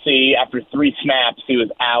Tennessee. After 3 snaps, he was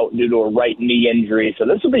out due to a right knee injury. So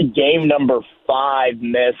this will be game number 5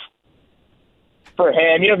 miss for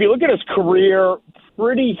him. If you look at his career,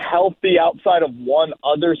 pretty healthy outside of one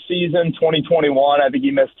other season, 2021. I think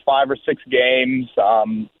he missed 5 or 6 games.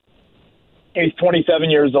 He's 27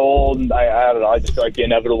 years old. And I don't know. I just feel like the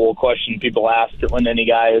inevitable question people ask when any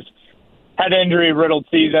guy is had an injury-riddled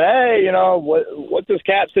season. Hey, what's his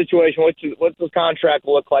cap situation? What's his contract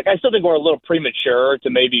look like? I still think we're a little premature to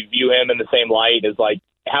maybe view him in the same light as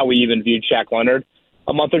how we even viewed Shaq Leonard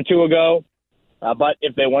a month or two ago. But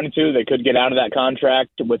if they wanted to, they could get out of that contract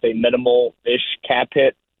with a minimal-ish cap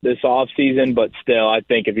hit this offseason, but still, I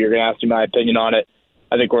think if you're going to ask me my opinion on it,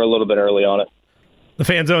 I think we're a little bit early on it. The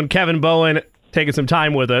Fan Zone, Kevin Bowen, taking some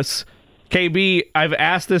time with us. KB, I've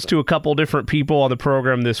asked this to a couple different people on the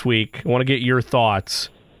program this week. I want to get your thoughts,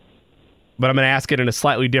 but I'm going to ask it in a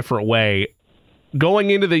slightly different way. Going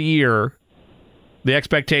into the year, the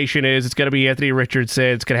expectation is it's going to be Anthony Richardson.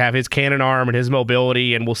 It's going to have his cannon arm and his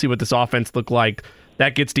mobility, and we'll see what this offense look like.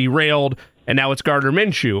 That gets derailed, and now it's Gardner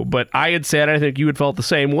Minshew. But I had said, I think you had felt the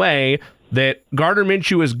same way, that Gardner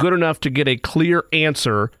Minshew is good enough to get a clear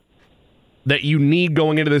answer that you need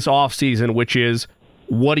going into this offseason, which is,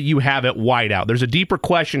 what do you have at wideout? There's a deeper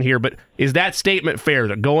question here, but is that statement fair,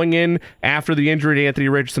 that going in after the injury to Anthony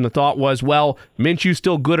Richardson, the thought was, well, Minshew's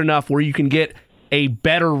still good enough where you can get a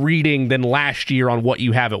better reading than last year on what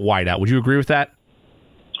you have at wideout? Would you agree with that?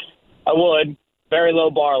 I would. Very low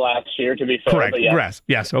bar last year, to be fair. Correct. But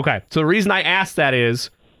Yes. Okay. So the reason I asked that is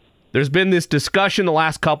there's been this discussion the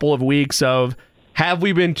last couple of weeks of, have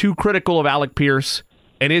we been too critical of Alec Pierce,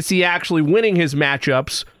 and is he actually winning his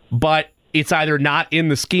matchups, but it's either not in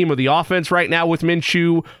the scheme of the offense right now with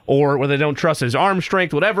Minshew, or whether they don't trust his arm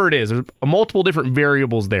strength, whatever it is. There's multiple different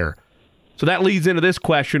variables there. So that leads into this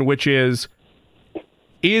question, which is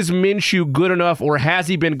Minshew good enough, or has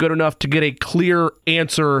he been good enough to get a clear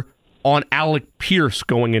answer on Alec Pierce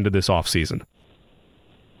going into this offseason?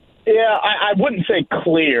 Yeah, I wouldn't say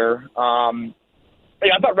clear.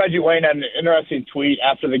 I thought Reggie Wayne had an interesting tweet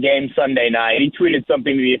after the game Sunday night. He tweeted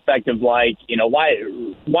something to the effect of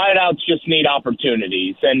wideouts just need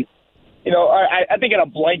opportunities. And, I think in a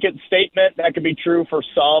blanket statement that could be true for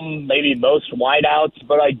some, maybe most wideouts,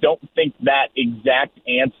 but I don't think that exact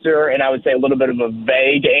answer, and I would say a little bit of a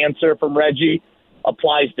vague answer from Reggie,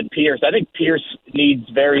 applies to Pierce. I think Pierce needs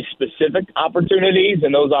very specific opportunities,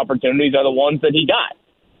 and those opportunities are the ones that he got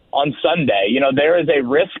on Sunday. There is a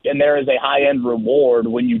risk and there is a high-end reward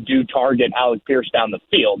when you do target Alec Pierce down the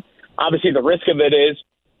field. Obviously, the risk of it is,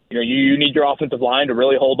 you need your offensive line to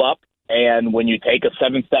really hold up, and when you take a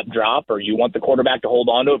 7-step drop or you want the quarterback to hold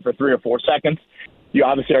on to it for 3 or 4 seconds, you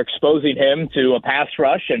obviously are exposing him to a pass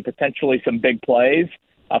rush and potentially some big plays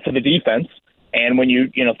for the defense. And when you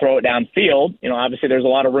throw it downfield, obviously there's a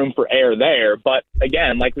lot of room for error there. But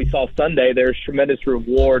again, like we saw Sunday, there's tremendous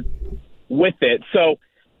reward with it. So,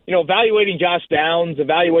 evaluating Josh Downs,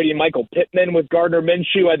 evaluating Michael Pittman with Gardner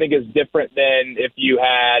Minshew, I think is different than if you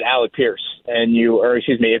had Alec Pierce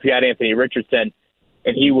if you had Anthony Richardson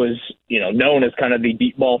and he was, known as kind of the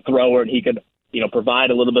deep ball thrower, and he could, provide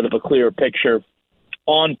a little bit of a clearer picture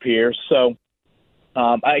on Pierce. So,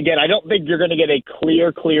 again, I don't think you're going to get a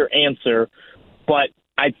clear answer, but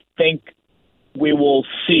I think we will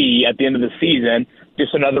see at the end of the season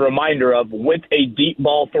just another reminder of, with a deep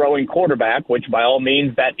ball throwing quarterback, which by all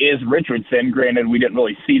means that is Richardson. Granted, we didn't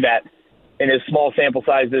really see that in his small sample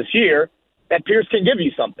size this year, that Pierce can give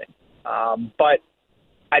you something. But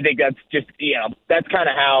I think that's just, that's kind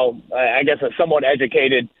of how, I guess, a somewhat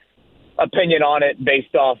educated opinion on it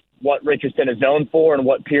based off what Richardson is known for and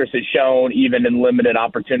what Pierce has shown even in limited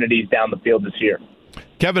opportunities down the field this year.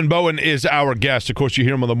 Kevin Bowen is our guest. Of course, you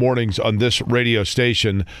hear him on the mornings on this radio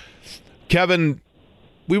station. Kevin,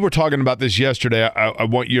 we were talking about this yesterday. I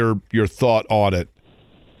want your thought on it.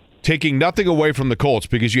 Taking nothing away from the Colts,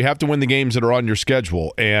 because you have to win the games that are on your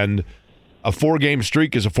schedule, and a 4-game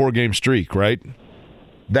streak is a 4-game streak, right?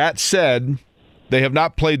 That said, they have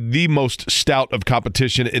not played the most stout of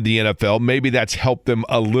competition in the NFL. Maybe that's helped them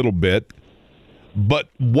a little bit. But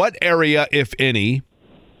what area, if any,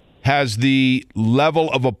 has the level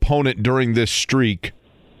of opponent during this streak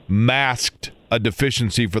masked a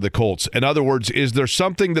deficiency for the Colts? In other words, is there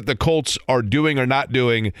something that the Colts are doing or not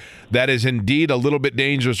doing that is indeed a little bit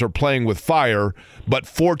dangerous or playing with fire, but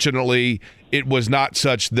fortunately it was not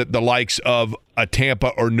such that the likes of a Tampa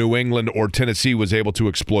or New England or Tennessee was able to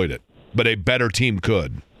exploit it, but a better team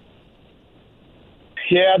could?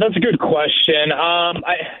 Yeah, that's a good question.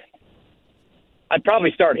 I'd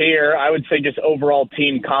probably start here. I would say just overall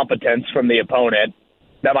team competence from the opponent.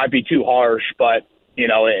 That might be too harsh, but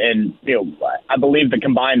I believe the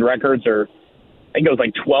combined records are, I think it was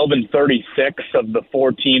like 12-36 of the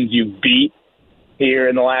 4 teams you beat here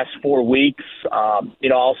in the last 4 weeks.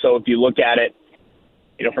 Also, if you look at it,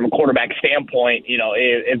 from a quarterback standpoint,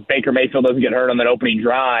 if Baker Mayfield doesn't get hurt on that opening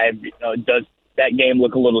drive, does that game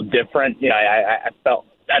look a little different? I felt,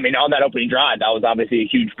 on that opening drive, that was obviously a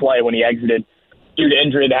huge play when he exited due to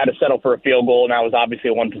injury. They had to settle for a field goal, and that was obviously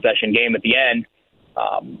a one-possession game at the end.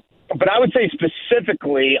 But I would say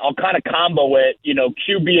specifically, I'll kind of combo it,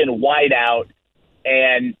 QB and wideout,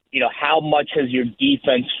 and, how much has your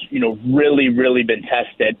defense, really, really been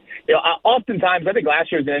tested. Oftentimes, I think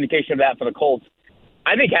last year was an indication of that for the Colts.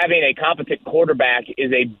 I think having a competent quarterback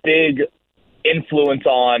is a big influence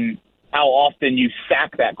on how often you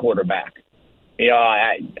sack that quarterback.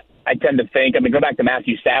 I tend to think, go back to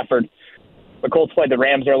Matthew Stafford. The Colts played the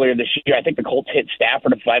Rams earlier this year. I think the Colts hit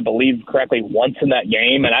Stafford, if I believe correctly, once in that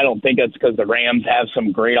game, and I don't think that's because the Rams have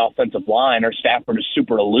some great offensive line or Stafford is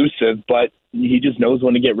super elusive, but he just knows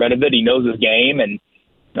when to get rid of it. He knows his game, and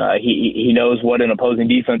he knows what an opposing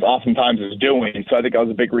defense oftentimes is doing. So I think that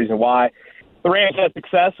was a big reason why the Rams had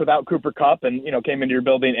success without Cooper Kupp and, came into your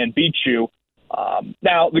building and beat you.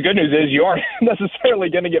 Now, the good news is you aren't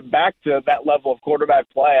necessarily going to get back to that level of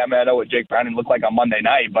quarterback play. I know what Jake Browning looked like on Monday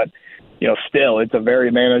night, but still, it's a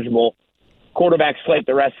very manageable quarterback slate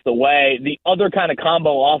the rest of the way. The other kind of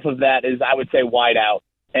combo off of that is, I would say, wide out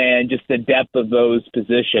and just the depth of those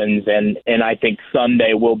positions. And I think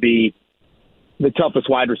Sunday will be the toughest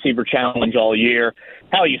wide receiver challenge all year.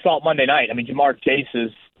 Hell, you saw it Monday night. Jamar Chase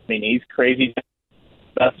is, he's crazy.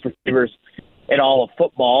 Best receivers in all of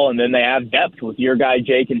football. And then they have depth with your guy,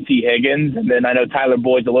 Jake, and T. Higgins. And then I know Tyler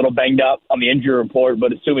Boyd's a little banged up on the injury report,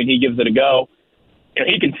 but assuming he gives it a go,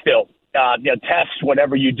 he can still test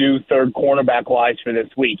whatever you do third cornerback-wise for this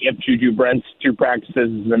week. If Juju Brent's 2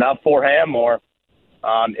 practices is enough for him, or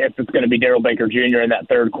if it's going to be Darrell Baker Jr. in that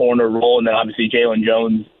third corner role, and then obviously Jalen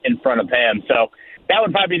Jones in front of him. So that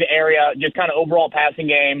would probably be the area, just kind of overall passing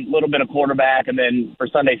game, a little bit of quarterback, and then for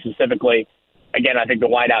Sunday specifically, again, I think the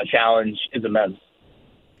wideout challenge is immense.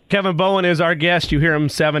 Kevin Bowen is our guest. You hear him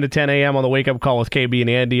 7 to 10 a.m. on the Wake Up Call with KB and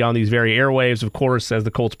Andy on these very airwaves. Of course, as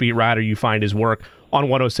the Colts beat writer, you find his work on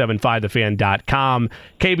 1075thefan.com.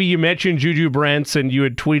 KB, you mentioned Juju Brents, and you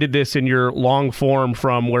had tweeted this in your long form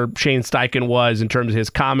from where Shane Steichen was in terms of his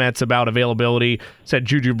comments about availability. Said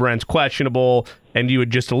Juju Brents questionable, and you had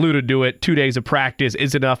just alluded to it. 2 days of practice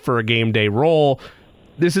is enough for a game day role.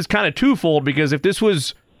 This is kind of twofold, because if this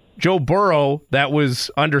was Joe Burrow that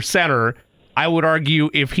was under center, I would argue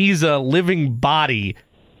if he's a living body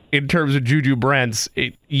in terms of Juju Brents,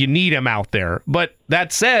 you need him out there. But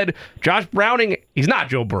that said, Josh Browning, he's not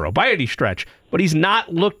Joe Burrow by any stretch, but he's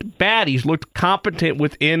not looked bad. He's looked competent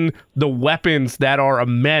within the weapons that are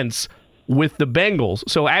immense with the Bengals.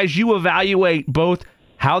 So as you evaluate both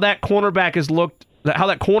how that cornerback has looked, how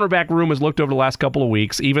that cornerback room has looked over the last couple of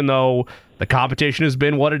weeks, even though the competition has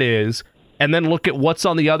been what it is, and then look at what's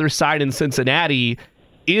on the other side in Cincinnati,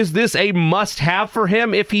 is this a must-have for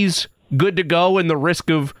him if he's good to go and the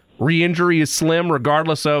risk of re-injury is slim,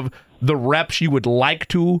 regardless of the reps you would like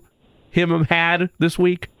to him have had this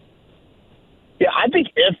week? Yeah, I think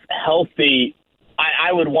if healthy,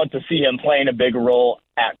 I would want to see him playing a big role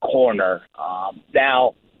at corner.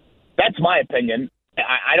 Now, that's my opinion.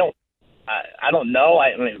 I don't know.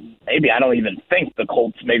 Maybe I don't even think the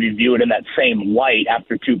Colts maybe view it in that same light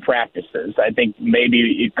after 2 practices. I think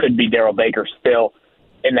maybe it could be Darrell Baker still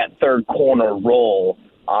in that third corner role.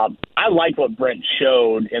 I like what Brent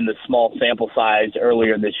showed in the small sample size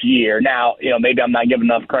earlier this year. Now, maybe I'm not giving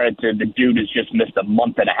enough credit to the dude who's just missed a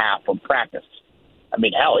month and a half of practice.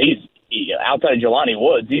 Hell, he's outside of Jelani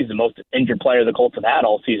Woods, he's the most injured player the Colts have had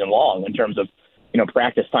all season long in terms of,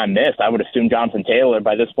 practice time missed. I would assume Jonathan Taylor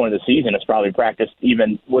by this point of the season has probably practiced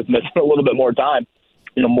even with missing a little bit more time,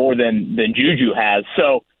 more than Juju has.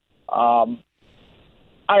 So, I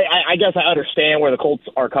guess I understand where the Colts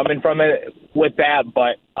are coming from with that,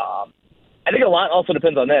 but I think a lot also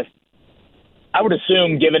depends on this. I would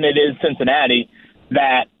assume, given it is Cincinnati,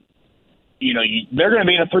 that they're going to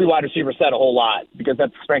be in a 3 wide receiver set a whole lot because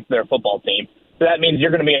that's the strength of their football team. So that means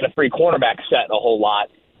you're going to be in a 3 cornerback set a whole lot.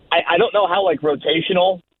 I don't know how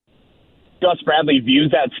rotational Gus Bradley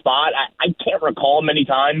views that spot. I can't recall many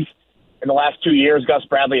times in the last 2 years Gus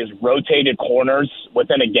Bradley has rotated corners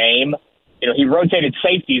within a game. He rotated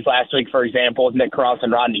safeties last week, for example, with Nick Cross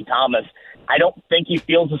and Rodney Thomas. I don't think he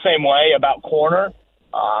feels the same way about corner.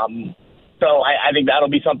 So I think that'll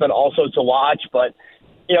be something also to watch. But,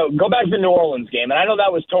 go back to the New Orleans game. And I know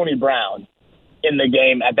that was Tony Brown in the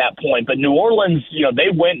game at that point. But New Orleans, they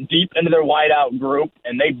went deep into their wideout group,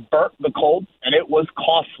 and they burnt the Colts, and it was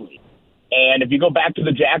costly. And if you go back to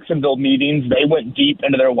the Jacksonville meetings, they went deep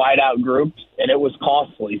into their wideout groups, and it was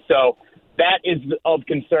costly. So that is of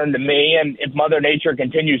concern to me. And if Mother Nature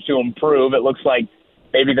continues to improve, it looks like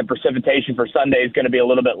maybe the precipitation for Sunday is going to be a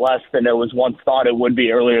little bit less than it was once thought it would be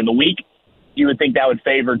earlier in the week. You would think that would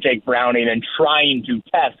favor Jake Browning and trying to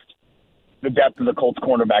test the depth of the Colts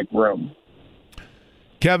cornerback room.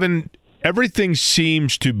 Kevin, everything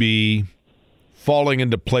seems to be falling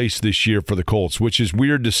into place this year for the Colts, which is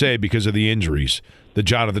weird to say because of the injuries, the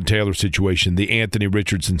Jonathan Taylor situation, the Anthony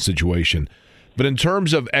Richardson situation. But in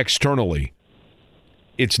terms of externally,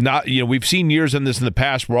 it's not, we've seen years in this in the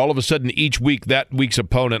past where all of a sudden each week that week's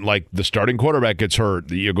opponent, like the starting quarterback gets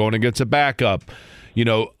hurt, you're going against a backup,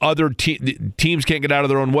 other teams can't get out of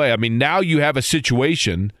their own way. I mean, now you have a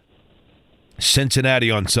situation,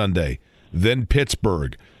 Cincinnati on Sunday, then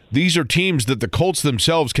Pittsburgh. These are teams that the Colts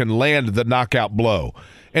themselves can land the knockout blow.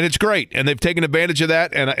 And it's great, and they've taken advantage of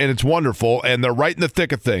that, and it's wonderful, and they're right in the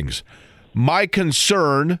thick of things. My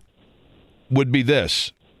concern would be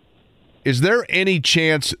this. Is there any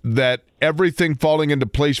chance that everything falling into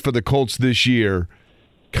place for the Colts this year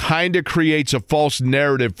kind of creates a false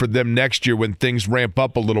narrative for them next year when things ramp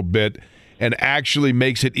up a little bit and actually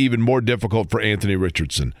makes it even more difficult for Anthony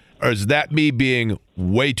Richardson? Or is that me being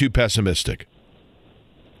way too pessimistic?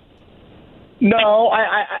 No,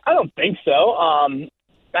 I don't think so.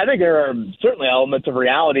 I think there are certainly elements of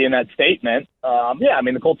reality in that statement.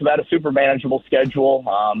 The Colts have had a super manageable schedule.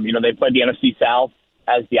 They played the NFC South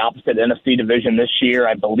as the opposite NFC division this year.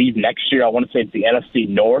 I believe next year, I want to say it's the NFC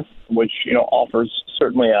North, which, offers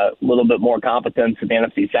certainly a little bit more competence in the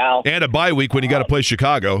NFC South. And a bye week when you got to play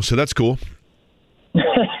Chicago, so that's cool. And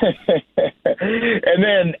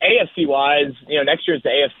then AFC-wise, next year is the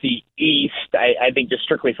AFC East. I think just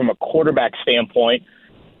strictly from a quarterback standpoint,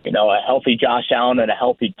 a healthy Josh Allen and a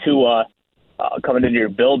healthy Tua coming into your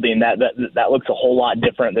building, that looks a whole lot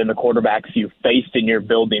different than the quarterbacks you faced in your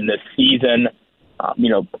building this season.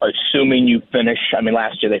 Assuming you finish,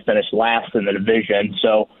 last year they finished last in the division.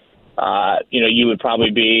 So, you would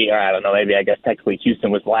probably be, or I don't know, maybe I guess technically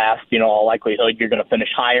Houston was last. All likelihood you're going to finish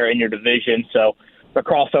higher in your division. So the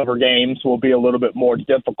crossover games will be a little bit more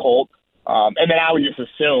difficult. And then I would just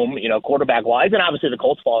assume, quarterback-wise, and obviously the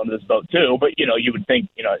Colts fall into this boat too, but, you would think,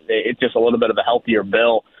 it's just a little bit of a healthier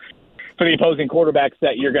bill for the opposing quarterbacks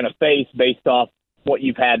that you're going to face based off what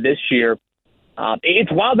you've had this year.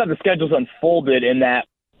 It's wild that the schedule's unfolded in that,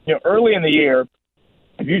 early in the year,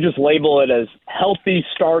 if you just label it as healthy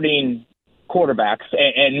starting quarterbacks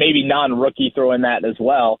and maybe non-rookie throw in that as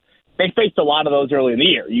well, they faced a lot of those early in the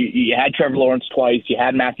year. You had Trevor Lawrence twice, you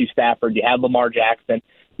had Matthew Stafford, you had Lamar Jackson,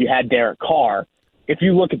 you had Derek Carr. If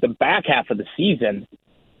you look at the back half of the season,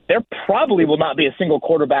 there probably will not be a single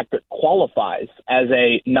quarterback that qualifies as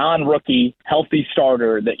a non-rookie healthy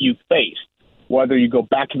starter that you faced. Whether you go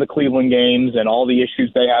back to the Cleveland games and all the issues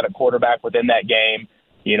they had at quarterback within that game,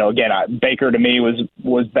 again, Baker to me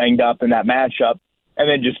was banged up in that matchup. And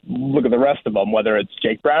then just look at the rest of them, whether it's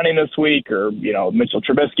Jake Browning this week or, Mitchell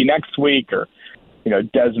Trubisky next week or,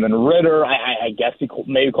 Desmond Ridder. I guess he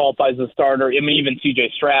maybe qualifies as a starter. Even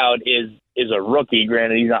C.J. Stroud is a rookie.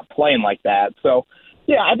 Granted, he's not playing like that. So,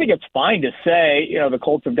 yeah, I think it's fine to say, the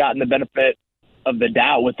Colts have gotten the benefit of the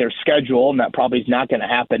doubt with their schedule, and that probably is not going to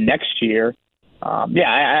happen next year. I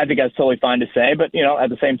think that's totally fine to say. But, at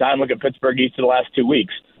the same time, look at Pittsburgh each of the last 2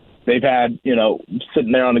 weeks. They've had,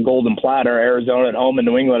 sitting there on the golden platter, Arizona at home and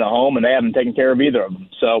New England at home, and they haven't taken care of either of them.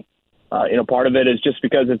 So, part of it is just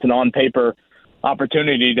because it's an on-paper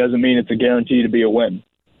opportunity doesn't mean it's a guarantee to be a win.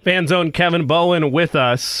 Fan Zone Kevin Bowen with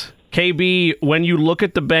us. KB, when you look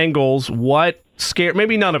at the Bengals, what scare?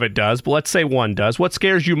 Maybe none of it does, but let's say one does. What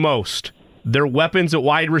scares you most? Their weapons at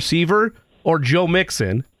wide receiver or Joe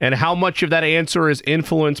Mixon? And how much of that answer is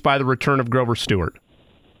influenced by the return of Grover Stewart?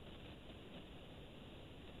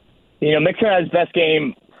 Mixon had his best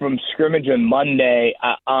game from scrimmage on Monday.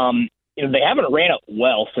 They haven't ran it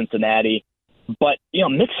well, Cincinnati, but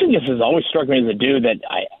Mixon just has always struck me as a dude that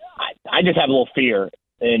I just have a little fear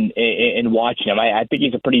in watching him. I think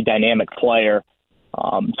he's a pretty dynamic player,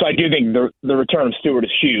 so I do think the return of Stewart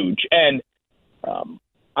is huge. And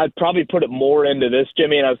I'd probably put it more into this,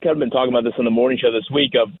 Jimmy, and I've kind of been talking about this on the morning show this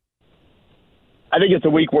week. I think it's a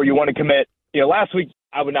week where you want to commit. Last week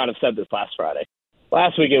I would not have said this last Friday.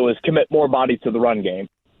 Last week it was commit more bodies to the run game.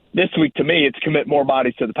 This week, to me, it's commit more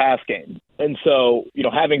bodies to the pass game. And so,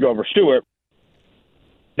 having Grover Stewart,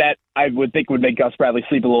 that I would think would make Gus Bradley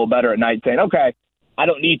sleep a little better at night, saying, okay, I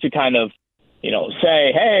don't need to kind of,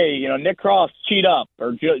 say, hey, Nick Cross, cheat up,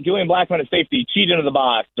 or Julian Blackmon at safety, cheat into the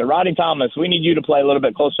box, or Rodney Thomas, we need you to play a little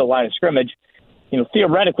bit closer to the line of scrimmage.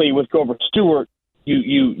 Theoretically, with Grover Stewart,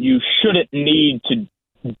 you shouldn't need to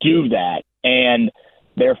do that. And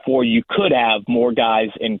therefore, you could have more guys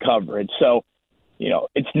in coverage. So,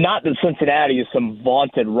 it's not that Cincinnati is some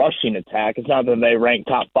vaunted rushing attack. It's not that they rank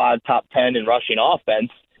top 5, top 10 in rushing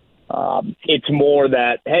offense. It's more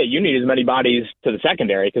that, hey, you need as many bodies to the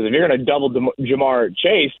secondary, because if you're going to double Jamar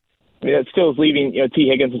Chase, that still is leaving T.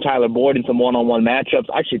 Higgins and Tyler Boyd in some one-on-one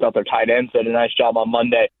matchups. I actually thought their tight ends did a nice job on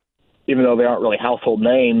Monday, even though they aren't really household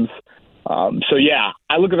names. I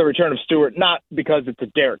look at the return of Stewart not because it's a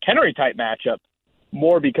Derrick Henry type matchup,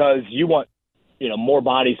 more because you want more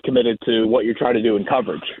bodies committed to what you're trying to do in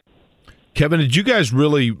coverage. Kevin, did you guys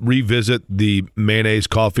really revisit the mayonnaise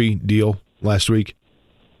coffee deal last week?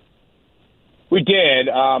 We did.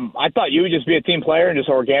 I thought you would just be a team player and just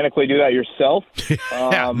organically do that yourself.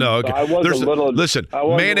 No, okay. So I was listen,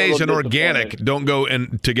 mayonnaise and organic don't go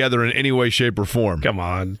together in any way, shape, or form. Come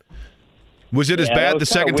on. Was it as bad the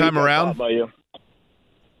second time around?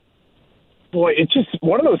 Boy, it's just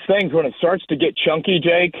one of those things when it starts to get chunky,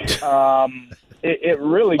 Jake. It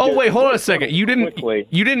really. Oh wait, hold on a second. You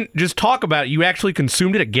didn't just talk about it. You actually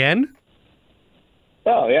consumed it again?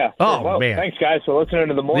 Oh, yeah. Oh, well, man. Thanks, guys, for listening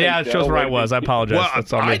to the morning show. Yeah, it shows where I was. I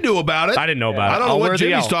apologize. Well, I knew about it. I didn't know about it. I don't know what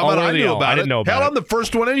Jimmy's talking about. I knew about it. I didn't know about it. Hell, I'm the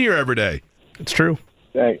first one in here every day. It's true.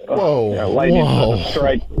 Hey, Whoa. Yeah, lightning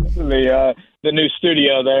strike the new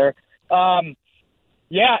studio there.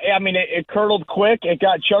 Yeah, I mean, it curdled quick. It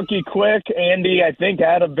got chunky quick. Andy, I think,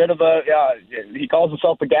 had a bit of he calls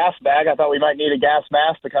himself a gas bag. I thought we might need a gas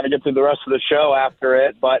mask to kind of get through the rest of the show after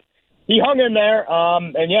it. But he hung in there,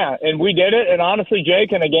 and we did it. And honestly,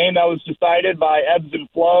 Jake, in a game that was decided by ebbs and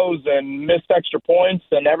flows and missed extra points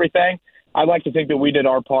and everything, I'd like to think that we did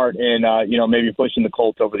our part in, maybe pushing the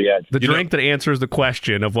Colts over the edge. The drink that answers the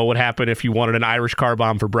question of what would happen if you wanted an Irish car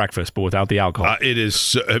bomb for breakfast, but without the alcohol. It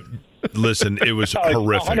is. Listen, it was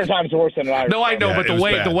horrific. 100 times worse than an Irish. No, I know, but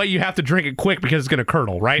the way you have to drink it quick because it's going to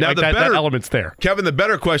curdle, right? Now, like that element's there. Kevin, the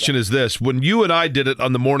better question is this. When you and I did it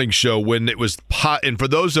on the morning show, when it was hot, and for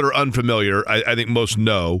those that are unfamiliar, I think most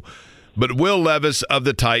know, but Will Levis of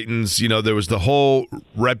the Titans, there was the whole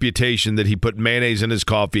reputation that he put mayonnaise in his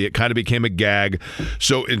coffee. It kind of became a gag.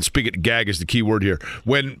 So, and speaking, gag is the key word here.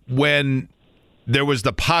 When there was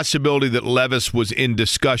the possibility that Levis was in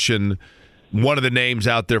discussion, one of the names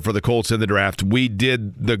out there for the Colts in the draft, we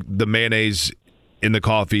did the mayonnaise in the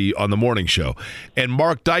coffee on the morning show. And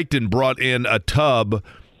Mark Dykton brought in a tub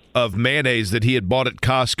of mayonnaise that he had bought at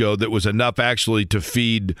Costco that was enough actually to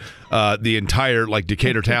feed the entire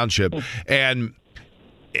Decatur Township. And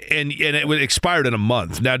it expired in a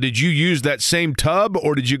month. Now, did you use that same tub,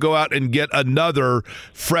 or did you go out and get another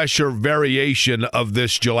fresher variation of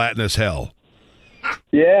this gelatinous hell?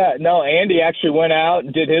 Yeah, no, Andy actually went out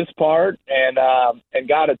and did his part and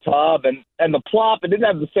got a tub and the plop. It didn't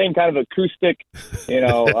have the same kind of acoustic,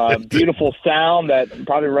 beautiful sound that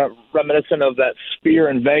probably reminiscent of that Sphere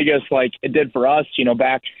in Vegas like it did for us,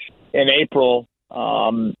 back in April.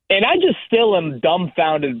 And I just still am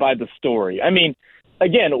dumbfounded by the story. I mean,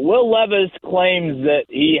 again, Will Levis claims that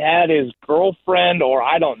he had his girlfriend, or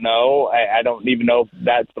I don't know. I don't even know if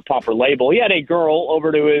that's the proper label. He had a girl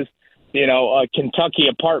over to his a Kentucky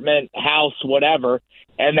apartment, house, whatever,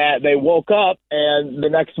 and that they woke up and the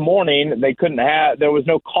next morning there was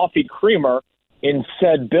no coffee creamer in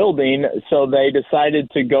said building, so they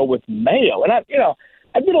decided to go with mayo. And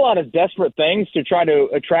I did a lot of desperate things to try to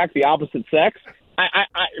attract the opposite sex. I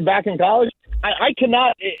back in college, I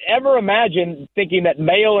cannot ever imagine thinking that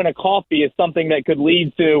mayo in a coffee is something that could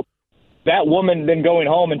lead to that woman then going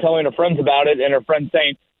home and telling her friends about it, and her friends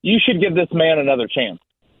saying, "You should give this man another chance."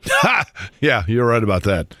 Yeah, you're right about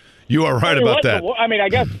that. You are right about that. I mean, I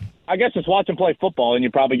guess just watch him play football, and you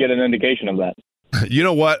probably get an indication of that. You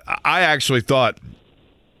know what? I actually thought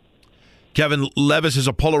Kevin Levis is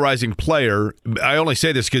a polarizing player. I only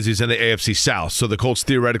say this because he's in the AFC South, so the Colts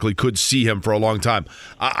theoretically could see him for a long time.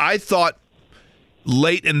 I thought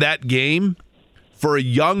late in that game, for a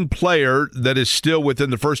young player that is still within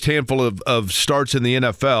the first handful of starts in the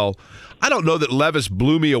NFL, I don't know that Levis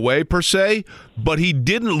blew me away per se, but he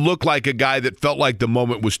didn't look like a guy that felt like the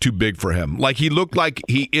moment was too big for him. Like, he looked like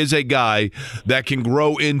he is a guy that can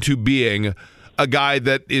grow into being a guy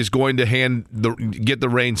that is going to get the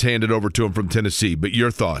reins handed over to him from Tennessee. But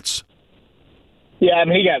your thoughts? Yeah, I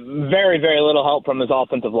mean, he got very, very little help from his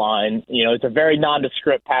offensive line. It's a very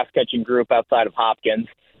nondescript pass-catching group outside of Hopkins.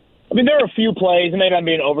 I mean, there are a few plays, and maybe I'm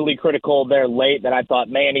being overly critical there late, that I thought,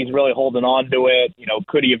 man, he's really holding on to it.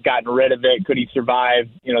 Could he have gotten rid of it? Could he survive,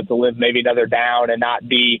 to live maybe another down and not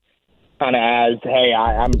be kind of as, hey,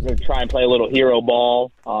 I'm going to try and play a little hero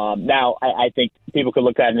ball. Now, I think people could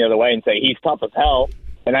look at it the other way and say he's tough as hell.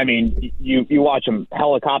 And, I mean, you watch him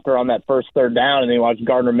helicopter on that first third down, and then you watch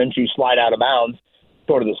Gardner Minshew slide out of bounds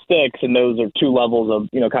sort of the sticks, and those are two levels of,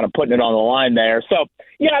 kind of putting it on the line there. So,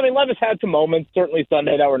 yeah, I mean, Levis had some moments, certainly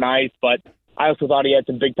Sunday, that were nice, but I also thought he had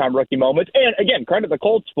some big-time rookie moments. And, again, credit the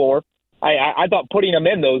Colts for, I thought putting him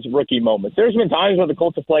in those rookie moments. There's been times where the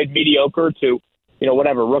Colts have played mediocre to,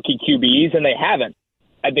 rookie QBs, and they haven't.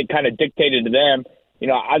 I think kind of dictated to them.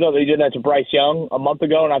 I thought they did that to Bryce Young a month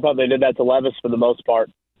ago, and I thought they did that to Levis for the most part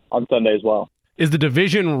on Sunday as well. Is the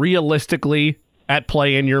division realistically at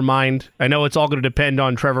play in your mind? I know it's all going to depend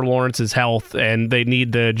on Trevor Lawrence's health, and they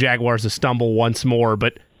need the Jaguars to stumble once more,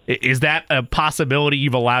 but is that a possibility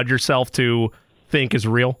you've allowed yourself to think is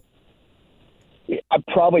real? I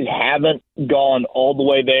probably haven't gone all the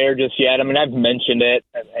way there just yet. I mean, I've mentioned it.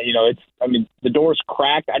 The door's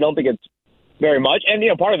cracked. I don't think it's very much. And,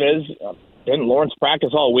 part of it is, didn't Lawrence practice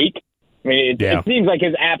all week? I mean, it seems like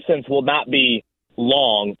his absence will not be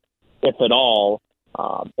long, if at all.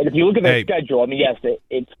 And if you look at their schedule, I mean, yes,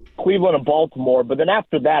 it's Cleveland and Baltimore, but then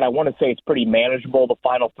after that, I want to say it's pretty manageable the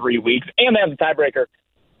final 3 weeks. And they have the tiebreaker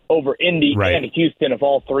over Indy and Houston if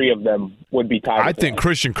all three of them would be tied. I think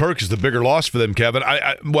Christian Kirk is the bigger loss for them, Kevin.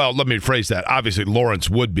 Well, let me rephrase that. Obviously, Lawrence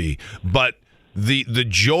would be, but the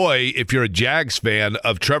joy, if you're a Jags fan,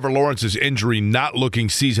 of Trevor Lawrence's injury not looking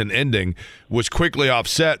season-ending was quickly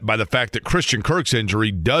offset by the fact that Christian Kirk's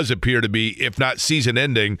injury does appear to be, if not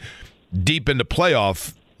season-ending, deep into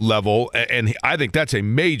playoff level, and I think that's a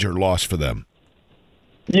major loss for them.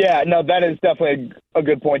 Yeah, no, that is definitely a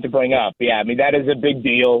good point to bring up. Yeah, I mean, that is a big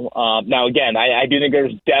deal. Now, again, I do think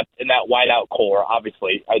there's depth in that wideout core.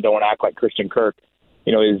 Obviously, I don't want to act like Christian Kirk,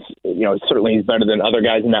 certainly he's better than other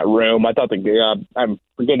guys in that room. I thought I'm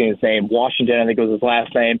forgetting his name, Washington, I think it was his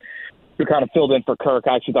last name, who kind of filled in for Kirk.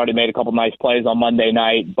 I actually thought he made a couple nice plays on Monday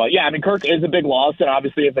night. But, yeah, I mean, Kirk is a big loss, and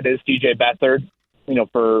obviously if it is TJ Beathard,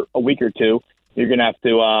 for a week or two, you're going to have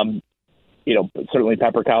to certainly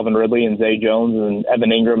pepper Calvin Ridley and Zay Jones and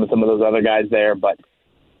Evan Ingram and some of those other guys there. But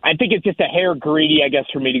I think it's just a hair greedy, I guess,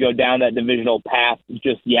 for me to go down that divisional path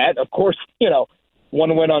just yet. Of course,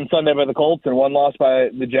 one win on Sunday by the Colts and one loss by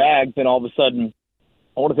the Jags, and all of a sudden,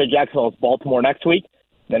 I want to say Jacksonville is Baltimore next week.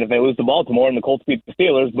 Then if they lose to Baltimore and the Colts beat the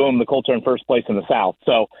Steelers, boom, the Colts are in first place in the South.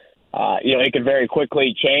 So, it could very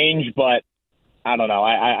quickly change, but I don't know.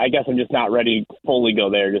 I guess I'm just not ready to fully go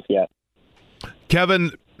there just yet.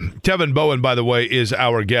 Kevin Bowen, by the way, is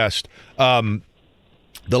our guest.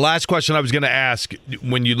 The last question I was going to ask,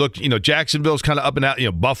 when you look, Jacksonville's kind of up and out,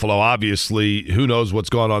 Buffalo, obviously, who knows what's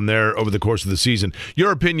going on there over the course of the season.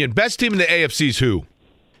 Your opinion, best team in the AFC is who?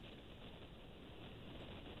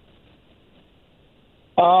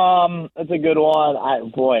 That's a good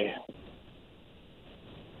one.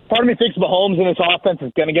 Part of me thinks Mahomes in this offense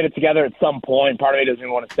is going to get it together at some point. Part of me doesn't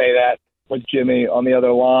even want to say that with Jimmy on the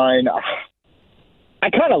other line. I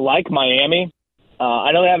kind of like Miami.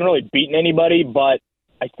 I know they haven't really beaten anybody, but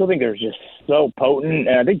I still think they're just so potent.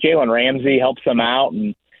 And I think Jalen Ramsey helps them out.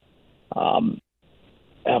 And,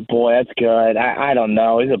 that's good. I don't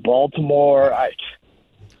know. Is it Baltimore?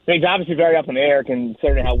 It's obviously very up in the air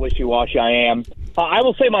considering how wishy-washy I am. I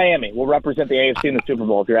will say Miami will represent the AFC in the Super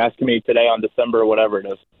Bowl if you're asking me today on December or whatever it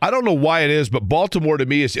is. I don't know why it is, but Baltimore to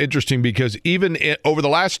me is interesting because even over the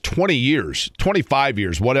last 20 years, 25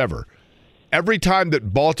 years, whatever, every time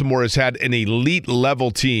that Baltimore has had an elite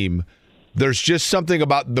level team, there's just something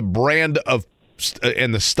about the brand of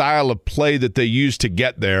and the style of play that they use to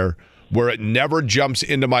get there where it never jumps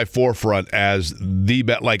into my forefront as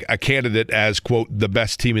like a candidate as, quote, the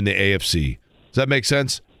best team in the AFC. Does that make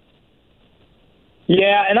sense?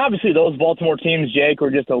 Yeah, and obviously those Baltimore teams, Jake,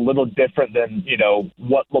 are just a little different than,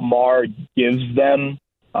 what Lamar gives them.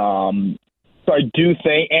 So I do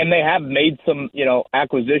think, and they have made some,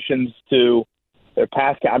 acquisitions to their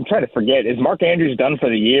pass. I'm trying to forget. Is Mark Andrews done for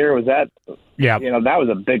the year? Was that? Yeah. That was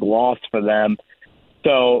a big loss for them.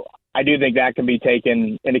 So I do think that can be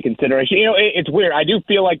taken into consideration. It's weird. I do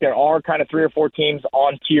feel like there are kind of 3 or 4 teams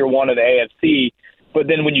on tier 1 of the AFC, but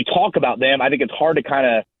then when you talk about them, I think it's hard to kind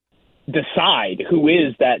of decide who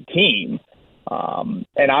is that team.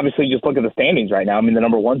 And obviously, just look at the standings right now. I mean, the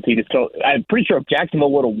number 1 seed is still. I'm pretty sure if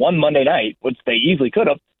Jacksonville would have won Monday night, which they easily could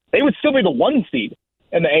have, they would still be the 1 seed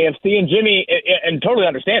in the AFC. And Jimmy, and totally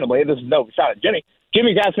understandably, this is no shot at Jimmy.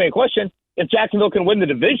 Jimmy's asked me a question: if Jacksonville can win the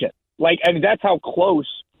division, that's how close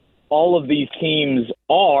all of these teams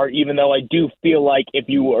are. Even though I do feel like if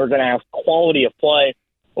you are going to have quality of play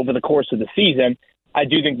over the course of the season, I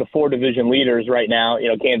do think the 4 division leaders right now,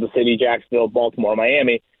 Kansas City, Jacksonville, Baltimore,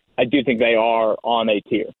 Miami, I do think they are on a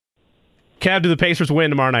tier. Cav, do the Pacers win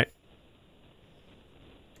tomorrow night?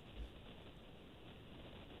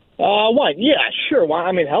 Why? Yeah, sure. Why?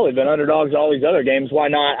 I mean, hell, they've been underdogs in all these other games. Why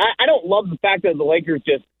not? I don't love the fact that the Lakers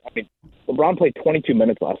LeBron played 22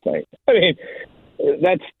 minutes last night. I mean,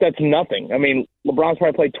 that's nothing. I mean, LeBron's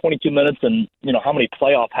probably played 22 minutes and, how many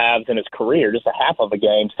playoff halves in his career, just a half of a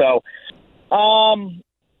game. So,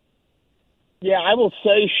 yeah, I will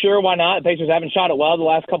say, sure, why not? The Pacers haven't shot it well the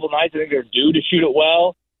last couple of nights. I think they're due to shoot it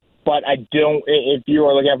well. But I don't, if you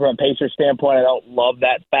are looking at it from a Pacers standpoint, I don't love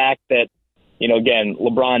that fact that, again,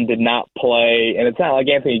 LeBron did not play. And it's not like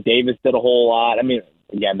Anthony Davis did a whole lot. I mean,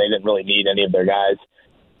 again, they didn't really need any of their guys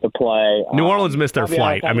to play. New Orleans missed their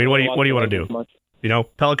flight. I mean, what do you want to do? You know,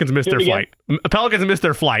 Pelicans missed their flight. Pelicans missed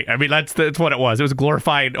their flight. I mean, that's what it was. It was a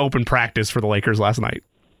glorified open practice for the Lakers last night.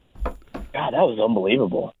 God, that was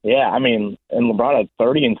unbelievable. Yeah, I mean, and LeBron had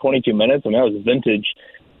 30 in 22 minutes, and that was vintage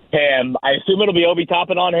him. I assume it'll be Obi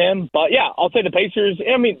Toppin on him. But, yeah, I'll say the Pacers.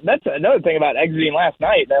 I mean, that's another thing about exiting last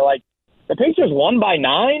night. They're like, the Pacers won by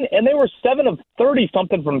 9, and they were 7 of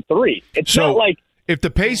 30-something from 3. It's not like if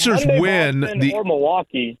the Pacers win or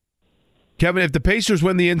Milwaukee. Kevin, if the Pacers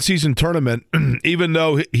win the in-season tournament, even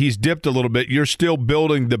though he's dipped a little bit, you're still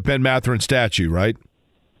building the Ben Mathurin statue, right?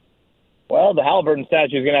 Well, the Halliburton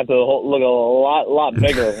statue is going to have to look a lot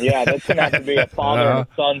bigger. Yeah, that's going to have to be a father and a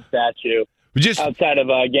son statue outside of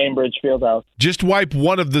Gamebridge Fieldhouse. Just wipe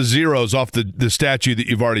one of the zeros off the statue that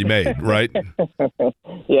you've already made, right?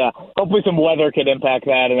 Yeah. Hopefully some weather could impact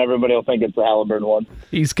that, and everybody will think it's the Halliburton one.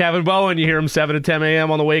 He's Kevin Bowen. You hear him 7 to 10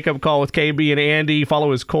 a.m. on the wake-up call with KB and Andy.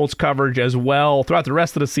 Follow his Colts coverage as well throughout the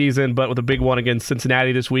rest of the season, but with a big one against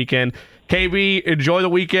Cincinnati this weekend. KB, enjoy the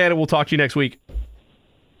weekend, and we'll talk to you next week.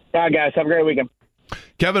 All right, guys. Have a great weekend.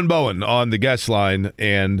 Kevin Bowen on the guest line.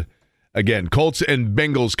 And, again, Colts and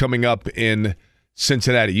Bengals coming up in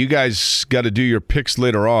Cincinnati. You guys got to do your picks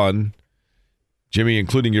later on, Jimmy,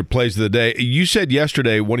 including your plays of the day. You said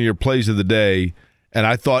yesterday one of your plays of the day, and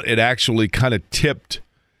I thought it actually kind of tipped.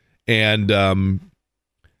 And,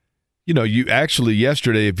 you actually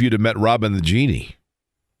yesterday, if you'd have met Robin the Genie,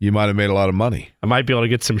 you might have made a lot of money. I might be able to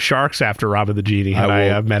get some sharks after Robin the Genie, and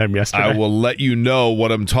I met him yesterday. I will let you know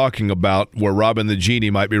what I'm talking about, where Robin the Genie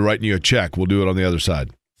might be writing you a check. We'll do it on the other side.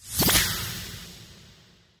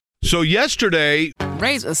 So yesterday...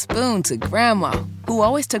 Raise a spoon to Grandma, who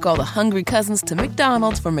always took all the hungry cousins to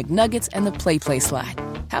McDonald's for McNuggets and the Play Slide.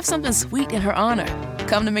 Have something sweet in her honor.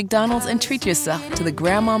 Come to McDonald's and treat yourself to the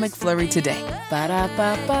Grandma McFlurry today.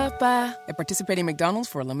 Ba-da-ba-ba-ba. At participating McDonald's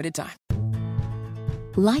for a limited time.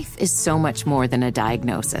 Life is so much more than a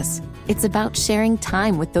diagnosis. It's about sharing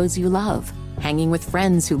time with those you love, hanging with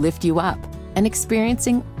friends who lift you up, and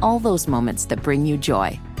experiencing all those moments that bring you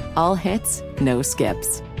joy. All hits, no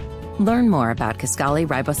skips. Learn more about Kisqali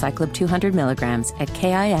Ribociclib 200 milligrams at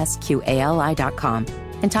KISQALI.com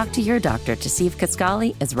and talk to your doctor to see if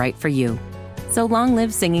Kisqali is right for you. So long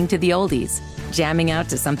live singing to the oldies, jamming out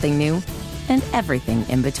to something new, and everything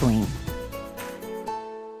in between.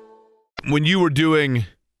 When you were doing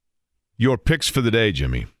your picks for the day,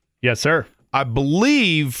 Jimmy. Yes, sir. I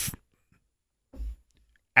believe,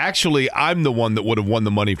 actually, I'm the one that would have won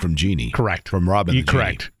the money from Genie. Correct. From Robin the Genie.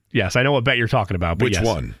 Correct. Yes, I know what bet you're talking about. But Which yes,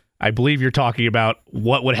 one? I believe you're talking about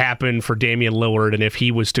what would happen for Damian Lillard, and if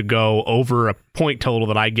he was to go over a point total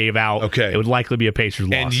that I gave out, it would likely be a Pacers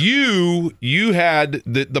loss. And you had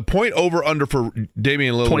the point over under for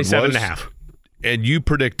Damian Lillard 27.5. And you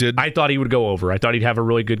predicted... I thought he would go over. I thought he'd have a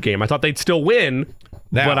really good game. I thought they'd still win,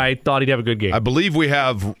 but I thought he'd have a good game. I believe we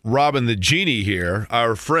have Robin the Genie here,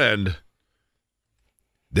 our friend.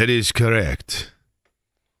 That is correct.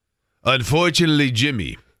 Unfortunately,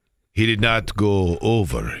 Jimmy, he did not go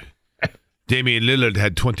over. Damian Lillard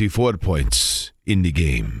had 24 points in the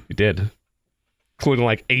game. He did, including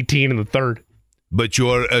like 18 in the third. But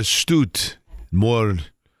your astute, more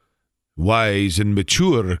wise and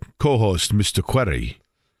mature co-host, Mr. Query,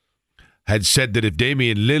 had said that if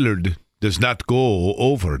Damian Lillard does not go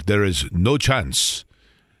over, there is no chance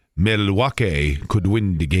Milwaukee could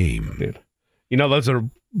win the game. Dude. You know, those are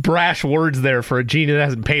brash words there for a genie that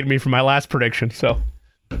hasn't paid me for my last prediction. So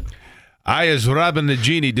I, as Robin the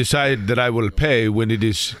Genie, decide that I will pay when it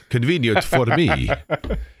is convenient for me.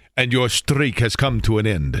 And your streak has come to an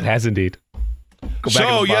end. It has indeed.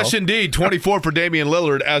 So, yes, indeed, 24 for Damian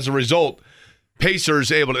Lillard. As a result,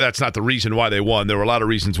 Pacers able to, that's not the reason why they won. There were a lot of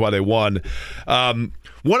reasons why they won.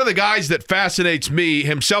 One of the guys that fascinates me,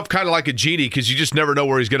 himself kind of like a genie because you just never know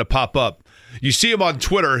where he's going to pop up. You see him on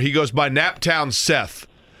Twitter. He goes by Naptown Seth.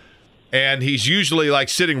 And he's usually like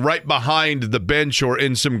sitting right behind the bench or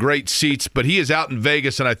in some great seats, but he is out in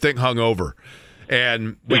Vegas and I think hungover.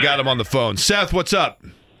 And we got him on the phone. Seth, what's up?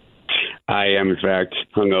 I am, in fact,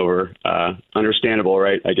 hungover. Understandable,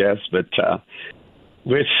 right, I guess. But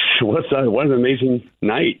what an amazing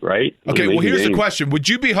night, right? Okay, well, here's the question. Would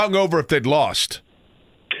you be hungover if they'd lost?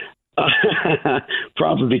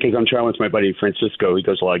 Probably because I'm traveling with my buddy Francisco. He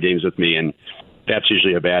goes a lot of games with me, and that's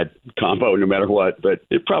usually a bad combo no matter what. But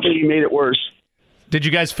it probably made it worse. Did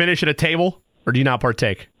you guys finish at a table, or do you not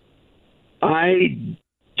partake? I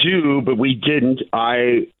do, but we didn't.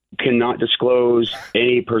 I cannot disclose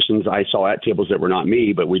any persons I saw at tables that were not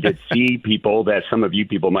me, but we did see people that some of you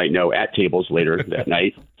people might know at tables later that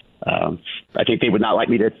night. I think they would not like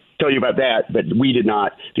me to tell you about that, but we did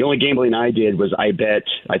not. The only gambling I did was I bet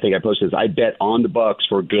on the Bucks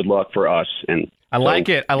for good luck for us. And I like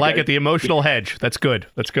it. I like it. The emotional hedge. That's good.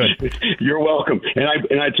 You're welcome.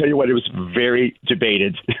 And I tell you what, it was very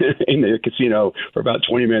debated in the casino for about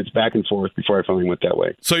 20 minutes back and forth before I finally went that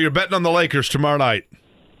way. So you're betting on the Lakers tomorrow night?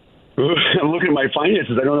 I'm looking at my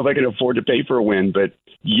finances. I don't know if I can afford to pay for a win, but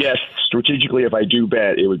yes, strategically, if I do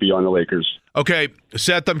bet, it would be on the Lakers. Okay,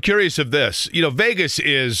 Seth, I'm curious of this. Vegas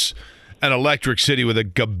is an electric city with a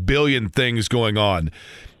gabillion things going on.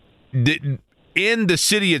 In the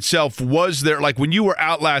city itself, was there, like when you were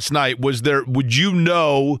out last night, would you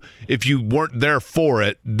know if you weren't there for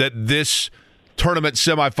it that this tournament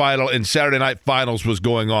semifinal and Saturday night finals was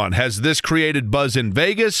going on? Has this created buzz in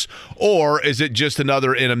Vegas, or is it just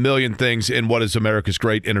another in a million things in what is America's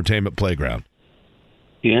great entertainment playground?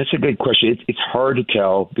 Yeah, that's a good question. It's hard to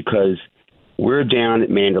tell because we're down at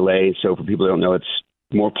Mandalay, so for people who don't know, it's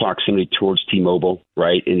more proximity towards T-Mobile,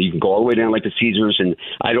 right? And you can go all the way down like the Caesars, and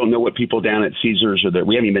I don't know what people down at Caesars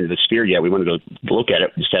we haven't even been to the Sphere yet. We want to go look at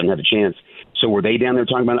it, just haven't had a chance. So were they down there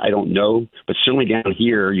talking about it? I don't know, but certainly down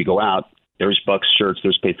here, you go out, there's Bucks shirts,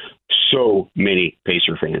 there's so many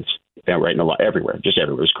Pacer fans right in everywhere, just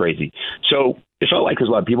everywhere. It's crazy. So it felt like there's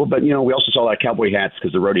a lot of people, but we also saw a lot of cowboy hats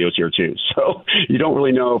because the rodeo's here too. So you don't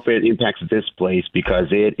really know if it impacts this place because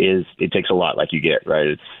it takes a lot, like you get,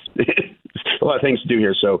 right? It's a lot of things to do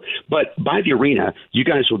here. So, but by the arena, you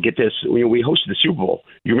guys will get this. We hosted the Super Bowl.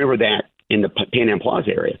 You remember that in the Pan Am Plaza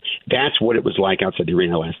area? That's what it was like outside the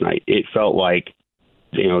arena last night. It felt like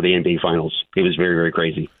the NBA Finals. It was very, very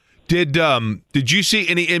crazy. Did you see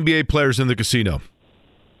any NBA players in the casino?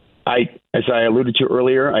 As I alluded to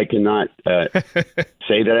earlier, I cannot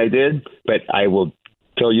say that I did, but I will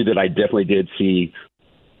tell you that I definitely did see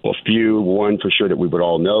a few. One for sure that we would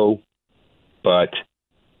all know, but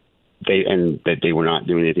that they were not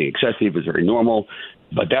doing anything excessive. It was very normal,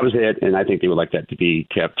 but that was it. And I think they would like that to be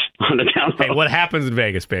kept on the down low. Hey, what happens in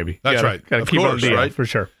Vegas, baby? That's right. Got to keep on the right for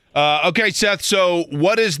sure. Okay, Seth. So,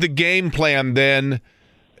 what is the game plan then,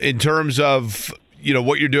 in terms of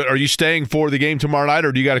what you're doing? Are you staying for the game tomorrow night,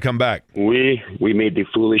 or do you got to come back? We made the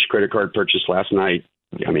foolish credit card purchase last night.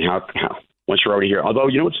 I mean, how once you're already here. Although,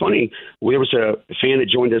 what's funny? There was a fan that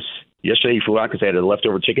joined us yesterday. He flew out because they had a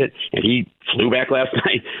leftover ticket, and he flew back last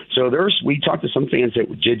night. So we talked to some fans that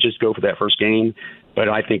did just go for that first game, but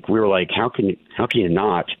I think we were like, how can you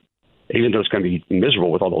not? Even though it's going to be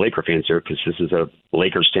miserable with all the Laker fans here, because this is a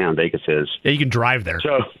Lakers town, Vegas is. Yeah, you can drive there,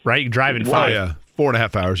 right? You can drive in 5. Yeah,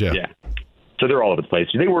 4.5 hours, yeah. So they're all over the place.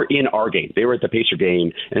 They were in our game. They were at the Pacer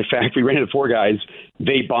game. And in fact, we ran into 4 guys.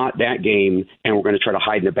 They bought that game and were going to try to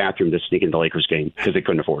hide in the bathroom to sneak into the Lakers game because they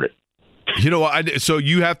couldn't afford it. So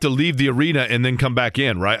you have to leave the arena and then come back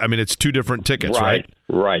in, right? I mean, it's 2 different tickets, right?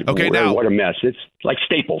 Right. Okay, now what a mess. It's like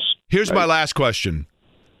Staples. Here's my last question.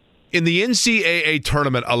 In the NCAA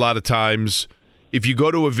tournament, a lot of times, if you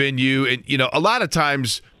go to a venue, and a lot of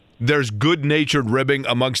times there's good-natured ribbing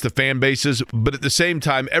amongst the fan bases, but at the same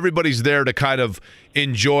time, everybody's there to kind of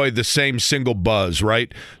enjoy the same single buzz,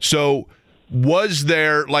 right? So was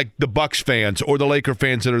there, like the Bucks fans or the Laker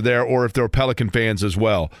fans that are there, or if there were Pelican fans as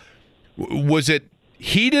well, was it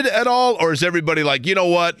heated at all, or is everybody like, you know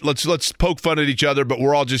what, let's poke fun at each other, but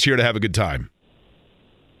we're all just here to have a good time?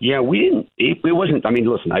 Yeah, we didn't. It wasn't. I mean,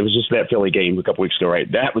 listen, I was just at that Philly game a couple weeks ago,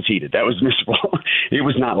 right? That was heated. That was miserable. It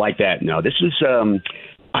was not like that. No, this was.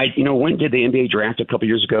 Went did the NBA draft a couple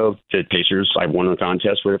years ago. The Pacers, I won a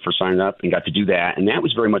contest with it for signing up and got to do that, and that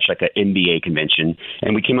was very much like an NBA convention.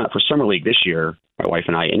 And we came out for Summer League this year, my wife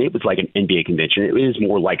and I, and it was like an NBA convention. It is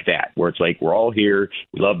more like that, where it's like we're all here,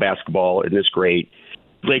 we love basketball, and it's great.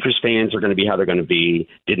 Lakers fans are going to be how they're going to be.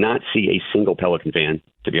 Did not see a single Pelican fan,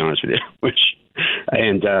 to be honest with you, it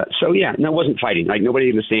wasn't fighting. Like nobody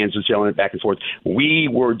in the stands was yelling it back and forth. We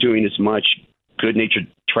were doing as much good-natured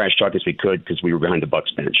trash talk as we could because we were behind the Bucks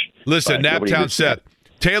bench. Listen, Naptown Seth,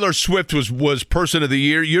 Taylor Swift was Person of the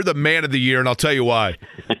Year. You're the Man of the Year, and I'll tell you why.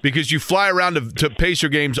 Because you fly around to Pacer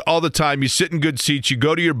games all the time. You sit in good seats. You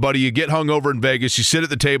go to your buddy. You get hung over in Vegas. You sit at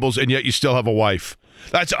the tables, and yet you still have a wife.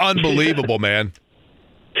 That's unbelievable, man.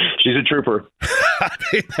 She's a trooper. I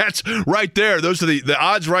mean, that's right there. Those are the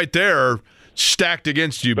odds right there are stacked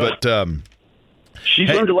against you, but she's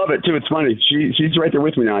learned to love it too. It's funny. She's right there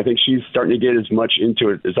with me now. I think she's starting to get as much into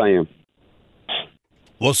it as I am.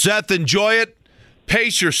 Well, Seth, enjoy it.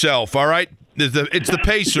 Pace yourself, all right? It's the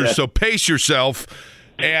Pacers, so pace yourself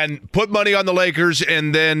and put money on the Lakers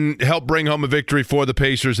and then help bring home a victory for the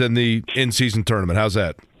Pacers in the in-season tournament. How's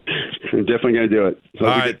that? I'm definitely going to do it. So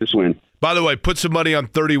we get this win. By the way, put some money on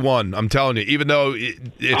 31. I'm telling you, even though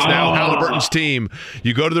it's now Halliburton's team,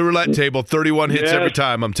 you go to the roulette table, 31 hits every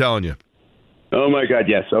time. I'm telling you. Oh, my God,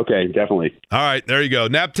 yes. Okay, definitely. All right, there you go.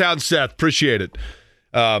 Naptown Seth, appreciate it.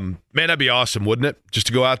 Man, that'd be awesome, wouldn't it? Just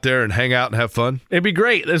to go out there and hang out and have fun. It'd be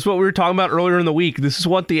great. This is what we were talking about earlier in the week. This is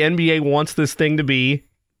what the NBA wants this thing to be,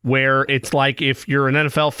 where it's like if you're an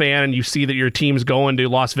NFL fan and you see that your team's going to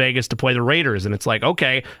Las Vegas to play the Raiders, and it's like,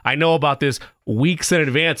 okay, I know about this weeks in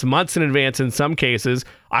advance, months in advance in some cases.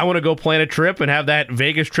 I want to go plan a trip and have that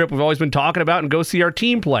Vegas trip we've always been talking about and go see our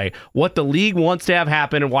team play. What the league wants to have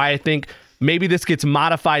happen, and why I think maybe this gets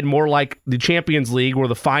modified more like the Champions League, where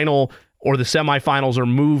the final or the semifinals are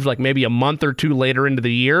moved like maybe a month or two later into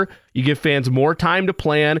the year. You give fans more time to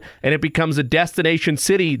plan, and it becomes a destination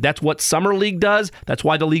city. That's what Summer League does. That's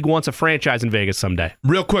why the league wants a franchise in Vegas someday.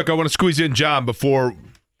 Real quick, I want to squeeze in John before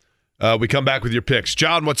we come back with your picks.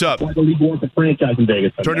 John, what's up? Why the league wants a franchise in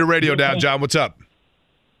Vegas someday. Turn your radio down, John. What's up?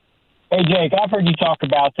 Hey, Jake, I've heard you talk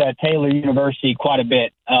about Taylor University quite a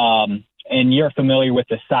bit, and you're familiar with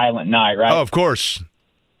the Silent Night, right? Oh, of course.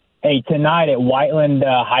 Hey, tonight at Whiteland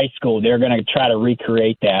High School, they're going to try to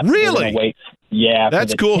recreate that. Really? Yeah.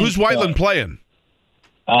 That's cool. Who's Whiteland playing?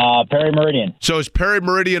 Perry Meridian. So is Perry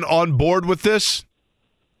Meridian on board with this?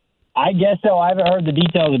 I guess so. I haven't heard the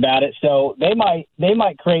details about it, so they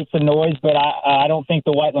might create some noise, but I don't think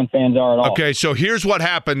the Whiteland fans are at all. Okay, so here's what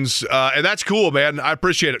happens, and that's cool, man. I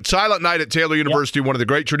appreciate it. Silent Night at Taylor University, one of the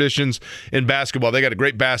great traditions in basketball. They got a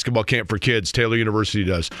great basketball camp for kids, Taylor University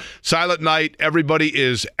does. Silent Night, everybody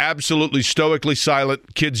is absolutely stoically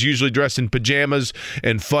silent. Kids usually dressed in pajamas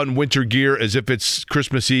and fun winter gear as if it's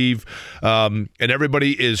Christmas Eve, and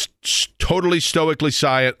everybody is totally stoically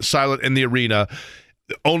silent in the arena.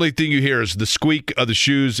 The only thing you hear is the squeak of the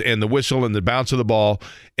shoes and the whistle and the bounce of the ball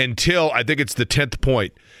until I think it's the 10th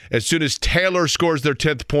point. As soon as Taylor scores their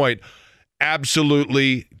 10th point,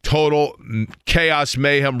 absolutely total chaos,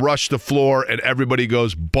 mayhem, rush the floor, and everybody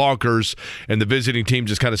goes bonkers, and the visiting team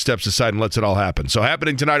just kind of steps aside and lets it all happen. So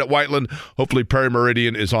happening tonight at Whiteland. Hopefully Perry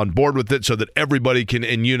Meridian is on board with it so that everybody can,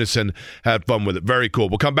 in unison, have fun with it. Very cool.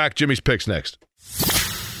 We'll come back. Jimmy's picks next.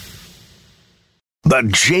 The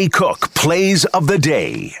Jay Cook Plays of the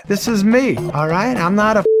Day. This is me, all right? I'm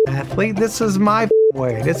not a athlete. This is my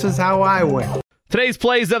way. This is how I win. Today's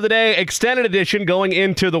Plays of the Day, extended edition going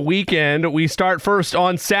into the weekend. We start first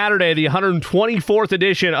on Saturday, the 124th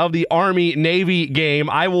edition of the Army-Navy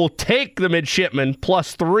game. I will take the midshipmen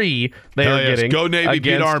 +3 they are getting. Go Navy,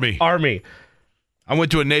 beat Army. Army. I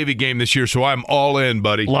went to a Navy game this year, so I'm all in,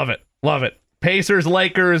 buddy. Love it. Love it. Pacers,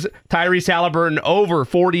 Lakers, Tyrese Halliburton over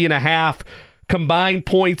 40.5. Combined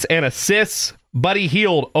points and assists. Buddy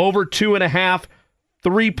Hield over 2.5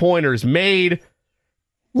 3-pointers made.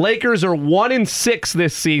 Lakers are 1-6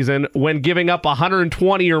 this season when giving up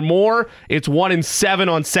 120 or more. It's 1-7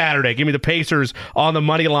 on Saturday. Give me the Pacers on the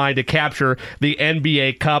money line to capture the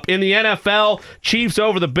NBA Cup. In the NFL, Chiefs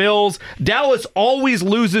over the Bills. Dallas always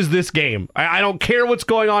loses this game. I don't care what's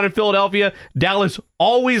going on in Philadelphia. Dallas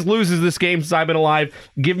always loses this game since I've been alive.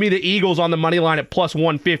 Give me the Eagles on the money line at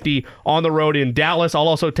 +150 on the road in Dallas. I'll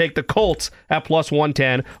also take the Colts at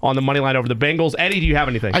 +110 on the money line over the Bengals. Eddie, do you have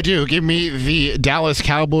anything? I do. Give me the Dallas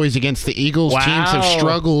Cowboys against the Eagles. Wow. Teams have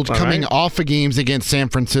struggled All coming right. off of games against San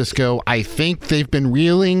Francisco. I think they've been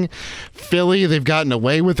reeling. Philly, they've gotten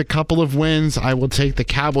away with a couple of wins. I will take the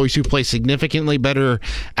Cowboys, who play significantly better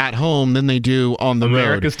at home than they do on the road.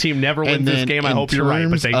 America's team never wins this game. I hope you're right,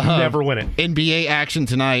 but they never win it. NBA action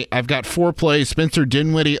tonight. I've got 4 plays. Spencer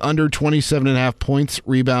Dinwiddie under 27.5 points,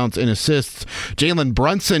 rebounds, and assists. Jalen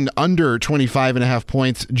Brunson under 25.5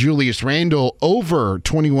 points. Julius Randle over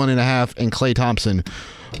 21.5, and Klay Thompson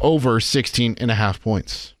over 16.5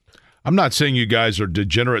 points. I'm not saying you guys are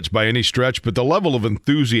degenerates by any stretch, but the level of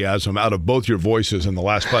enthusiasm out of both your voices in the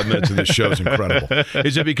last 5 minutes of this show is incredible.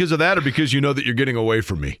 Is it because of that or because you know that you're getting away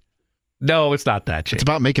from me? No, it's not that, Jake. It's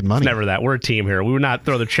about making money. It's never that. We're a team here. We would not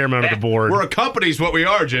throw the chairman under the board. We're a company is what we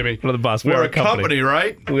are, Jimmy. Under the bus. We're a company,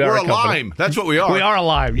 right? We're a lime. That's what we are. We are a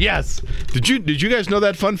lime, yes. Did you guys know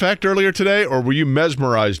that fun fact earlier today, or were you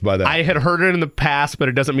mesmerized by that? I had heard it in the past, but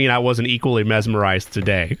it doesn't mean I wasn't equally mesmerized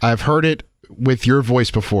today. I've heard it with your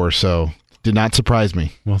voice before, so did not surprise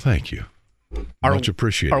me. Well, thank you. Much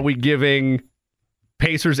appreciated. Are we giving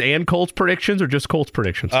Pacers and Colts predictions or just Colts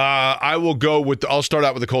predictions? I will go with I'll start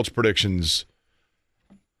out with the Colts predictions.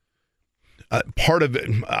 Part of it,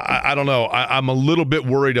 I don't know. I'm a little bit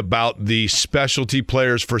worried about the specialty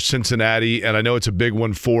players for Cincinnati, and I know it's a big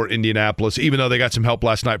one for Indianapolis, even though they got some help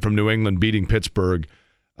last night from New England beating Pittsburgh.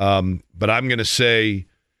 But I'm going to say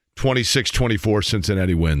 26-24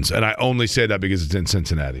 Cincinnati wins, and I only say that because it's in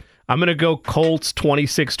Cincinnati. I'm going to go Colts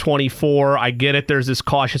 26-24. I get it. There's this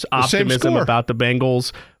cautious optimism about the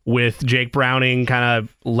Bengals with Jake Browning kind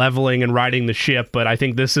of leveling and riding the ship, but I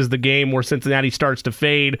think this is the game where Cincinnati starts to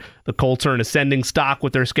fade. The Colts are in ascending stock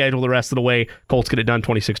with their schedule the rest of the way. Colts get it done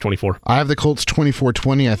 26-24. I have the Colts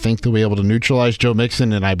 24-20. I think they'll be able to neutralize Joe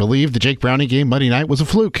Mixon, and I believe the Jake Browning game Monday night was a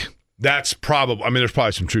fluke. That's probably, there's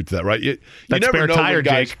probably some truth to that, right? You That's never know tired,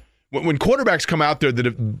 when guys, Jake. When quarterbacks come out there that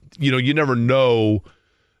have, you never know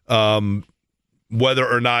whether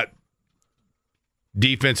or not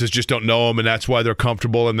defenses just don't know them, and that's why they're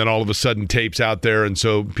comfortable, and then all of a sudden tape's out there, and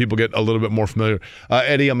so people get a little bit more familiar.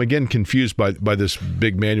 Eddie, I'm again confused by this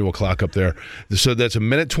big manual clock up there. So that's a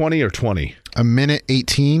minute 20 or 20? A minute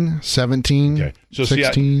 18, 17, okay. So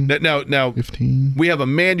 16, now 15. We have a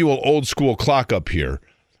manual old school clock up here,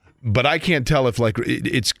 but I can't tell if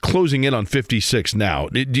it's closing in on 56 now.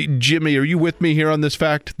 Jimmy, are you with me here on this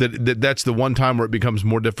fact that's the one time where it becomes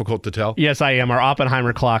more difficult to tell? Yes, I am. Our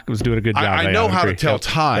Oppenheimer clock was doing a good job. I know how to tell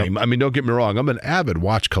time. Yep. Don't get me wrong. I'm an avid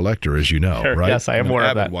watch collector, as you know, Sure. right? Yes, I am aware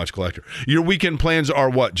of that. Avid watch collector. Your weekend plans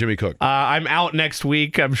are what, Jimmy Cook? I'm out next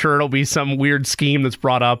week. I'm sure it'll be some weird scheme that's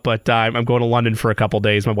brought up, but I'm going to London for a couple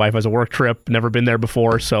days. My wife has a work trip. Never been there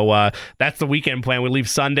before, so that's the weekend plan. We leave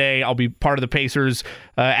Sunday. I'll be part of the Pacers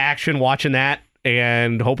action, watching that,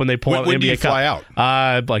 and hoping they pull out the NBA Cup. When do you fly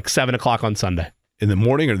out? Like 7 o'clock on Sunday. In the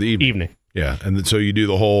morning or the evening? Evening. Yeah, and then, so you do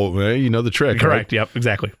the whole, the trick, Correct, right? Yep,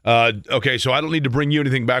 exactly. Okay, so I don't need to bring you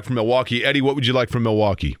anything back from Milwaukee. Eddie, what would you like from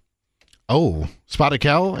Milwaukee? Oh, spotted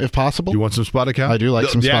cow, if possible. You want some spotted cow? I do like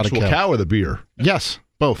some spotted cow. The actual cow or the beer? Yes,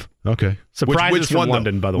 both. Okay. Surprises which from one,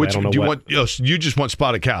 London, by the way. I don't know you just want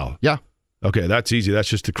spotted cow? Yeah. Okay, that's easy. That's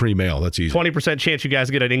just the cream ale. That's easy. 20% chance you guys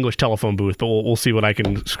get an English telephone booth, but we'll see what I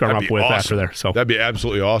can scrum up with after there. So that'd be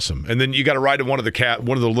absolutely awesome. And then you got to ride in one of the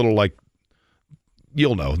little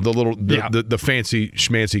you'll know the fancy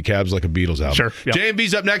schmancy cabs like a Beatles album. Sure. Yep.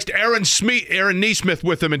 J&B's up next. Aaron Neesmith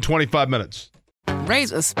with them in 25 minutes.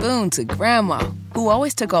 Raise a spoon to Grandma, who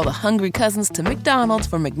always took all the hungry cousins to McDonald's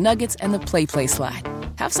for McNuggets and the Play Slide.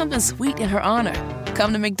 Have something sweet in her honor.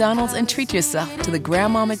 Come to McDonald's and treat yourself to the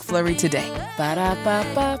Grandma McFlurry today.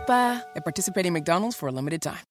 Ba-da-ba-ba-ba. At participating McDonald's for a limited time.